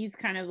 And he's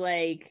kind of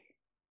like,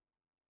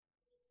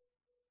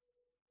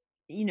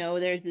 you know,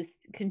 there's this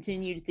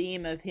continued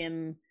theme of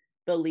him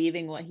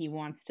believing what he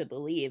wants to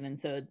believe. And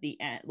so at the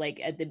end, like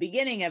at the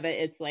beginning of it,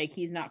 it's like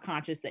he's not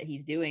conscious that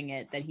he's doing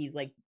it, that he's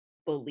like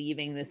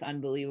believing this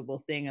unbelievable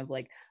thing of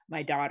like,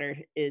 my daughter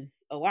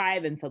is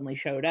alive and suddenly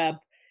showed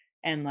up,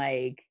 and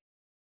like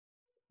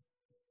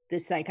the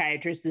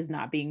psychiatrist is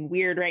not being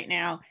weird right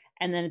now.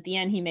 And then at the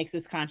end he makes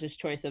this conscious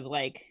choice of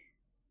like,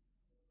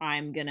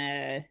 I'm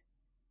gonna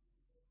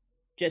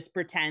just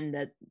pretend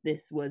that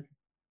this was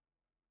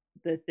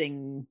the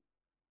thing,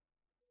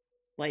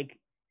 like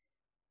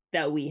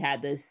that we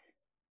had this,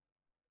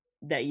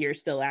 that you're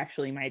still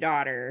actually my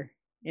daughter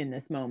in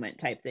this moment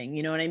type thing.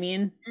 You know what I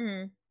mean?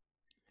 Mm-hmm.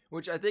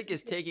 Which I think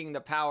is taking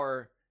the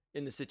power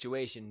in the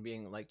situation,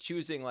 being like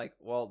choosing like,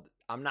 well,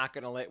 I'm not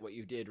going to let what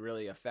you did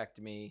really affect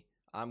me.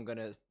 I'm going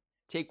to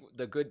take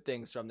the good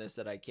things from this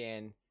that I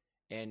can,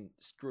 and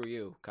screw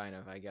you, kind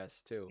of, I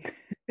guess, too.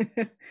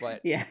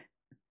 But yeah,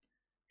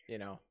 you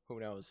know, who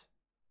knows?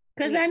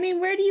 Because I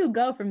mean, where do you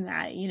go from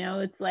that? You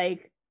know, it's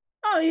like,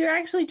 oh, you're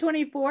actually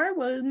 24.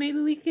 Well, maybe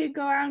we could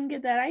go out and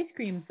get that ice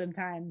cream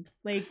sometime.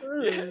 Like,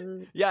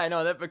 yeah, I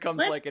know that becomes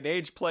like an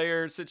age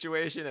player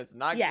situation. It's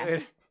not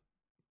good.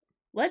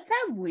 Let's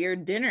have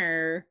weird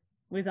dinner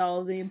with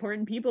all of the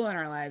important people in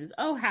our lives.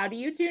 Oh, how do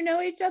you two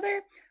know each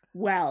other?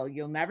 Well,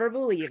 you'll never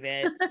believe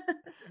it.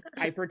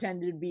 I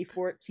pretended to be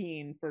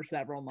 14 for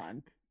several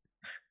months.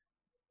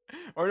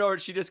 Or no,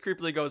 she just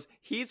creepily goes,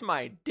 "He's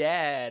my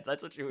dad."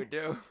 That's what she would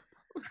do.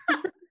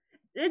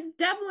 It's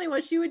definitely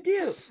what she would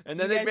do. And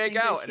then they'd make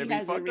out, and it'd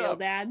be fucked up.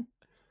 Dad?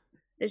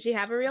 Does she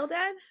have a real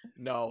dad?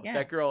 No, Yeah.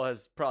 that girl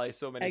has probably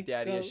so many That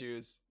daddy girl-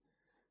 issues.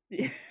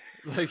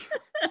 Like,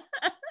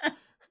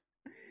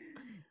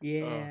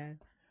 Yeah.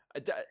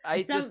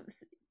 I Some-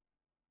 just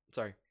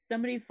sorry.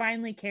 Somebody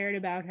finally cared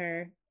about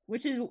her,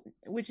 which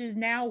is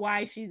now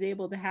why she's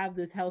able to have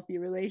this healthy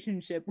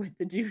relationship with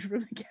the dude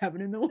from the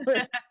cabin in the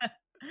woods.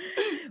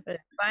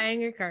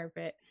 Buying her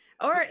carpet.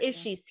 Or is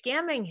she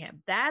scamming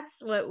him?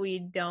 That's what we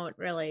don't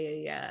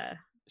really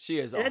She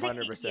is I think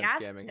 100%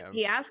 scamming him.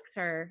 He asks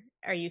her,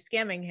 "Are you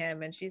scamming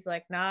him?" And she's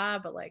like, "Nah,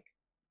 but like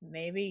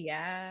maybe,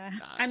 yeah."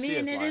 Nah, I she mean,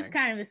 it is lying.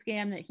 kind of a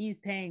scam that he's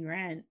paying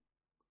rent.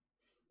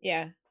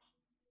 Yeah.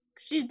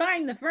 She's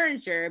buying the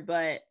furniture,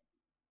 but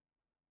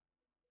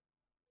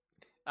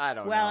I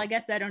don't know. I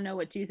guess I don't know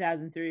what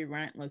 2003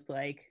 rent looked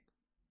like.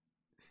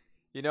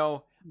 You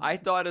know, I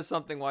thought of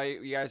something while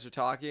you guys were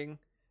talking.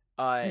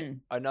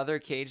 Another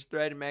Cage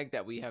thread, Meg,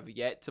 that we have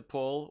yet to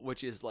pull,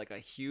 which is like a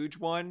huge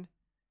one.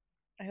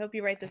 I hope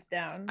you write this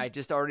down. I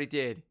just already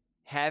did.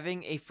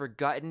 Having a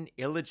forgotten,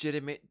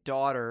 illegitimate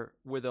daughter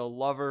with a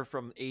lover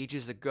from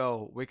ages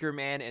ago. Wicker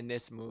Man in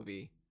this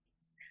movie.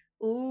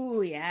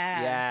 Ooh,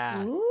 yeah.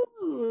 Yeah.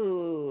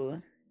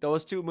 Ooh.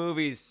 Those two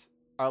movies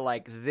are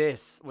like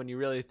this when you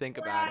really think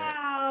about it.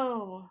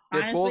 Wow.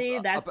 They're Honestly,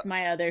 both that's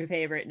my other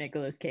favorite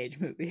Nicolas Cage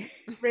movie.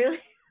 Really?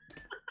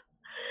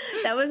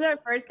 That was our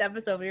first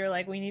episode. We were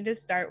like, we need to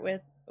start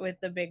with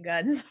the big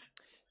guns.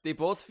 They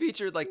both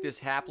featured like this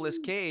hapless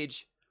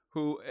Cage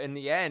who in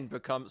the end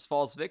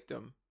falls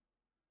victim.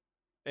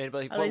 And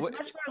like, Oh, he's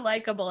much more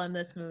likable in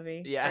this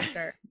movie. Yeah. For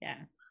sure. Yeah.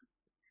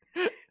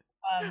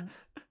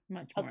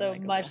 Much more Also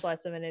likable. much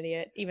less of an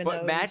idiot, even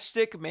but though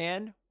Matchstick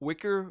Man,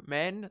 Wicker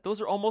Men, those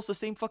are almost the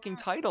same fucking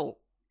title.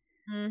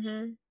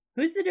 Mm-hmm.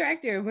 Who's the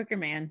director of Wicker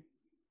Man?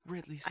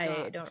 Ridley Scott.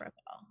 I don't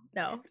recall.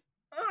 No.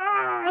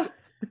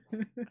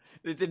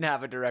 They didn't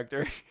have a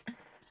director.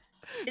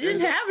 It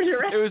didn't have a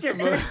director. It was some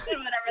They did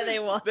whatever they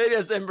want. They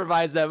just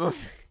improvised that movie.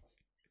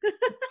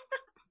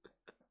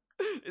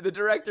 The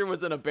director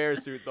was in a bear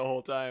suit the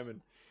whole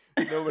time,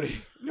 and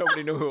nobody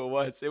knew who it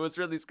was. It was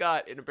Ridley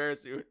Scott in a bear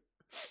suit.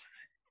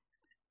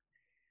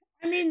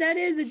 I mean, that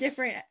is a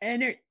different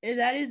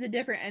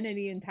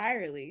entity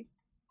entirely.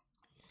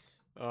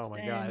 Oh my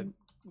than god!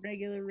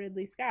 Regular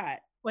Ridley Scott.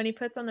 When he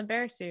puts on the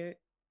bear suit,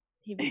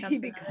 he becomes, He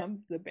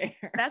becomes the bear.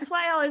 That's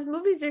why all his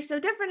movies are so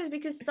different, is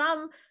because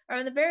some are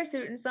in the bear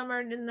suit and some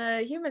are in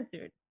the human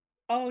suit.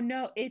 Oh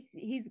no,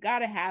 he's got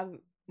to have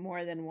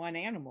more than one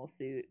animal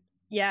suit.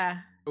 Yeah.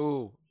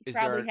 Ooh, He is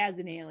probably there? has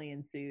an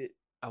alien suit.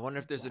 I wonder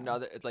if there's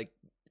another like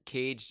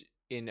Cage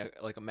in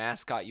a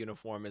mascot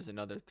uniform is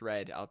another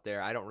thread out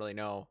there. I don't really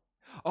know.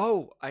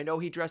 Oh, I know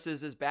he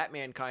dresses as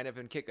Batman kind of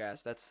in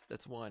Kick-Ass.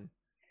 That's one.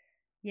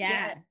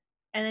 Yeah.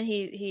 And then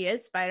he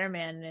is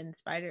Spider-Man in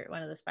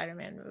one of the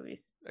Spider-Man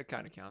movies. That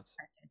kind of counts.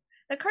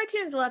 The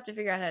cartoons we'll have to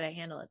figure out how to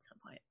handle at some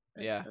point.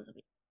 Yeah. Those will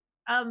be...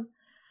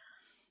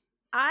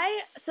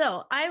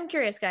 I'm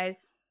curious,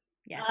 guys.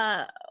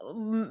 Yeah.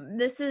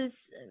 This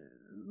is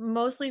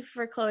mostly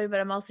for Chloe, but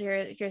I'm also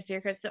curious to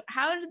hear Chris. So,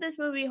 how did this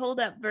movie hold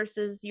up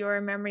versus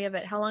your memory of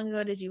it? How long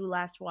ago did you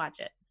last watch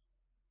it?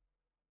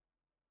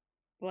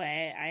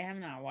 Boy, I have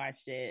not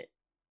watched it.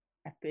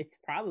 It's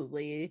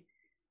probably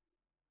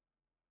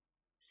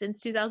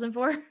Since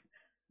 2004.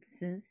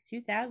 Since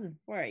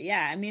 2004.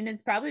 Yeah, I mean,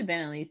 it's probably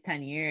been at least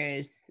 10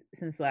 years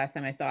since the last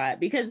time I saw it,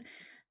 because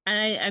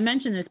I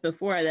mentioned this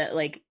before that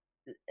like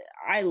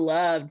I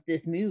loved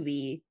this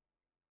movie,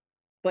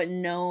 but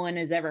no one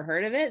has ever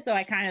heard of it, so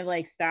I kind of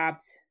like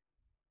stopped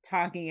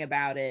talking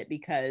about it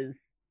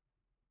because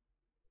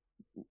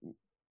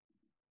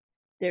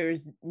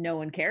there's no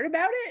one cared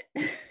about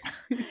it.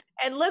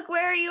 And look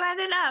where you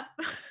ended up.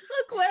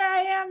 Look where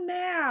I am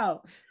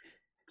now.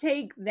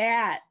 Take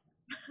that.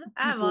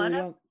 I'm people on who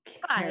a don't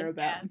care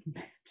about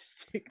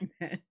Matchstick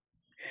Men.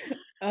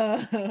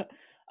 I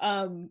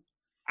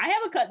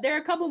have there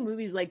are a couple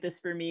movies like this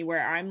for me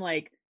where I'm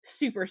like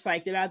super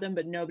psyched about them,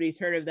 but nobody's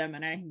heard of them,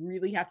 and I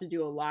really have to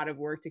do a lot of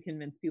work to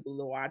convince people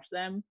to watch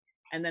them.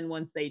 And then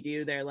once they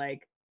do, they're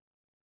like,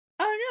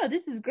 "Oh no,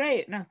 this is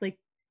great!" And I was like,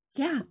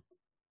 "Yeah,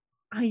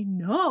 I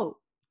know."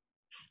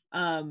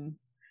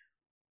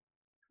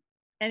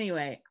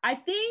 Anyway, I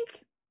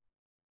think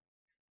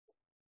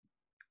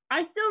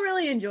I still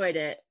really enjoyed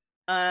it.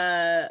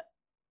 I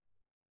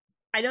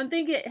don't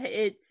think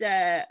it's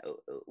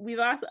we've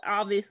also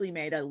obviously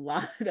made a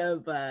lot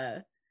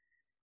of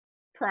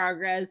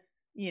progress,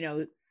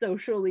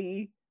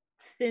 socially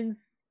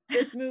since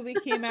this movie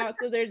came out.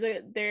 So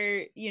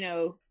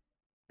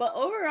but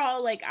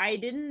overall, like I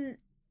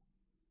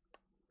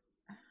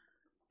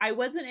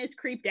wasn't as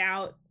creeped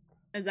out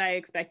as I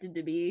expected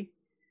to be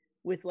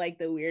with like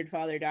the weird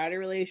father-daughter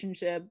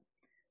relationship.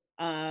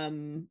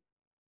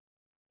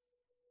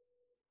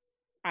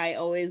 I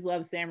always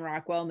love Sam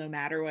Rockwell no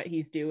matter what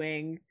he's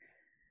doing.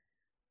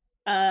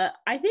 I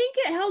think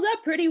it held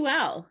up pretty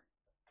well.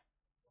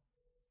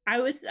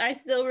 I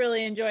still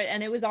really enjoyed it,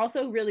 and it was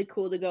also really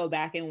cool to go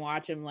back and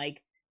watch him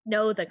like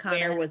know the con.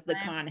 Where was the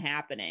con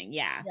happening?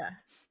 Yeah.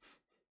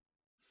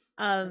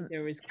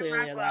 There was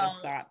clearly a lot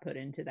of thought put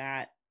into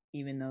that,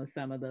 even though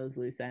some of those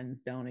loose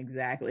ends don't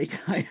exactly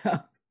tie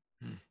up.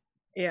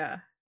 Yeah.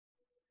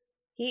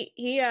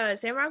 He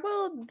Sam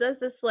Rockwell does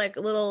this like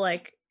little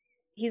like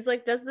he's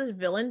like does this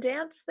villain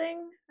dance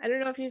thing. I don't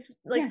know if you've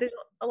like there's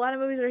a lot of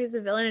movies where he's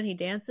a villain and he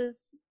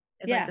dances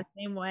in like the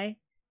same way.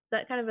 Is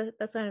that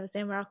that's kind of a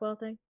Sam Rockwell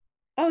thing?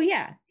 Oh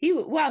yeah.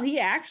 He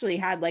actually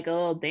had like a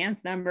little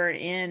dance number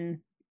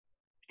in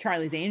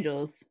Charlie's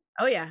Angels.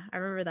 Oh yeah, I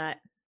remember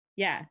that.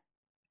 Yeah.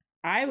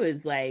 I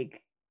was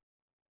like,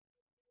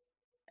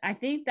 I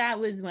think that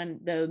was when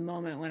the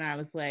moment when I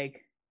was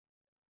like,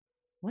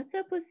 what's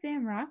up with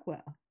Sam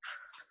Rockwell?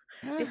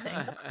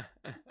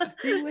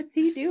 See, what's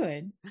he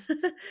doing?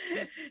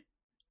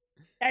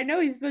 I know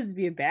he's supposed to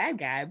be a bad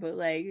guy, but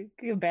like,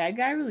 can a bad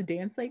guy really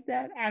dance like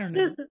that? I don't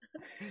know.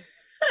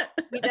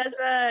 He does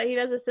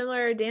a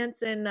similar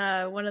dance in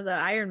one of the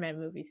Iron Man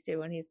movies too,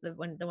 when he's the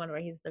one where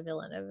he's the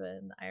villain of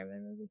the Iron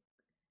Man movie.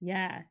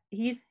 Yeah,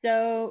 he's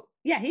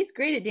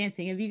great at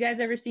dancing. Have you guys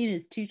ever seen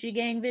his Tucci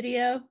Gang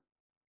video?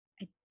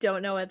 I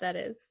don't know what that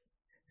is.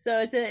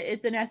 So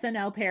it's an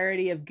SNL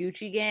parody of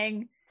Gucci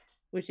Gang,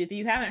 which if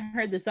you haven't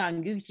heard the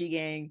song Gucci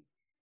Gang,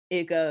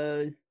 it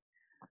goes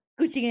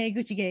Gucci Gang,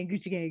 Gucci Gang,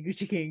 Gucci Gang,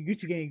 Gucci Gang,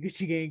 Gucci Gang,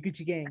 Gucci Gang,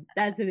 Gucci Gang.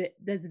 That's it.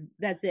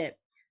 That's it.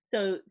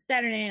 So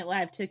Saturday Night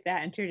Live took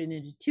that and turned it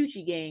into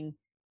Tucci Gang.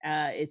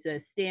 It's a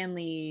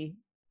Stanley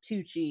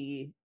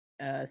Tucci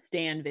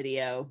stand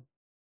video.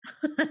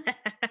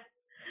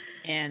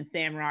 And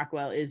Sam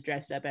Rockwell is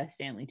dressed up as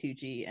Stanley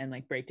Tucci and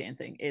like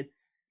breakdancing.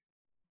 It's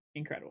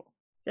incredible.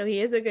 So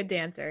he is a good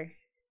dancer.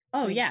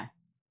 Oh yeah.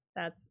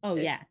 That's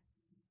yeah.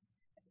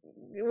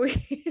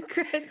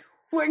 Chris,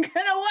 we're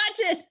gonna watch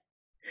it.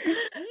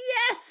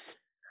 Yes.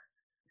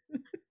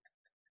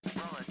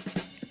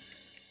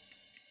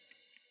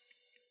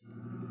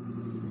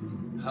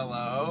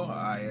 Hello,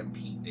 I am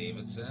Pete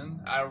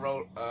Davidson. I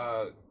wrote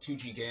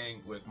Tucci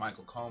Gang with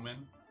Michael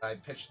Coleman. I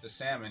pitched to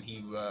Sam, and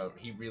he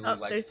really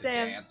likes to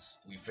dance.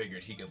 We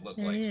figured he could look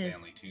like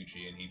Stanley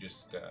Tucci, and he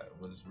just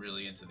was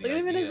really into the idea.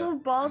 Look at his little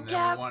bald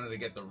cap. Then we wanted to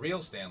get the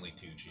real Stanley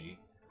Tucci,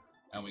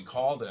 and we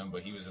called him,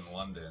 but he was in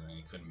London and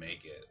he couldn't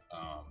make it.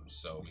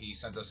 So he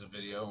sent us a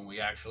video, and we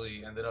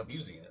actually ended up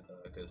using it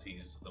because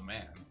he's the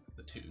man,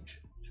 the Tooch.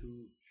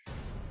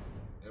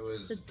 It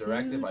was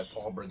directed by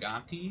Paul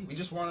Briganti. We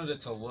just wanted it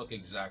to look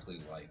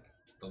exactly like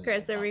the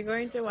Chris, are we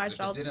going to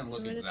watch all the 2 minutes? It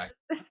didn't look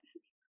exactly.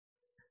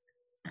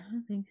 I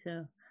don't think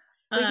so.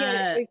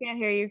 We can't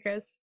hear you,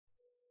 Chris.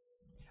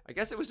 I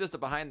guess it was just a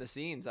behind the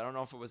scenes. I don't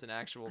know if it was an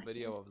actual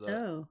video of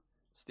the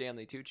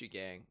Stanley Tucci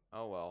Gang.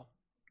 Oh well.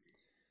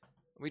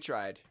 We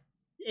tried.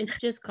 It's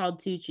just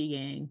called Tucci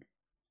Gang.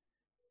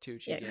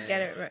 Tucci Gang.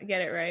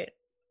 Get it right.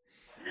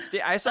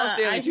 I saw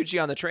Stanley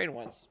Tucci on the train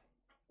once.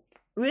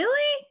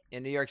 Really?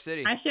 In New York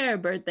City. I share a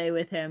birthday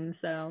with him,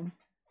 so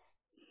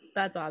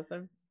that's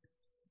awesome.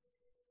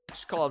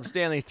 Just call him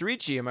Stanley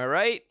Tucci, am I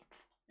right?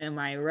 Am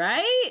I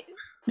right?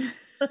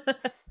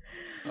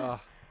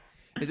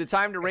 Is it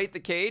time to rate the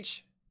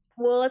cage?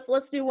 Well,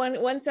 let's do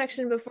one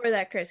section before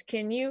that, Chris.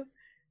 Can you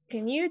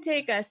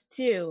take us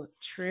to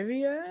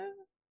trivia?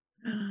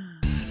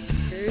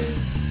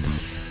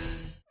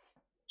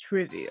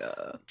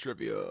 Trivia.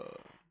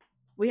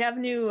 We have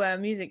new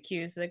music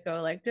cues that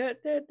go like da,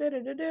 da, da, da,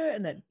 da, da,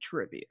 and then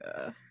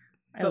trivia.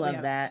 I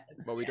love that.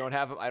 But I don't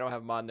have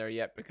them on there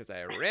yet because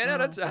I ran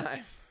out of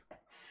time.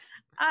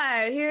 All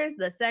right, here's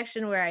the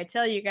section where I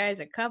tell you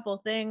guys a couple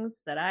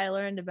things that I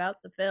learned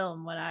about the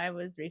film when I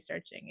was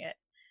researching it.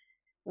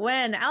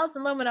 When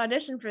Alison Lohman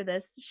auditioned for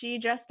this, she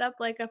dressed up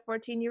like a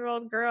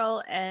 14-year-old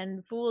girl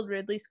and fooled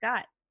Ridley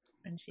Scott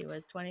when she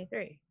was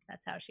 23.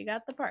 That's how she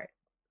got the part.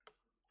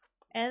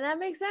 And that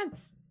makes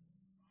sense.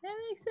 That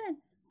makes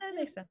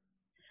sense.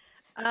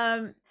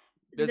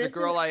 There's a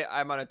girl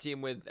I'm on a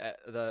team with at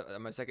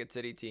my Second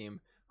City team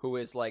who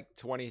is like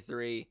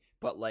 23,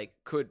 but like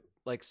could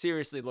like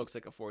seriously looks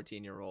like a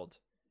 14-year-old.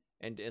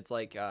 And it's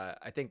like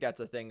I think that's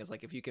a thing is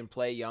like if you can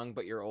play young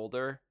but you're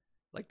older,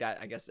 like that,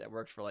 I guess that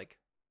works for like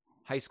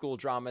high school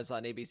dramas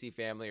on ABC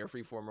Family or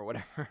Freeform or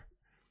whatever.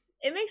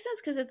 It makes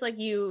sense because it's like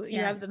you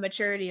have the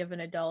maturity of an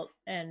adult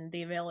and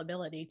the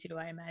availability to,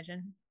 I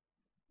imagine.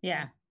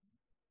 Yeah.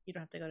 You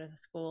don't have to go to the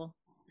school.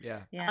 Yeah.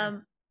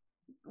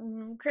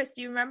 Chris,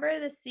 do you remember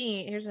the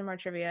scene? Here's some more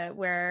trivia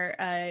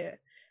where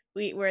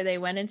where they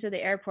went into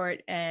the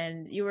airport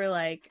and you were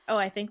like, "Oh,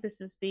 I think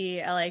this is the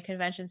LA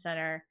Convention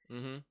Center."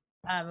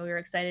 Mm-hmm. We were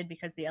excited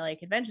because the LA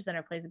Convention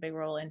Center plays a big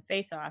role in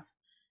Face Off.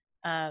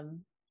 And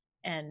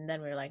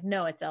then we were like,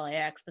 "No, it's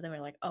LAX." But then we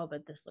were like, "Oh,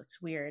 but this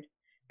looks weird."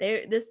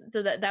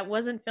 That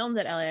wasn't filmed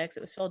at LAX.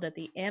 It was filmed at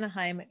the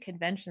Anaheim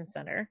Convention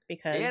Center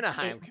because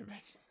Anaheim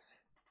Convention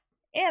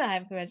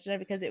Center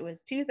because it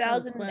was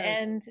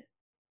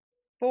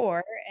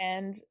 2004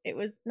 and it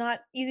was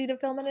not easy to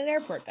film in an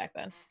airport back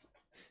then.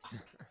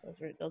 Those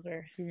were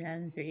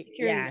 2003.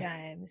 security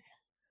times.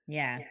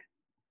 Yeah.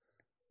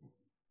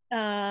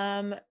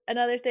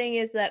 Another thing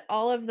is that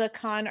all of the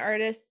con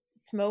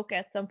artists smoke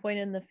at some point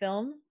in the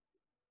film.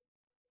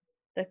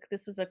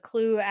 This was a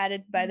clue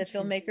added by the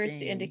filmmakers to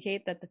Interesting.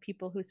 indicate that the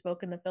people who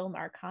smoke in the film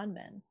are con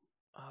men.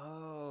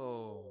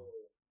 Oh.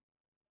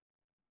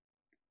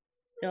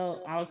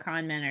 So all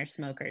con men are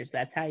smokers.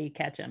 That's how you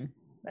catch them.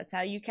 That's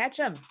how you catch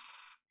them.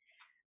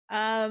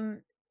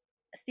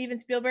 Steven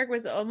Spielberg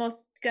was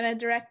almost gonna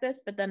direct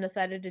this, but then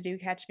decided to do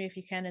Catch Me If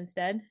You Can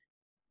instead.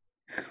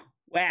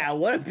 Wow,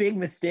 what a big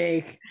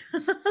mistake.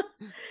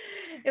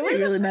 It would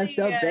really messed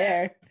up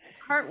there.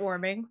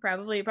 Heartwarming,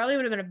 probably. It probably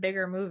would have been a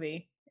bigger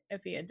movie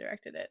if he had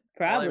directed it.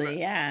 Probably,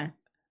 yeah.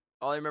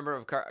 All I remember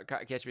of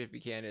Catch Me If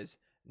You Can is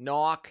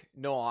knock,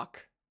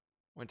 knock,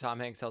 when Tom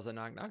Hanks tells a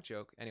knock, knock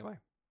joke. Anyway.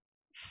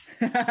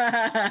 Is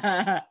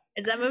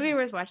that movie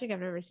worth watching?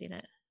 I've never seen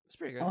it. It's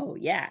pretty good. Oh,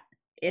 yeah.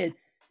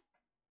 It's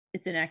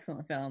an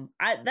excellent film.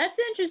 That's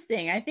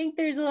interesting. I think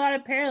there's a lot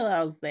of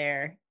parallels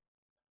there.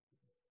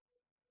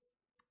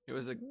 It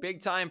was a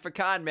big time for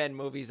con men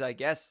movies, I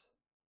guess.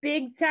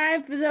 Big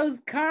time for those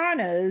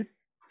conners.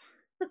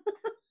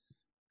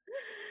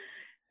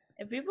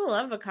 If people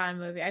love a con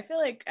movie, I feel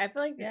like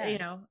Yeah. you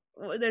know,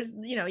 there's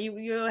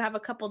you have a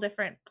couple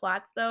different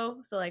plots though.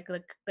 So like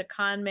the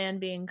con man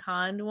being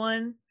conned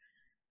one,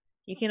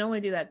 you can only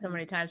do that so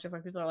many times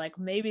before people are like,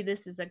 maybe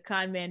this is a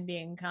con man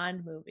being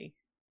conned movie.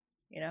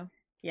 You know?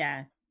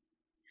 Yeah.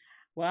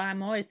 Well,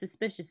 I'm always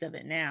suspicious of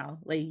it now.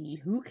 Like,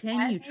 who can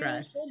As you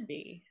trust? should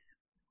be.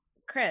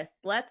 Chris,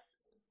 let's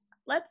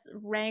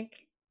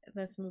rank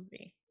this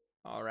movie.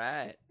 All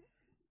right.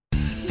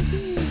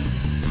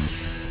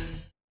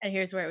 And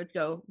here's where it would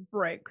go: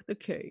 break the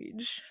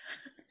cage.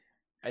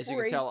 As you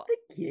can tell,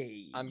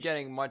 I'm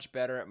getting much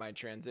better at my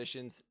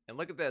transitions. And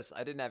look at this.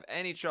 I didn't have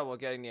any trouble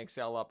getting the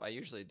Excel up. I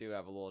usually do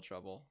have a little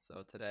trouble.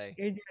 So today.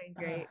 You're doing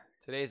great.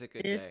 Today's a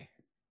good day.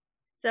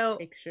 So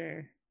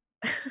picture.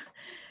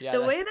 Yeah,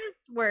 the way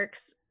this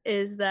works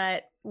is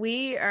that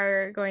we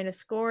are going to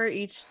score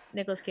each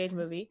Nicolas Cage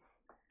movie.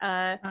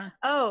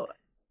 Oh,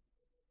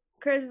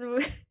 Chris,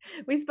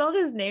 we spelled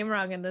his name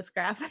wrong in this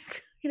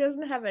graphic. He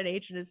doesn't have an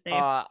H in his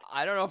name. I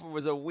don't know if it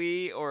was a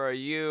we or a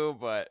you,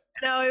 but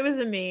no, it was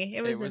a me.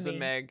 It was a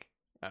Meg.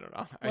 I don't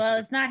know. Well,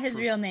 it's not his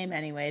real name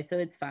anyway, so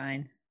it's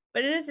fine.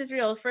 But it is his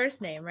real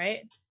first name,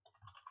 right?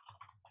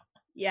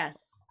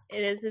 Yes,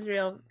 it is his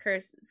real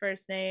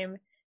first name.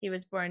 He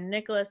was born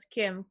Nicholas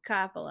Kim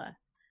Coppola.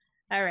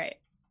 All right.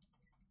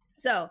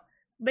 So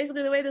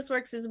basically, the way this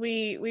works is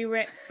we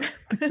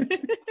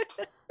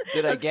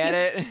Did I get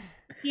it?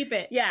 Keep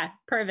it. Yeah,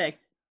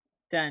 perfect.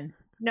 Done.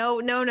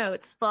 No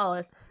notes.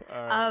 Flawless.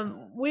 Right.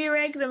 We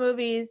rank the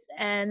movies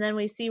and then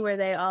we see where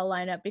they all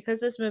line up. Because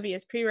this movie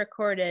is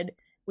pre-recorded,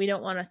 we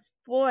don't want to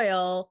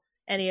spoil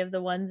any of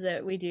the ones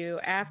that we do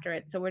after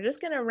it. So we're just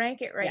going to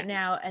rank it right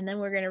now, and then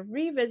we're going to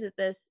revisit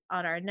this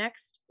on our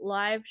next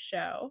live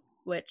show,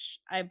 which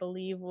I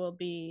believe will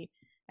be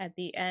at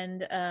the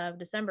end of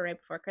December, right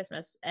before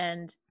Christmas.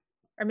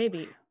 Or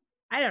maybe,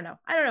 I don't know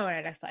when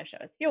our next live show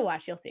is. You'll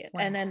watch, you'll see it.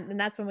 Wow. And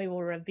that's when we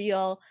will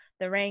reveal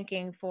the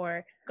ranking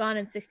for Gone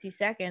in 60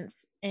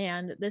 Seconds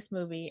and this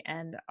movie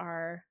and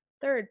our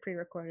third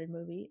pre-recorded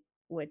movie,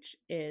 which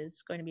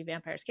is going to be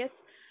Vampire's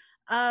Kiss.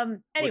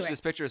 Anyway. Which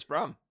this picture is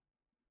from.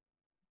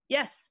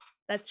 Yes,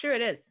 that's true.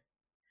 It is.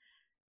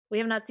 We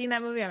have not seen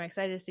that movie. I'm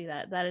excited to see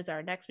that. That is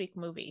our next week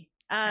movie.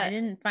 I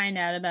didn't find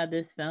out about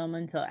this film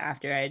until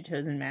after I had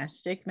chosen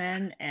Matchstick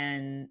Men,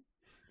 and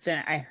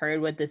then I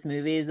heard what this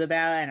movie is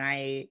about, and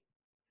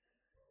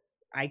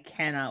I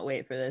cannot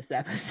wait for this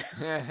episode.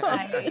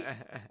 I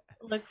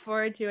look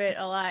forward to it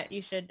a lot.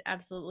 You should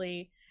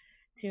absolutely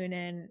tune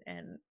in,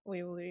 and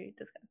we will be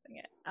discussing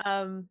it.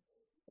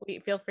 We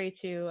feel free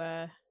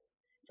to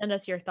send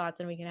us your thoughts,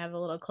 and we can have a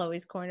little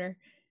Chloe's Corner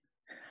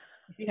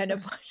if you end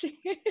up watching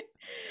it.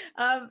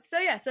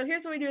 So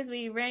here's what we do: is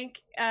we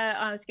rank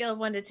on a scale of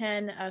 1 to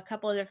 10 a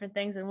couple of different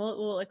things, and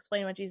we'll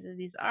explain what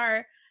these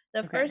are.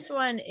 The first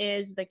one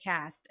is the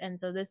cast, and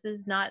so this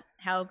is not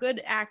how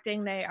good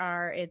acting they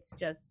are. It's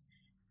just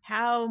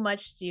how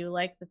much do you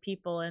like the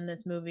people in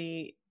this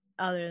movie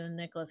other than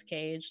Nicolas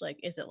Cage? Like,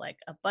 is it like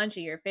a bunch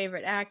of your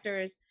favorite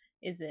actors?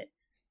 Is it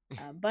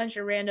a bunch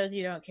of randos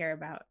you don't care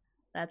about?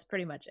 That's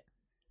pretty much it.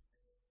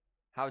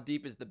 How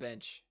deep is the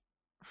bench?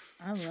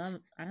 How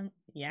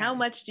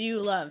much do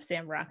you love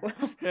Sam Rockwell?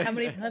 How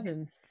many? I love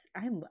him.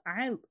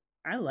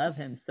 I love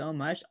him so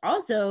much.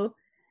 Also,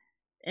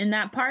 in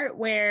that part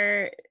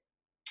where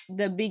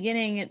the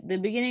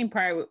beginning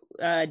part,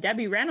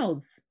 Debbie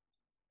Reynolds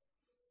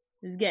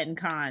is getting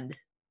conned.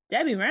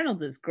 Debbie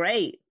Reynolds is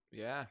great.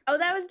 Yeah. Oh,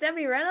 that was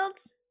Debbie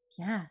Reynolds?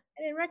 Yeah.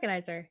 I didn't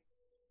recognize her.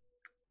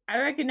 I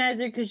recognize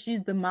her because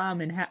she's the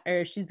mom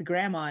or she's the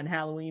grandma in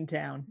Halloween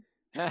Town.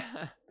 I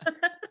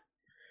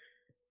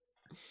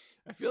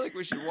feel like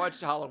we should watch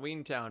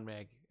Halloween Town,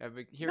 Meg. I've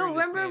been hearing No,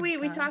 this remember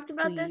name. we talked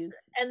about this,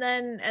 and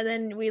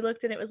then we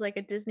looked and it was like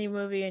a Disney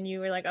movie, and you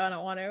were like, "Oh, I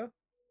don't want to."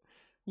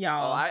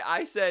 y'all. Oh,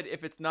 I said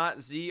if it's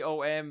not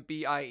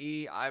Zombie,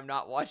 I'm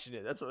not watching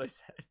it. That's what I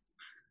said.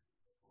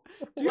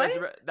 Do you guys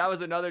that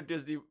was another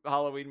Disney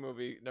Halloween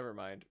movie. Never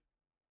mind.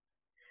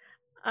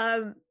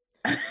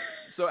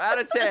 So out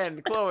of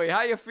 10, Chloe,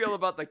 how you feel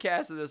about the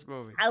cast of this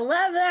movie? I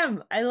love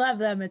them. I love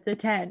them. It's a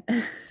 10.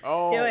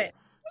 Oh, Do it.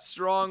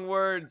 Strong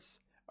words.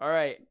 All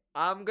right.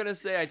 I'm going to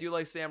say I do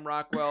like Sam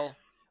Rockwell,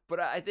 but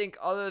I think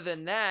other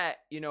than that,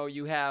 you know,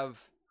 you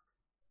have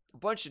a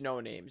bunch of no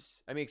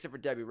names. I mean, except for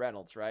Debbie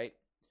Reynolds, right?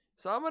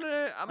 So I'm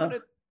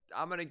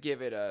going to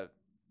give it a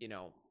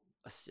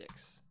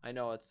 6. I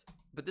know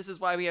but this is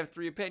why we have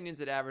 3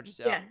 opinions. It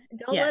averages out. Yeah,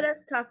 don't let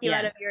us talk you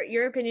out of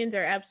your opinions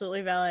are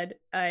absolutely valid,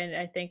 and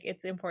I think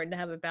it's important to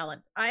have a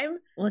balance.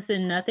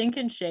 Listen, nothing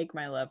can shake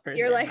my love for.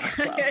 You're like,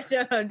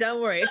 no, don't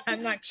worry,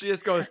 I'm not. She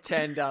just goes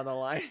 10 down the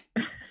line.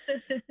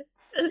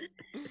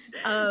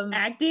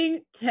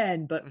 Acting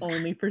 10, but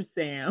only for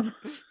Sam.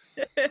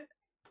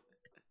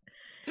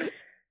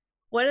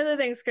 One of the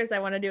things, Chris, I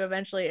want to do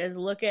eventually is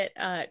look at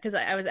because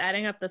I was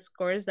adding up the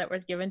scores that were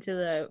given to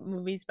the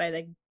movies by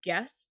the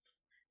guests.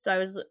 So I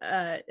was,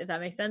 if that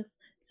makes sense.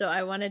 So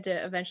I wanted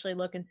to eventually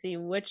look and see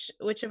which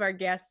of our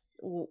guests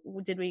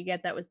did we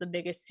get that was the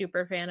biggest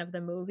super fan of the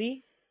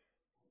movie.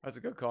 That's a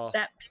good call.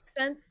 That makes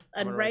sense.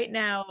 And right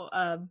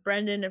now,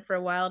 Brendan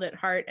for Wild at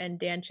Heart and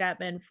Dan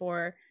Chapman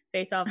for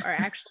Face Off are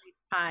actually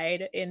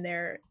tied in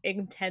their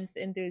intense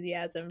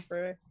enthusiasm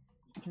for.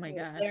 Oh my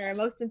gosh. They're our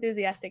most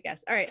enthusiastic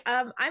guests. All right.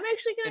 I'm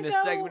actually going to go.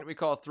 In a segment we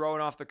call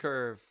Throwing Off the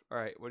Curve. All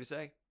right. What do you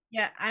say?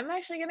 Yeah, I'm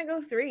actually going to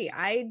go 3.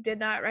 I did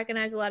not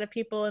recognize a lot of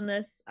people in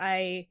this.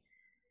 I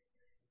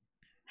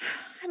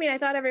mean, I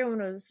thought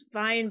everyone was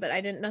fine, but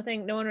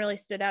no one really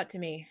stood out to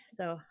me.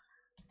 So.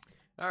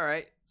 All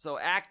right. So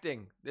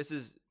acting. This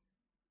is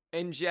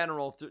in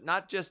general,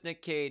 not just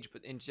Nick Cage,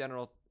 but in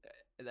general,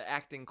 the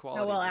acting quality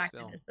How well of this acted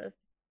film. Is this?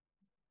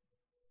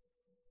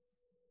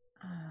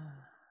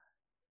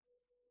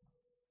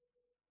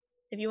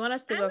 If you want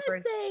us to go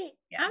first.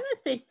 I'm going to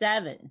say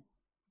 7.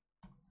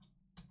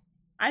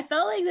 I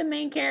felt like the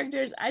main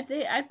characters, I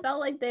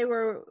felt like they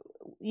were,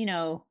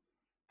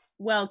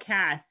 well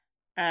cast.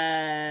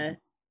 The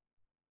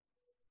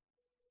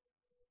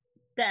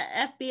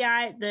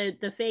FBI,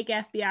 the fake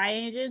FBI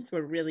agents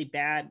were really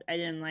bad. I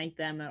didn't like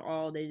them at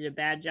all. They did a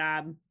bad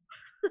job.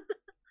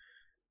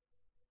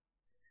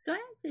 Go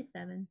ahead and say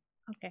 7.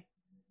 Okay.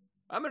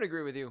 I'm going to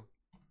agree with you.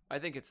 I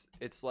think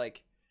it's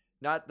like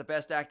not the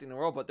best acting in the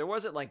world, but there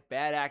wasn't like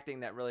bad acting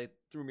that really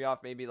threw me off.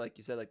 Maybe like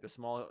you said, like the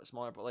smaller,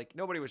 but like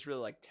nobody was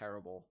really like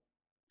terrible.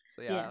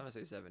 So yeah. I'm gonna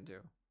say 7 too.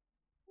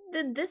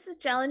 This is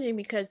challenging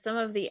because some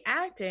of the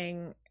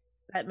acting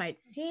that might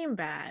seem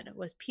bad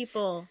was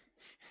people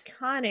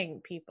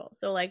conning people.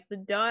 So like the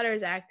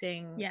daughter's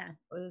acting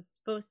was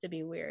supposed to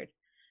be weird.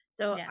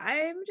 So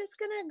I'm just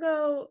gonna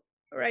go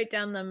right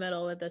down the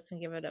middle with this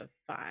and give it a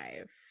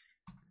 5.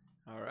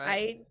 All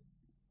right.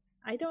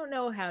 I don't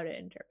know how to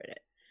interpret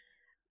it.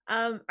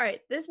 All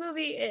right, this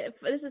movie,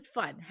 this is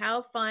fun.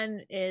 How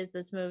fun is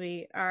this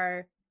movie?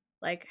 How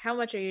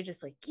much are you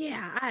just like,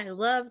 yeah, I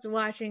loved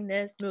watching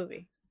this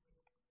movie?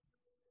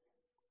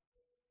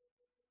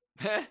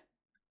 I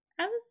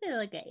would say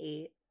like an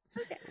 8.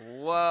 Okay.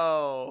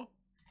 Whoa.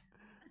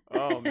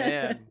 Oh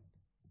man.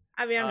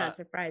 I mean, I'm not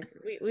surprised.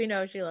 We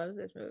know she loves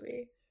this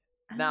movie.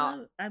 I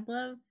love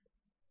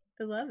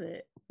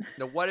it.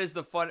 Now, what is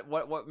the fun?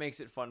 What makes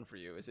it fun for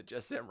you? Is it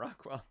just Sam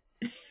Rockwell?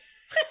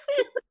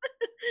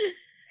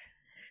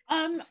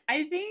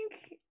 I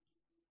think.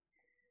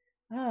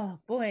 Oh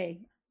boy.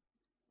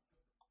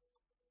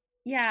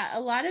 Yeah, a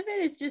lot of it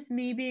is just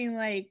me being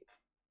like,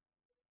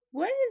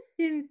 what is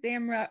in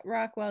Sam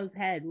Rockwell's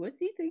head? What's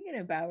he thinking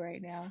about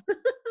right now?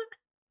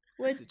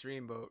 It's a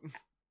dreamboat.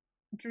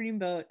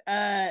 Dreamboat.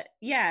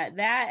 Yeah,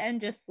 that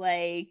and just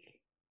like,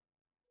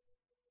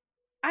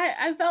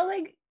 I felt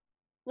like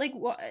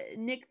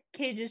Nick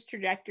Cage's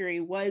trajectory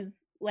was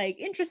like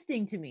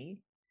interesting to me.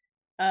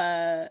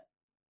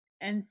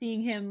 And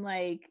seeing him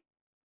like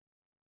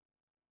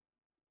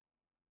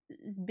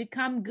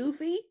become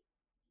goofy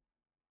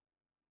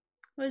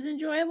was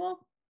enjoyable.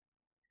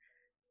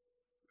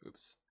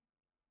 Oops.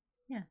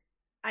 Yeah.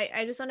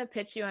 I just want to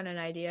pitch you on an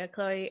idea,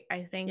 Chloe.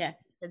 I think you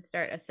should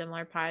start a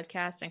similar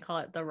podcast and call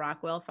it the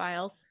Rockwell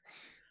Files.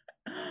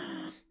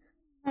 I'm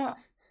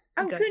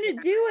gonna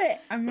do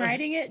it. I'm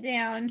writing it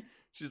down.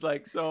 She's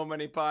like, so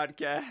many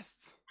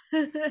podcasts.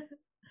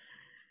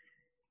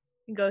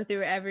 Go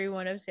through every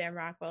one of Sam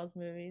Rockwell's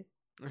movies.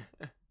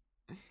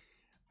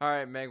 All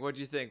right, Meg, what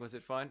do you think? Was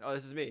it fun? Oh,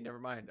 this is me. Never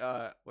mind.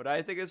 What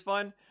I think is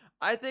fun?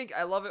 I think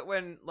I love it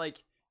when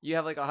like you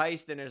have like a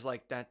heist and there's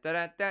like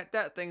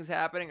that things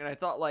happening, and I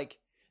thought like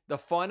the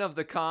fun of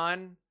the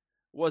con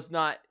was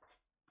not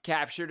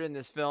captured in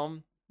this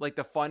film. Like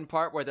the fun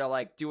part where they're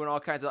like doing all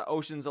kinds of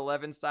Ocean's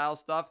 11 style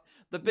stuff.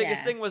 The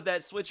biggest thing was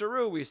that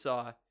switcheroo we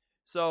saw.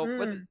 So,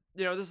 but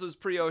this was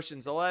pre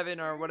Ocean's 11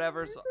 or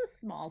whatever. It's a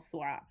small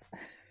swap.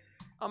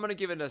 I'm gonna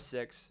give it a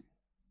 6,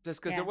 just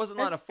because there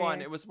wasn't a lot of fun.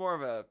 Fair. It was more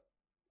of a,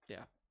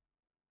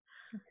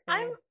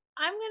 I'm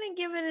I'm gonna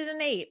give it an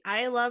 8.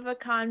 I love a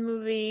con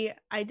movie.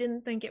 I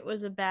didn't think it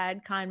was a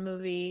bad con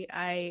movie.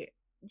 I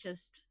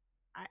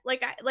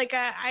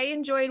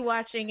enjoyed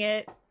watching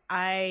it.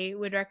 I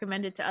would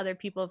recommend it to other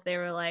people if they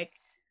were like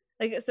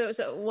so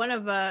one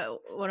of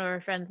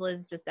our friends,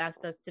 Liz, just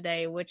asked us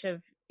today which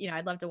of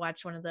I'd love to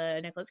watch one of the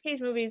Nicolas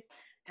Cage movies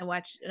and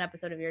watch an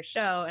episode of your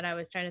show, and I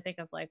was trying to think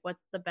of like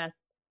what's the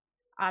best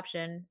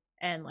option,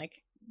 and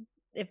like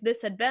if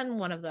this had been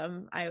one of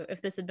them,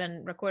 if this had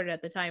been recorded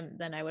at the time,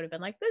 then I would have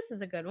been like, this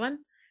is a good one,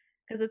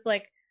 because it's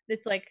like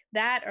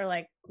that, or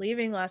like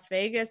Leaving Las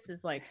Vegas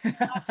is like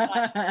not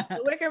fun.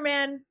 The Wicker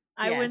Man,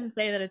 I wouldn't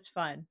say that it's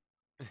fun,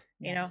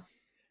 you know.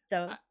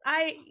 So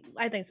I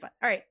think it's fun.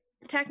 All right,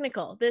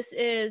 technical. This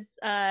is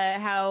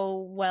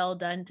how well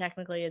done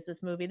technically is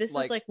this movie. This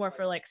is like more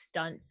for like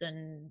stunts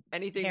and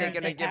anything they're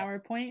gonna give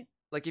PowerPoint.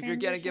 Like if you're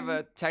gonna give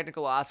a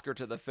technical Oscar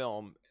to the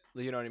film,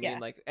 you know what I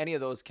mean? Like any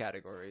of those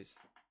categories.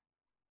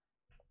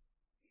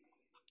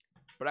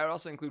 But I would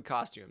also include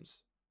costumes.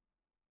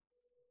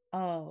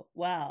 Oh,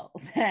 well,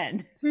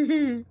 then.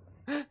 I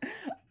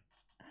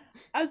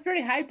was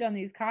pretty hyped on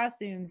these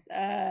costumes.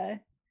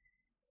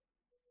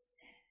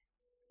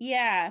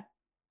 Yeah.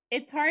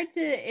 It's hard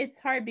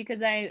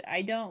because I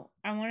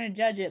want to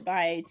judge it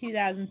by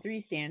 2003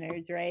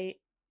 standards, right?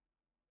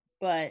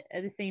 But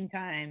at the same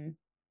time,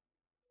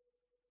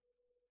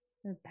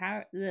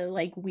 the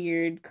like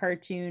weird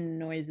cartoon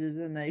noises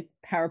and the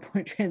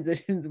PowerPoint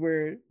transitions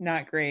were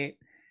not great.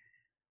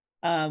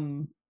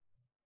 Let's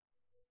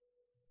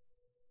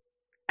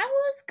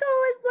go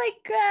with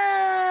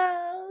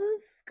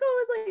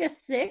like a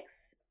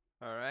 6.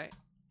 All right.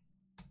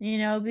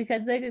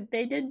 Because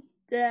they did,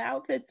 the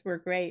outfits were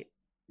great.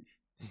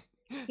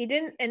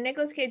 And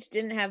Nicolas Cage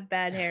didn't have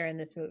bad hair in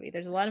this movie.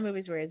 There's a lot of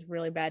movies where he has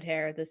really bad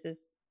hair.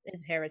 His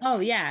hair is. Oh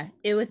yeah,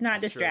 it was not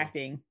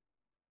distracting.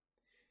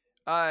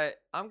 I'm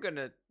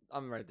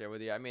right there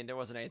with you. I mean, there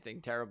wasn't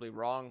anything terribly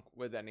wrong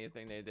with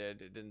anything they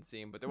did. It didn't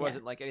seem, but there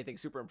wasn't like anything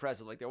super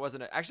impressive. Like there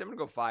wasn't actually, I'm gonna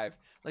go 5.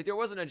 Like there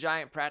wasn't a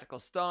giant practical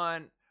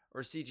stunt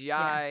or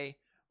CGI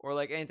or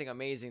like anything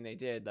amazing they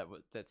did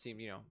that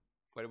seemed,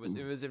 but it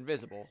was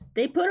invisible.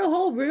 They put a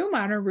whole room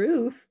on a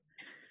roof.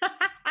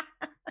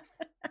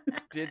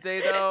 Did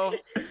they though?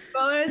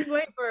 Bonus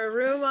point for a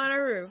room on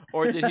a roof.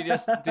 Or did he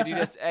just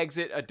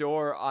exit a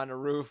door on a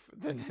roof?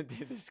 Then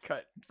did this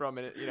cut from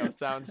it,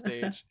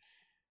 soundstage.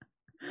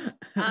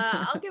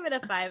 I'll give it a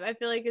 5. I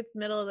feel like it's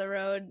middle of the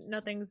road.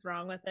 Nothing's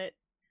wrong with it.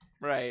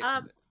 Right.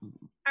 All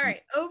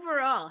right.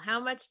 Overall, how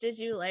much did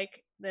you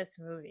like this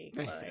movie,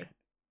 Chloe?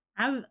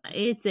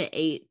 It's an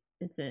 8.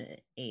 It's an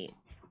 8.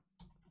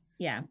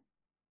 Yeah.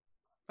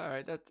 All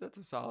right. That's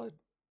a solid.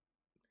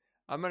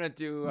 I'm gonna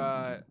do.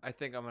 I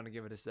think I'm gonna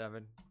give it a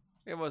 7.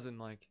 It wasn't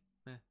like,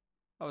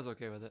 I was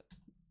okay with it.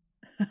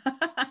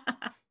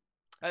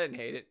 I didn't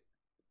hate it.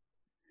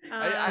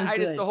 I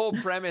just the whole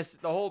premise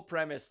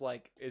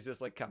like is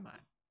just like, come on,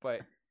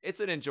 but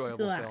it's an enjoyable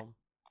film. I'm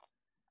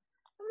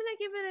gonna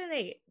give it an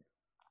 8.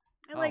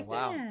 I liked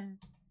it.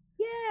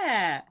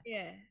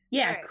 Yeah,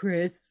 right.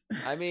 Chris.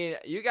 I mean,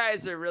 you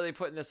guys are really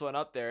putting this one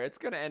up there. It's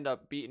gonna end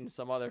up beating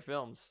some other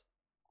films.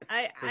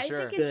 I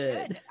think it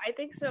should. I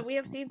think so. We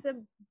have seen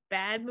some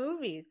bad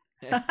movies.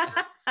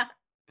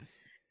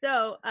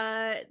 So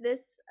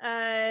this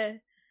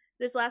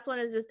last one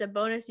is just a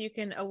bonus. You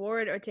can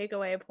award or take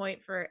away a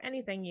point for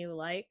anything you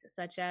like,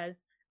 such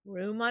as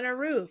Room on a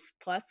Roof,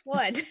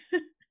 +1.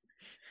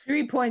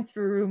 3 points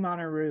for Room on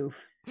a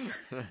Roof.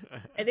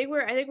 I think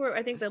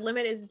the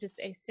limit is just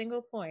a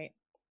single point.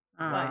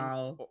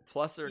 Oh.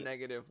 Plus or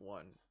negative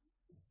 1.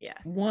 Yes.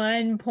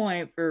 1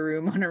 point for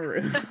Room on a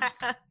Roof.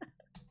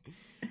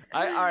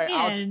 All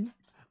right.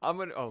 I'm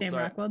gonna. Sam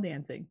Rockwell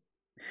dancing.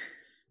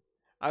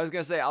 I was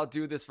gonna say I'll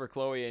do this for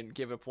Chloe and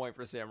give a point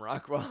for Sam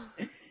Rockwell.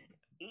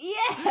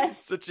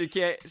 Yes. So she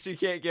can't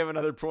give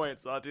another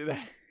point, so I'll do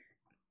that.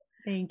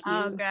 Thank you.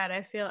 Oh God,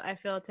 I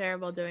feel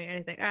terrible doing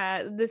anything.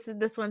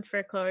 This one's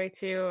for Chloe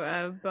too.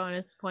 A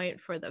bonus point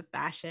for the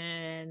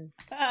fashion.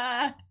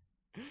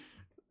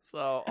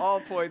 So all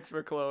points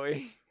for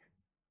Chloe.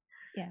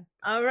 Yeah.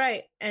 All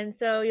right, and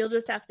so you'll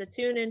just have to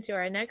tune into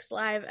our next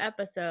live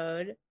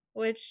episode,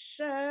 which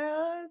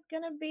is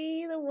gonna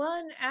be the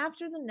one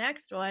after the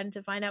next one,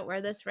 to find out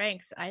where this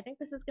ranks. I think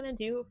this is gonna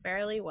do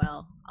fairly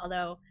well.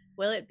 Although,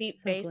 will it beat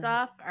Face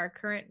Off, our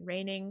current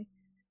reigning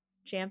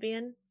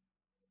champion?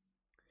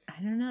 I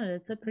don't know.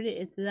 That's a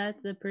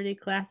pretty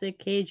classic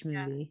Cage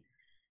movie.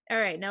 Yeah.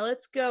 All right, now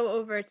let's go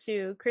over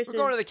to Chris's. We're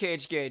going to the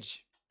Cage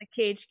Gauge. The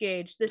Cage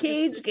Gauge. The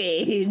Cage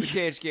Gauge.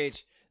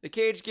 The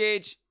Cage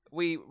Gauge.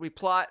 We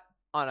plot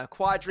on a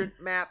quadrant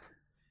map.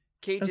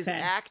 Cage's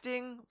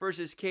acting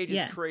versus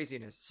Cage's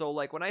craziness. So,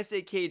 like, when I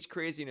say Cage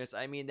craziness,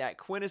 I mean that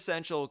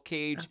quintessential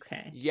Cage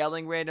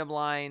yelling random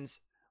lines,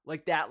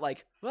 like that,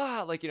 like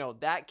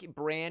that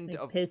brand like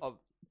of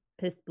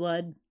pissed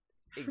blood.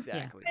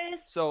 Exactly.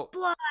 Pissed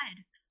blood.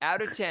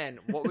 Out of 10,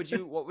 what would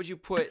you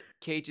put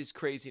Cage's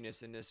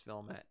craziness in this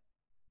film at?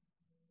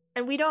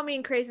 And we don't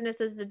mean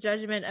craziness as a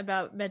judgment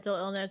about mental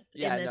illness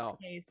in this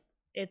case.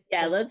 It's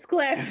let's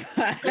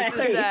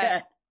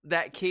clarify.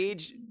 that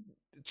Cage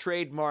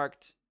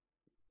trademarked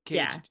Cage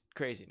Yeah.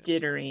 craziness.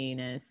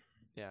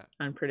 Jitteriness, Yeah.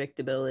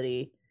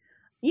 unpredictability.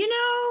 You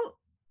know,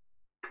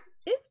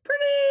 it's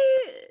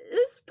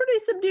pretty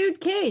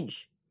subdued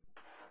Cage.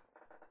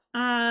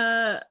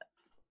 And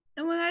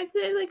when I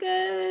say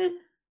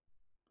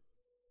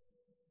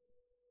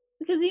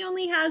because he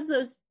only has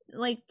those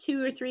like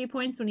 2 or 3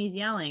 points when he's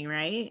yelling,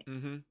 right?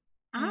 Mm-hmm.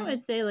 I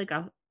would say like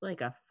a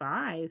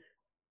 5.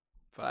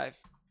 5.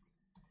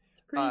 It's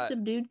pretty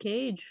subdued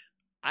Cage.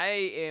 I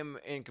am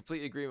in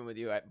complete agreement with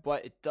you,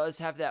 but it does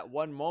have that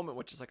one moment,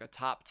 which is like a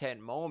top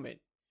 10 moment.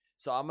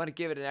 So I'm going to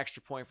give it an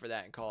extra point for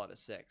that and call it a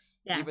 6.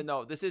 Yeah. Even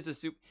though this is a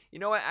super, you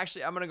know what?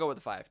 Actually, I'm going to go with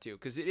a 5 too,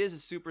 because it is a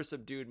super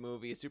subdued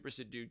movie, a super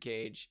subdued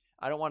Cage.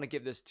 I don't want to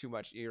give this too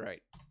much. You're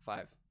right.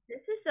 5.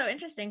 This is so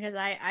interesting because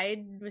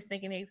I was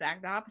thinking the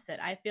exact opposite.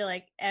 I feel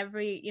like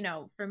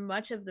for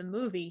much of the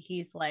movie,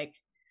 he's like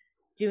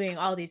doing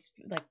all these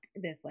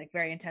this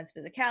very intense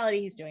physicality.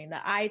 He's doing the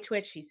eye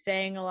twitch. He's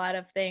saying a lot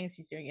of things.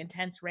 He's doing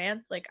intense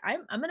rants. Like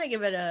I'm gonna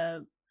give it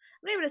a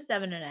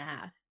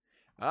 7.5.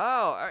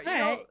 Oh, you know,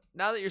 right.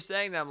 now that you're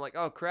saying that, I'm like,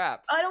 oh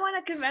crap. I don't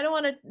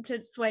want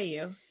to sway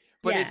you.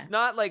 But it's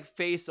not like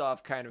Face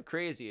Off kind of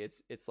crazy.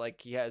 It's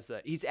like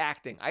he's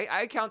acting.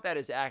 I count that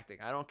as acting.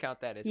 I don't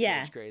count that as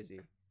Cage crazy.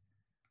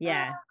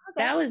 Yeah,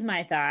 okay. That was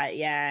my thought.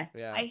 Yeah.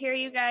 I hear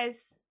you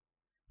guys.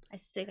 I'm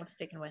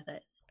sticking with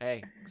it.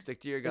 Hey, stick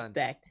to your guns.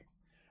 Respect.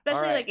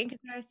 Especially like in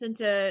comparison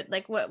to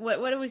like what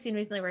have we seen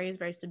recently where he was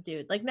very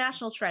subdued? Like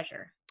National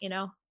Treasure, you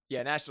know?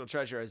 Yeah, National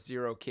Treasure has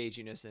zero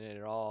caginess in it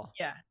at all.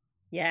 Yeah.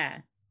 Yeah.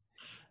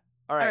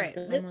 All right.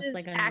 So this is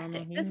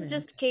acting. This is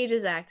just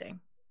Cage's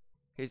acting.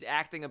 His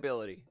acting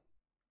ability.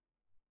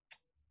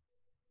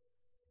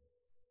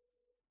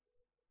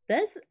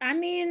 I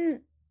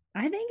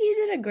think he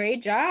did a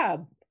great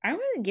job. I'm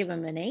going to give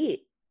him an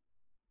 8.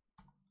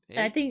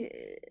 I think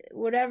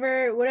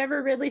whatever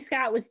Ridley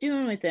Scott was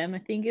doing with him, I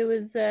think it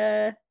was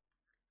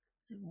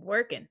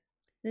working.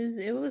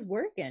 It was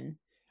working.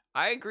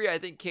 I agree. I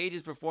think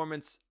Cage's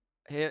performance,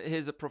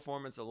 his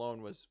performance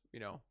alone was,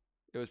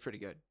 it was pretty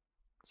good.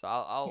 So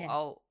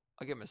I'll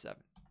give him a 7.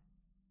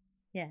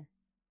 Yeah.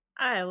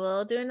 I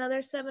will do another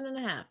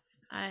 7.5.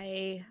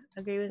 I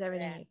agree with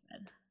everything you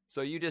said.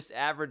 So you just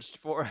averaged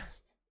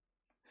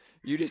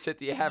you just hit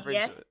the average.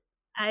 Yes,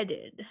 I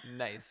did.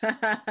 Nice.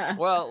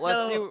 Well,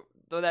 let's see.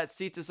 Though that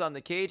seats us on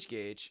the Cage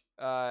gauge.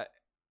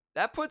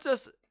 That puts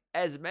us,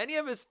 as many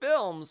of his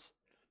films,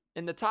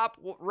 in the top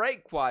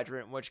right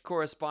quadrant, which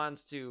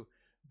corresponds to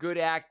good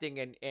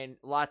acting and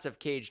lots of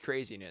Cage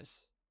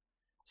craziness.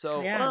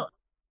 So, well,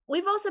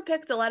 we've also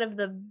picked a lot of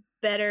the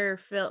better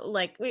film.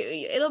 Like,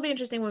 it'll be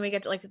interesting when we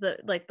get to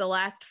the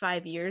last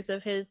 5 years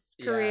of his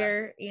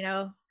career.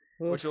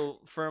 Which will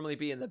firmly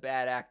be in the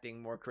bad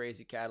acting, more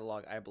crazy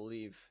catalog, I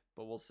believe.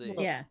 But we'll see.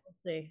 We'll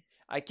see.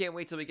 I can't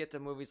wait till we get to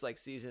movies like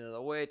Season of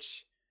the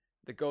Witch,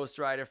 the Ghost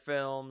Rider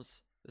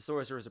films, The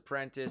Sorcerer's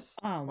Apprentice.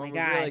 Oh my when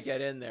gosh. we really get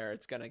in there,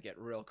 it's gonna get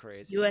real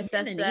crazy.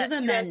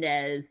 Eva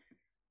Mendes.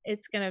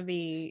 It's gonna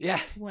be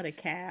what a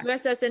cast.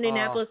 USS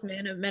Indianapolis,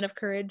 Men of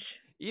Courage.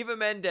 Eva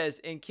Mendes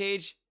in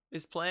Cage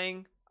is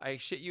playing, I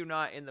shit you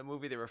not, in the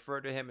movie they refer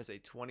to him as a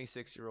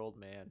 26-year-old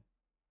man.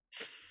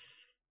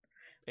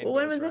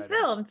 When was it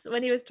filmed?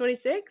 When he was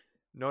 26?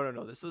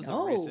 No. This was a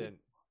recent.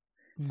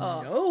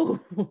 Oh.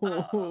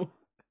 No.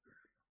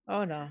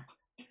 Oh no.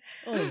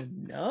 Oh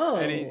no.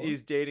 And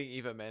he's dating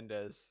Eva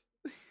Mendes.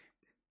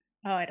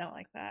 Oh, I don't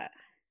like that.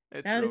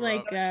 That was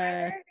like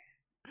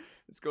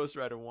it's Ghost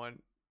Rider 1.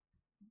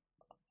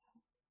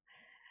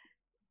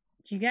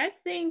 Do you guys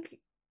think?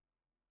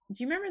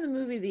 Do you remember the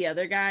movie The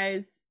Other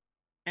Guys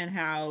and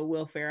how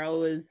Will Ferrell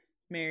was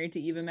married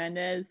to Eva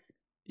Mendes?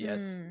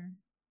 Yes.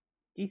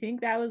 Do you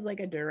think that was like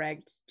a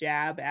direct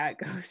jab at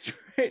Ghost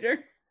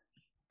Rider?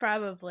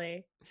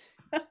 Probably.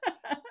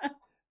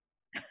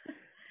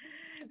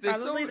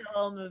 Probably the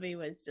whole movie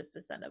was just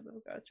a send up of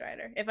Ghost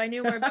Rider. If I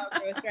knew more about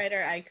Ghost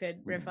Rider, I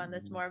could riff on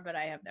this more, but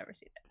I have never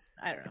seen it.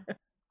 I don't know.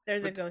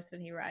 There's a ghost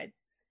and he rides.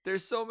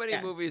 There's so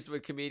many movies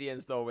with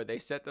comedians though where they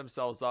set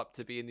themselves up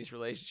to be in these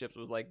relationships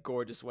with like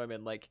gorgeous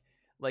women, like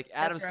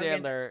Adam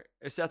Sandler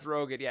or Seth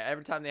Rogen. Yeah,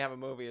 every time they have a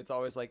movie, it's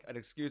always like an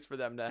excuse for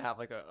them to have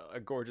like a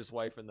gorgeous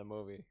wife in the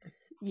movie.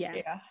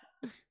 Yeah.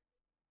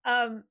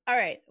 All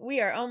right,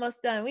 we are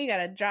almost done. We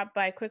gotta drop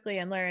by quickly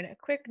and learn a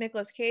quick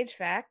Nicolas Cage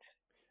fact.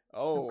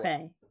 Oh,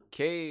 okay.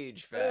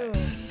 Cage fact.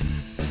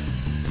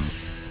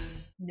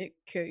 Nick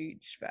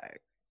Cage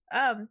facts.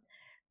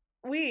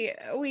 We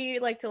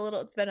like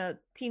to spend a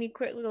teeny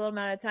quick little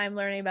amount of time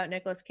learning about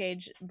Nicolas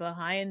Cage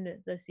behind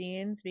the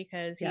scenes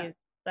because he is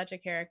such a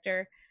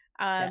character.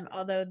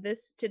 Although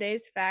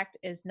today's fact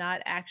is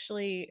not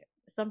actually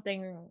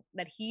something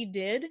that he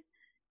did.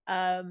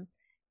 It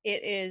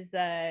is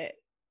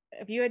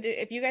if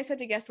you guys had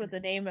to guess what the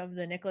name of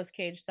the Nicolas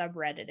Cage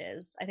subreddit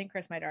is, I think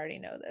Chris might already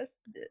know this.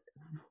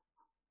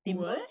 The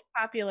most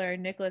popular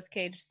Nicolas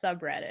Cage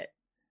subreddit.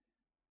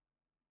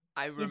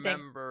 I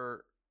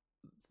remember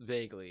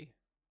vaguely.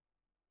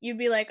 You'd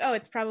be like, oh,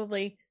 it's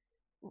probably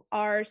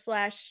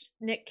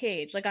r/Nick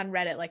Cage, like on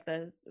Reddit, like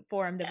the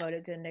forum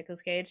devoted to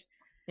Nicolas Cage.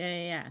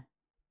 Yeah.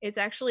 It's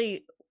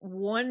actually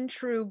One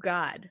True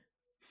God.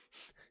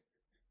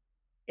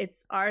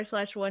 It's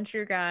r/One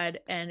True God,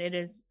 and it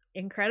is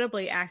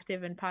incredibly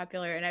active and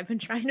popular. And I've been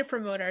trying to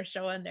promote our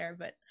show on there,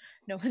 but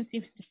no one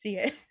seems to see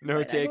it.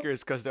 No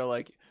takers, because they're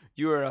like,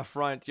 you are an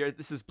affront.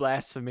 This is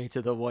blasphemy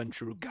to the one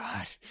true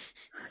God.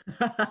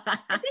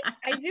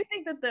 I do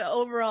think that the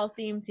overall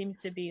theme seems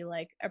to be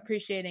like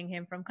appreciating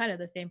him from kind of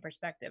the same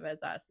perspective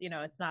as us. You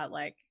know, it's not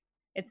like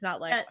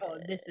oh,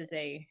 this is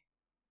a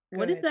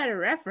what is that a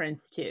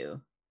reference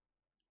to?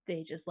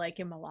 They just like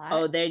him a lot.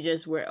 Oh, they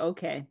just were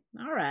okay.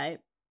 All right.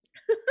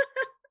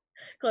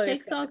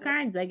 Takes all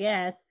kinds, I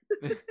guess.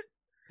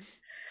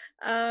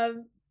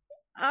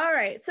 All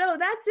right, so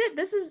that's it.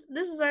 This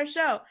is our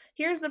show.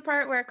 Here's the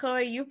part where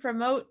Chloe, you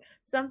promote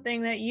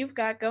something that you've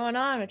got going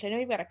on, which I know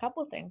you've got a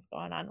couple things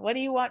going on. What do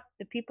you want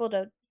the people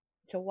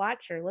to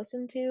watch or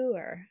listen to,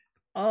 or?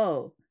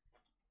 Oh,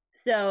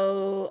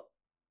 so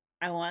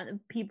I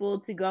want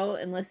people to go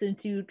and listen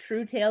to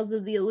True Tales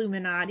of the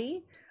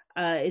Illuminati.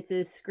 It's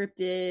a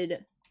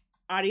scripted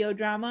audio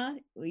drama.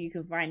 You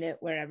can find it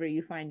wherever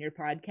you find your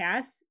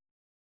podcasts,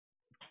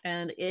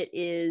 and it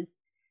is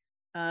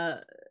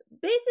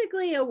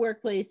basically a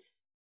workplace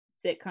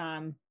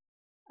sitcom.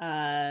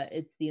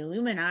 It's the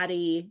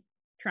Illuminati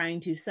trying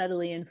to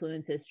subtly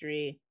influence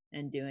history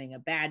and doing a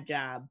bad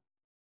job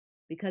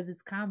because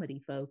it's comedy,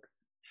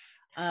 folks.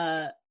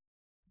 And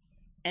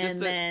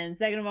then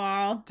second of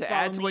all, to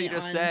add to what you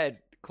just said,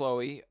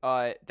 Chloe,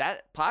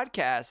 that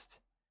podcast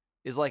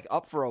is like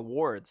up for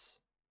awards.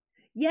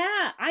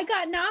 Yeah, I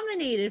got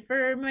nominated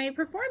for my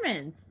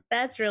performance.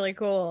 That's really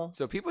cool.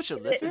 So people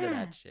should listen to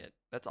that shit.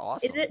 That's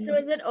awesome.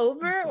 Is it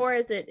over, or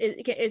is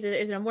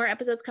there more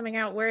episodes coming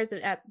out? Where is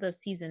it at the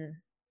season?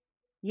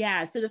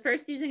 Yeah, so the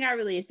first season got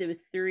released. It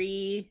was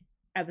 3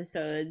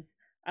 episodes.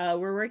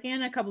 We're working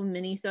on a couple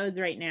minisodes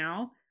right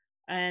now,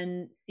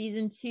 and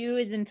season 2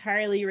 is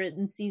entirely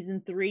written.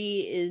 Season 3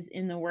 is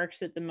in the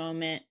works at the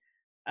moment,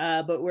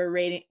 but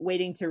we're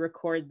waiting to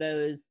record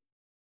those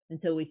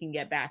until we can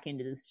get back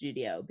into the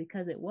studio,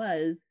 because it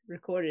was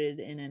recorded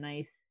in a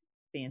nice,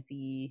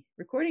 fancy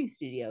recording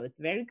studio. It's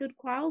very good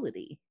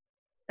quality.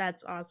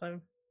 That's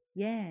awesome.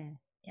 Yeah.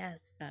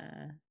 Yes.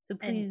 So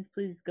please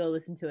go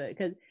listen to it,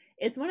 because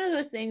it's one of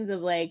those things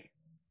of like,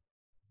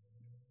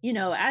 you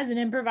know, as an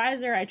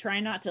improviser, I try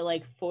not to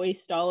like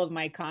foist all of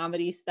my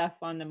comedy stuff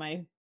onto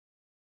my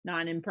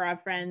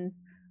non-improv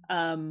friends.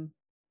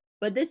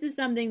 But this is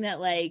something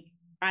that like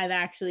I've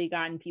actually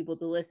gotten people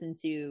to listen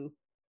to,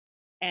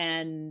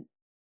 and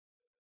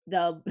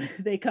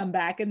they come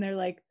back and they're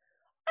like,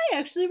 I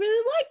actually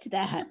really liked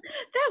that.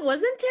 That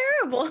wasn't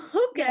terrible.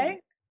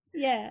 Okay.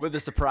 Yeah. With a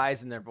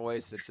surprise in their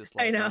voice, it's just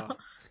like, I know. Oh.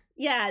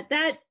 Yeah,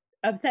 that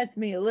upsets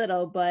me a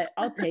little, but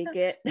I'll take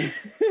it.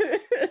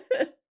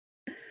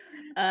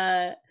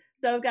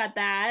 So I've got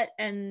that,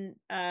 and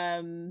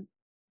then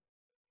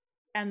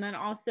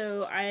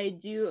also I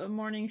do a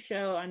morning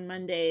show on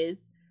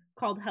Mondays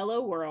called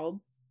Hello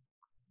World.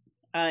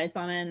 It's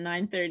on at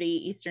 9:30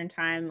 Eastern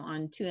time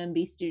on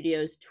 2MB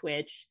Studios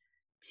Twitch,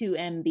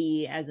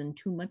 2MB as in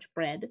too much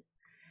bread.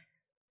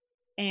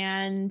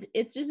 And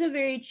it's just a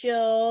very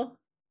chill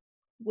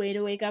way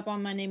to wake up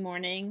on Monday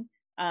morning.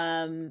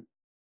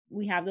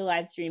 We have the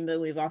live stream, but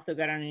we've also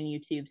got it on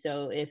YouTube.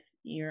 So if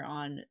you're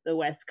on the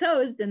West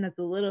Coast and that's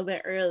a little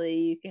bit early,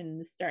 you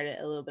can start it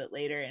a little bit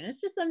later. And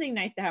it's just something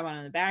nice to have on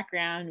in the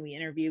background. We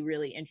interview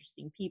really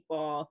interesting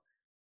people.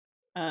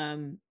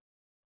 And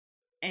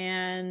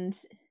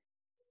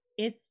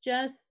it's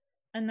just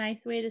a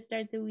nice way to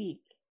start the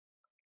week.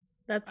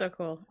 That's so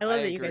cool. I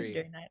love that you guys are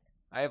doing that.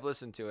 I have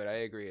listened to it.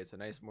 I agree. It's a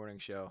nice morning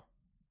show.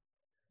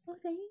 Well,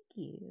 thank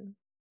you.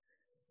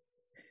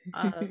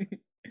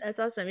 That's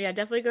awesome. Yeah,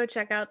 definitely go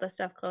check out the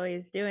stuff Chloe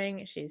is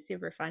doing. She's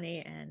super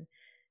funny, and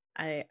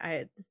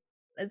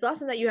it's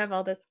awesome that you have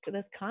all this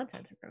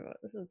content to promote.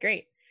 This is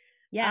great.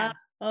 Yeah.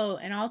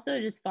 And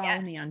also just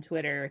follow me on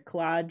Twitter,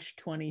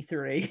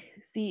 Cloj23.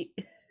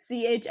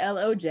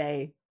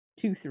 CHLOJ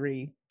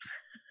 23.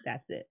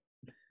 That's it.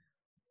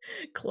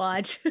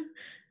 Cloj.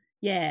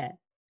 Yeah,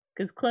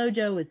 because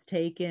Clojo was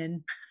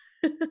taken.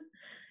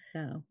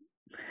 So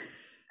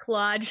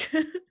Cloj.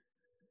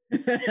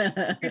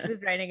 Chris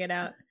is writing it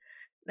out.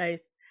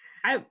 Nice.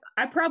 I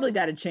probably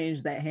got to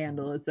change that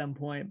handle at some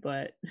point,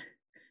 but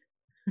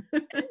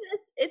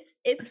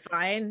it's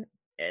fine.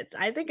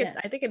 I think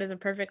it is a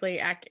perfectly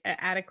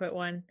adequate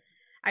one.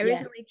 I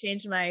recently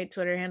changed my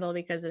Twitter handle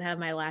because it had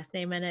my last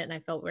name in it, and I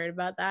felt weird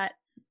about that.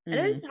 And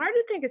it was hard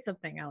to think of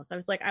something else. I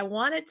was like, I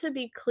want it to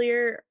be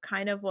clear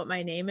kind of what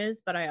my name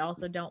is, but I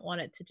also don't want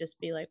it to just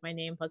be like my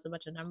name plus a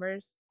bunch of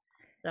numbers.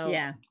 So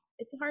yeah,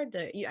 it's hard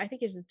to, I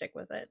think you should stick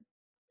with it.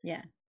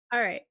 Yeah. All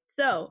right.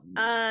 So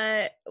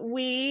I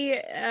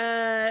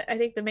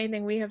think the main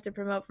thing we have to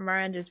promote from our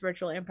end is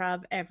virtual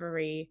improv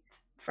every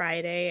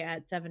Friday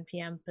at 7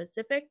 p.m.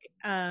 Pacific.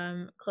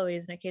 Chloe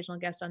is an occasional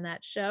guest on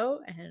that show,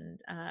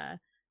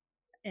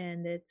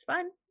 and it's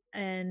fun.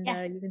 And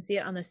you can see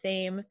it on the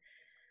same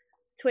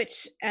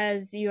Twitch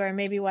as you are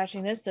maybe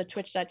watching this, so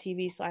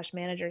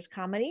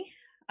twitch.tv/managerscomedy.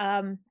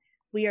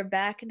 We are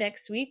back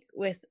next week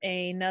with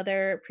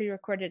another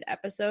pre-recorded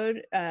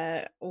episode,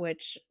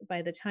 which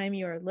by the time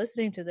you are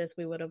listening to this,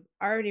 we would have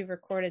already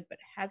recorded, but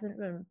hasn't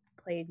been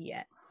played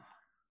yet.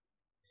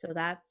 So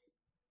that's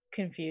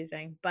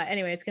confusing. But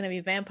anyway, it's going to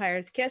be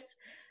Vampire's Kiss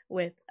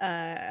with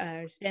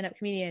our stand-up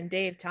comedian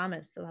Dave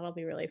Thomas. So that'll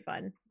be really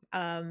fun.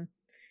 Yay!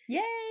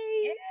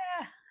 Yeah.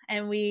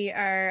 And we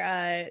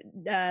are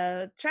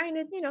trying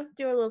to,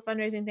 do a little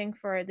fundraising thing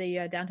for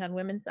the Downtown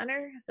Women's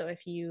Center. So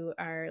if you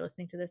are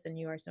listening to this and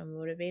you are so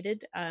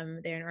motivated,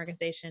 they're an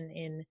organization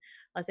in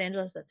Los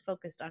Angeles that's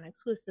focused on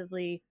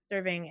exclusively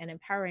serving and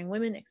empowering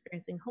women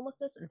experiencing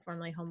homelessness and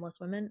formerly homeless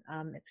women.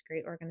 It's a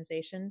great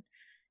organization.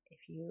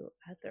 If you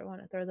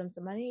want to throw them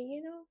some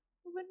money,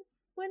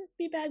 wouldn't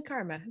be bad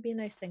karma. It'd be a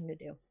nice thing to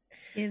do.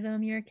 Give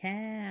them your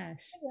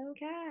cash. Give them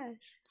cash.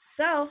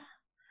 So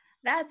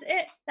that's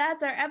it.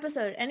 That's our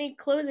episode. Any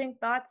closing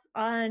thoughts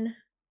on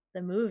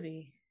the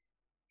movie?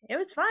 It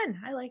was fun.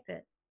 I liked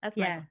it. That's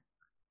my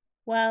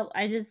Well,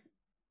 I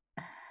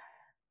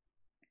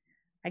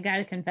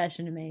got a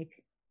confession to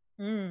make.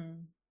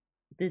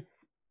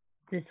 This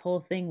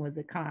whole thing was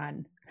a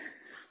con.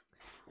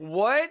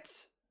 What?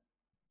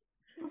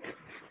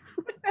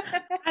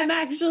 I'm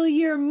actually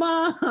your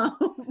mom.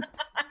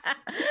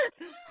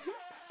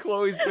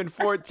 Chloe's been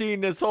 14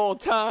 this whole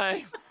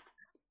time.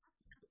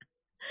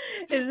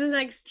 This is an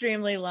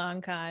extremely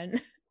long con.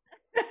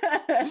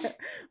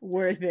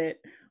 Worth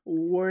it.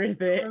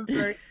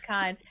 Reverse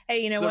con.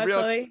 Hey, you know what,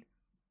 Chloe?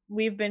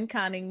 We've been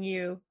conning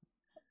you.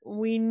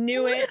 We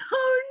knew it.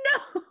 Oh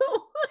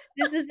no.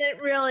 This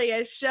isn't really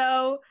a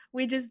show.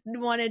 We just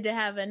wanted to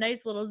have a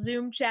nice little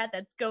Zoom chat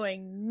that's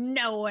going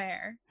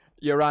nowhere.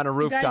 You're on a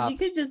rooftop. You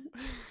could just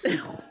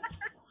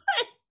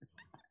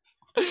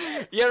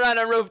You're on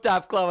a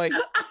rooftop, Chloe.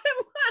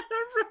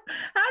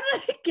 How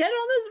did I get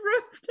on this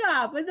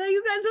rooftop? I thought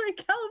you guys were in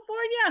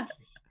California.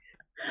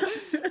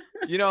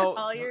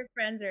 All your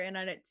friends are in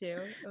on it too.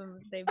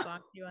 They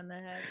bonked you on the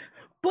head.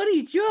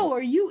 Buddy Joe,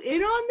 are you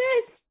in on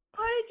this?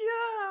 Buddy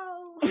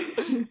Joe.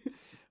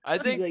 I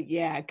think like,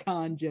 yeah,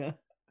 conja.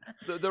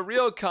 The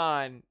real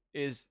con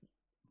is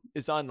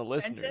on the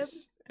listeners. Friendship?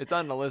 It's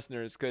on the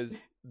listeners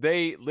because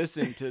they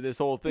listen to this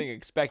whole thing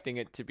expecting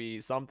it to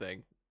be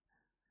something.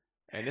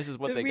 And this is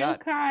what they got.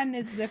 The real con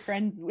is the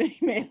friends we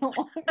made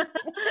along the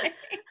way.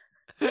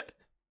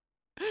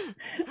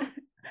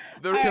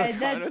 The real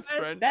con is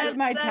friendship. That's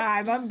my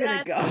time. I'm going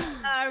to go.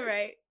 All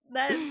right.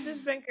 This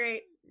has been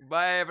great.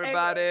 Bye,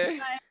 everybody.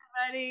 Bye,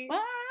 everybody.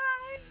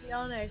 Bye. See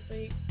y'all next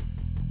week.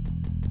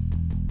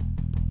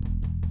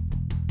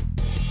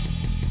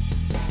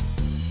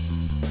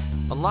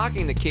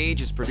 Unlocking the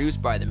Cage is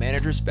produced by The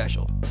Manager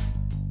Special.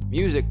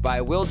 Music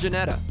by Will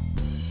Janetta.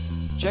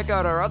 Check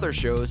out our other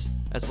shows,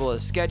 as well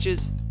as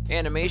sketches,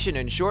 animation,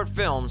 and short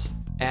films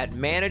at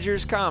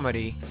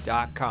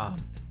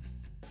managerscomedy.com.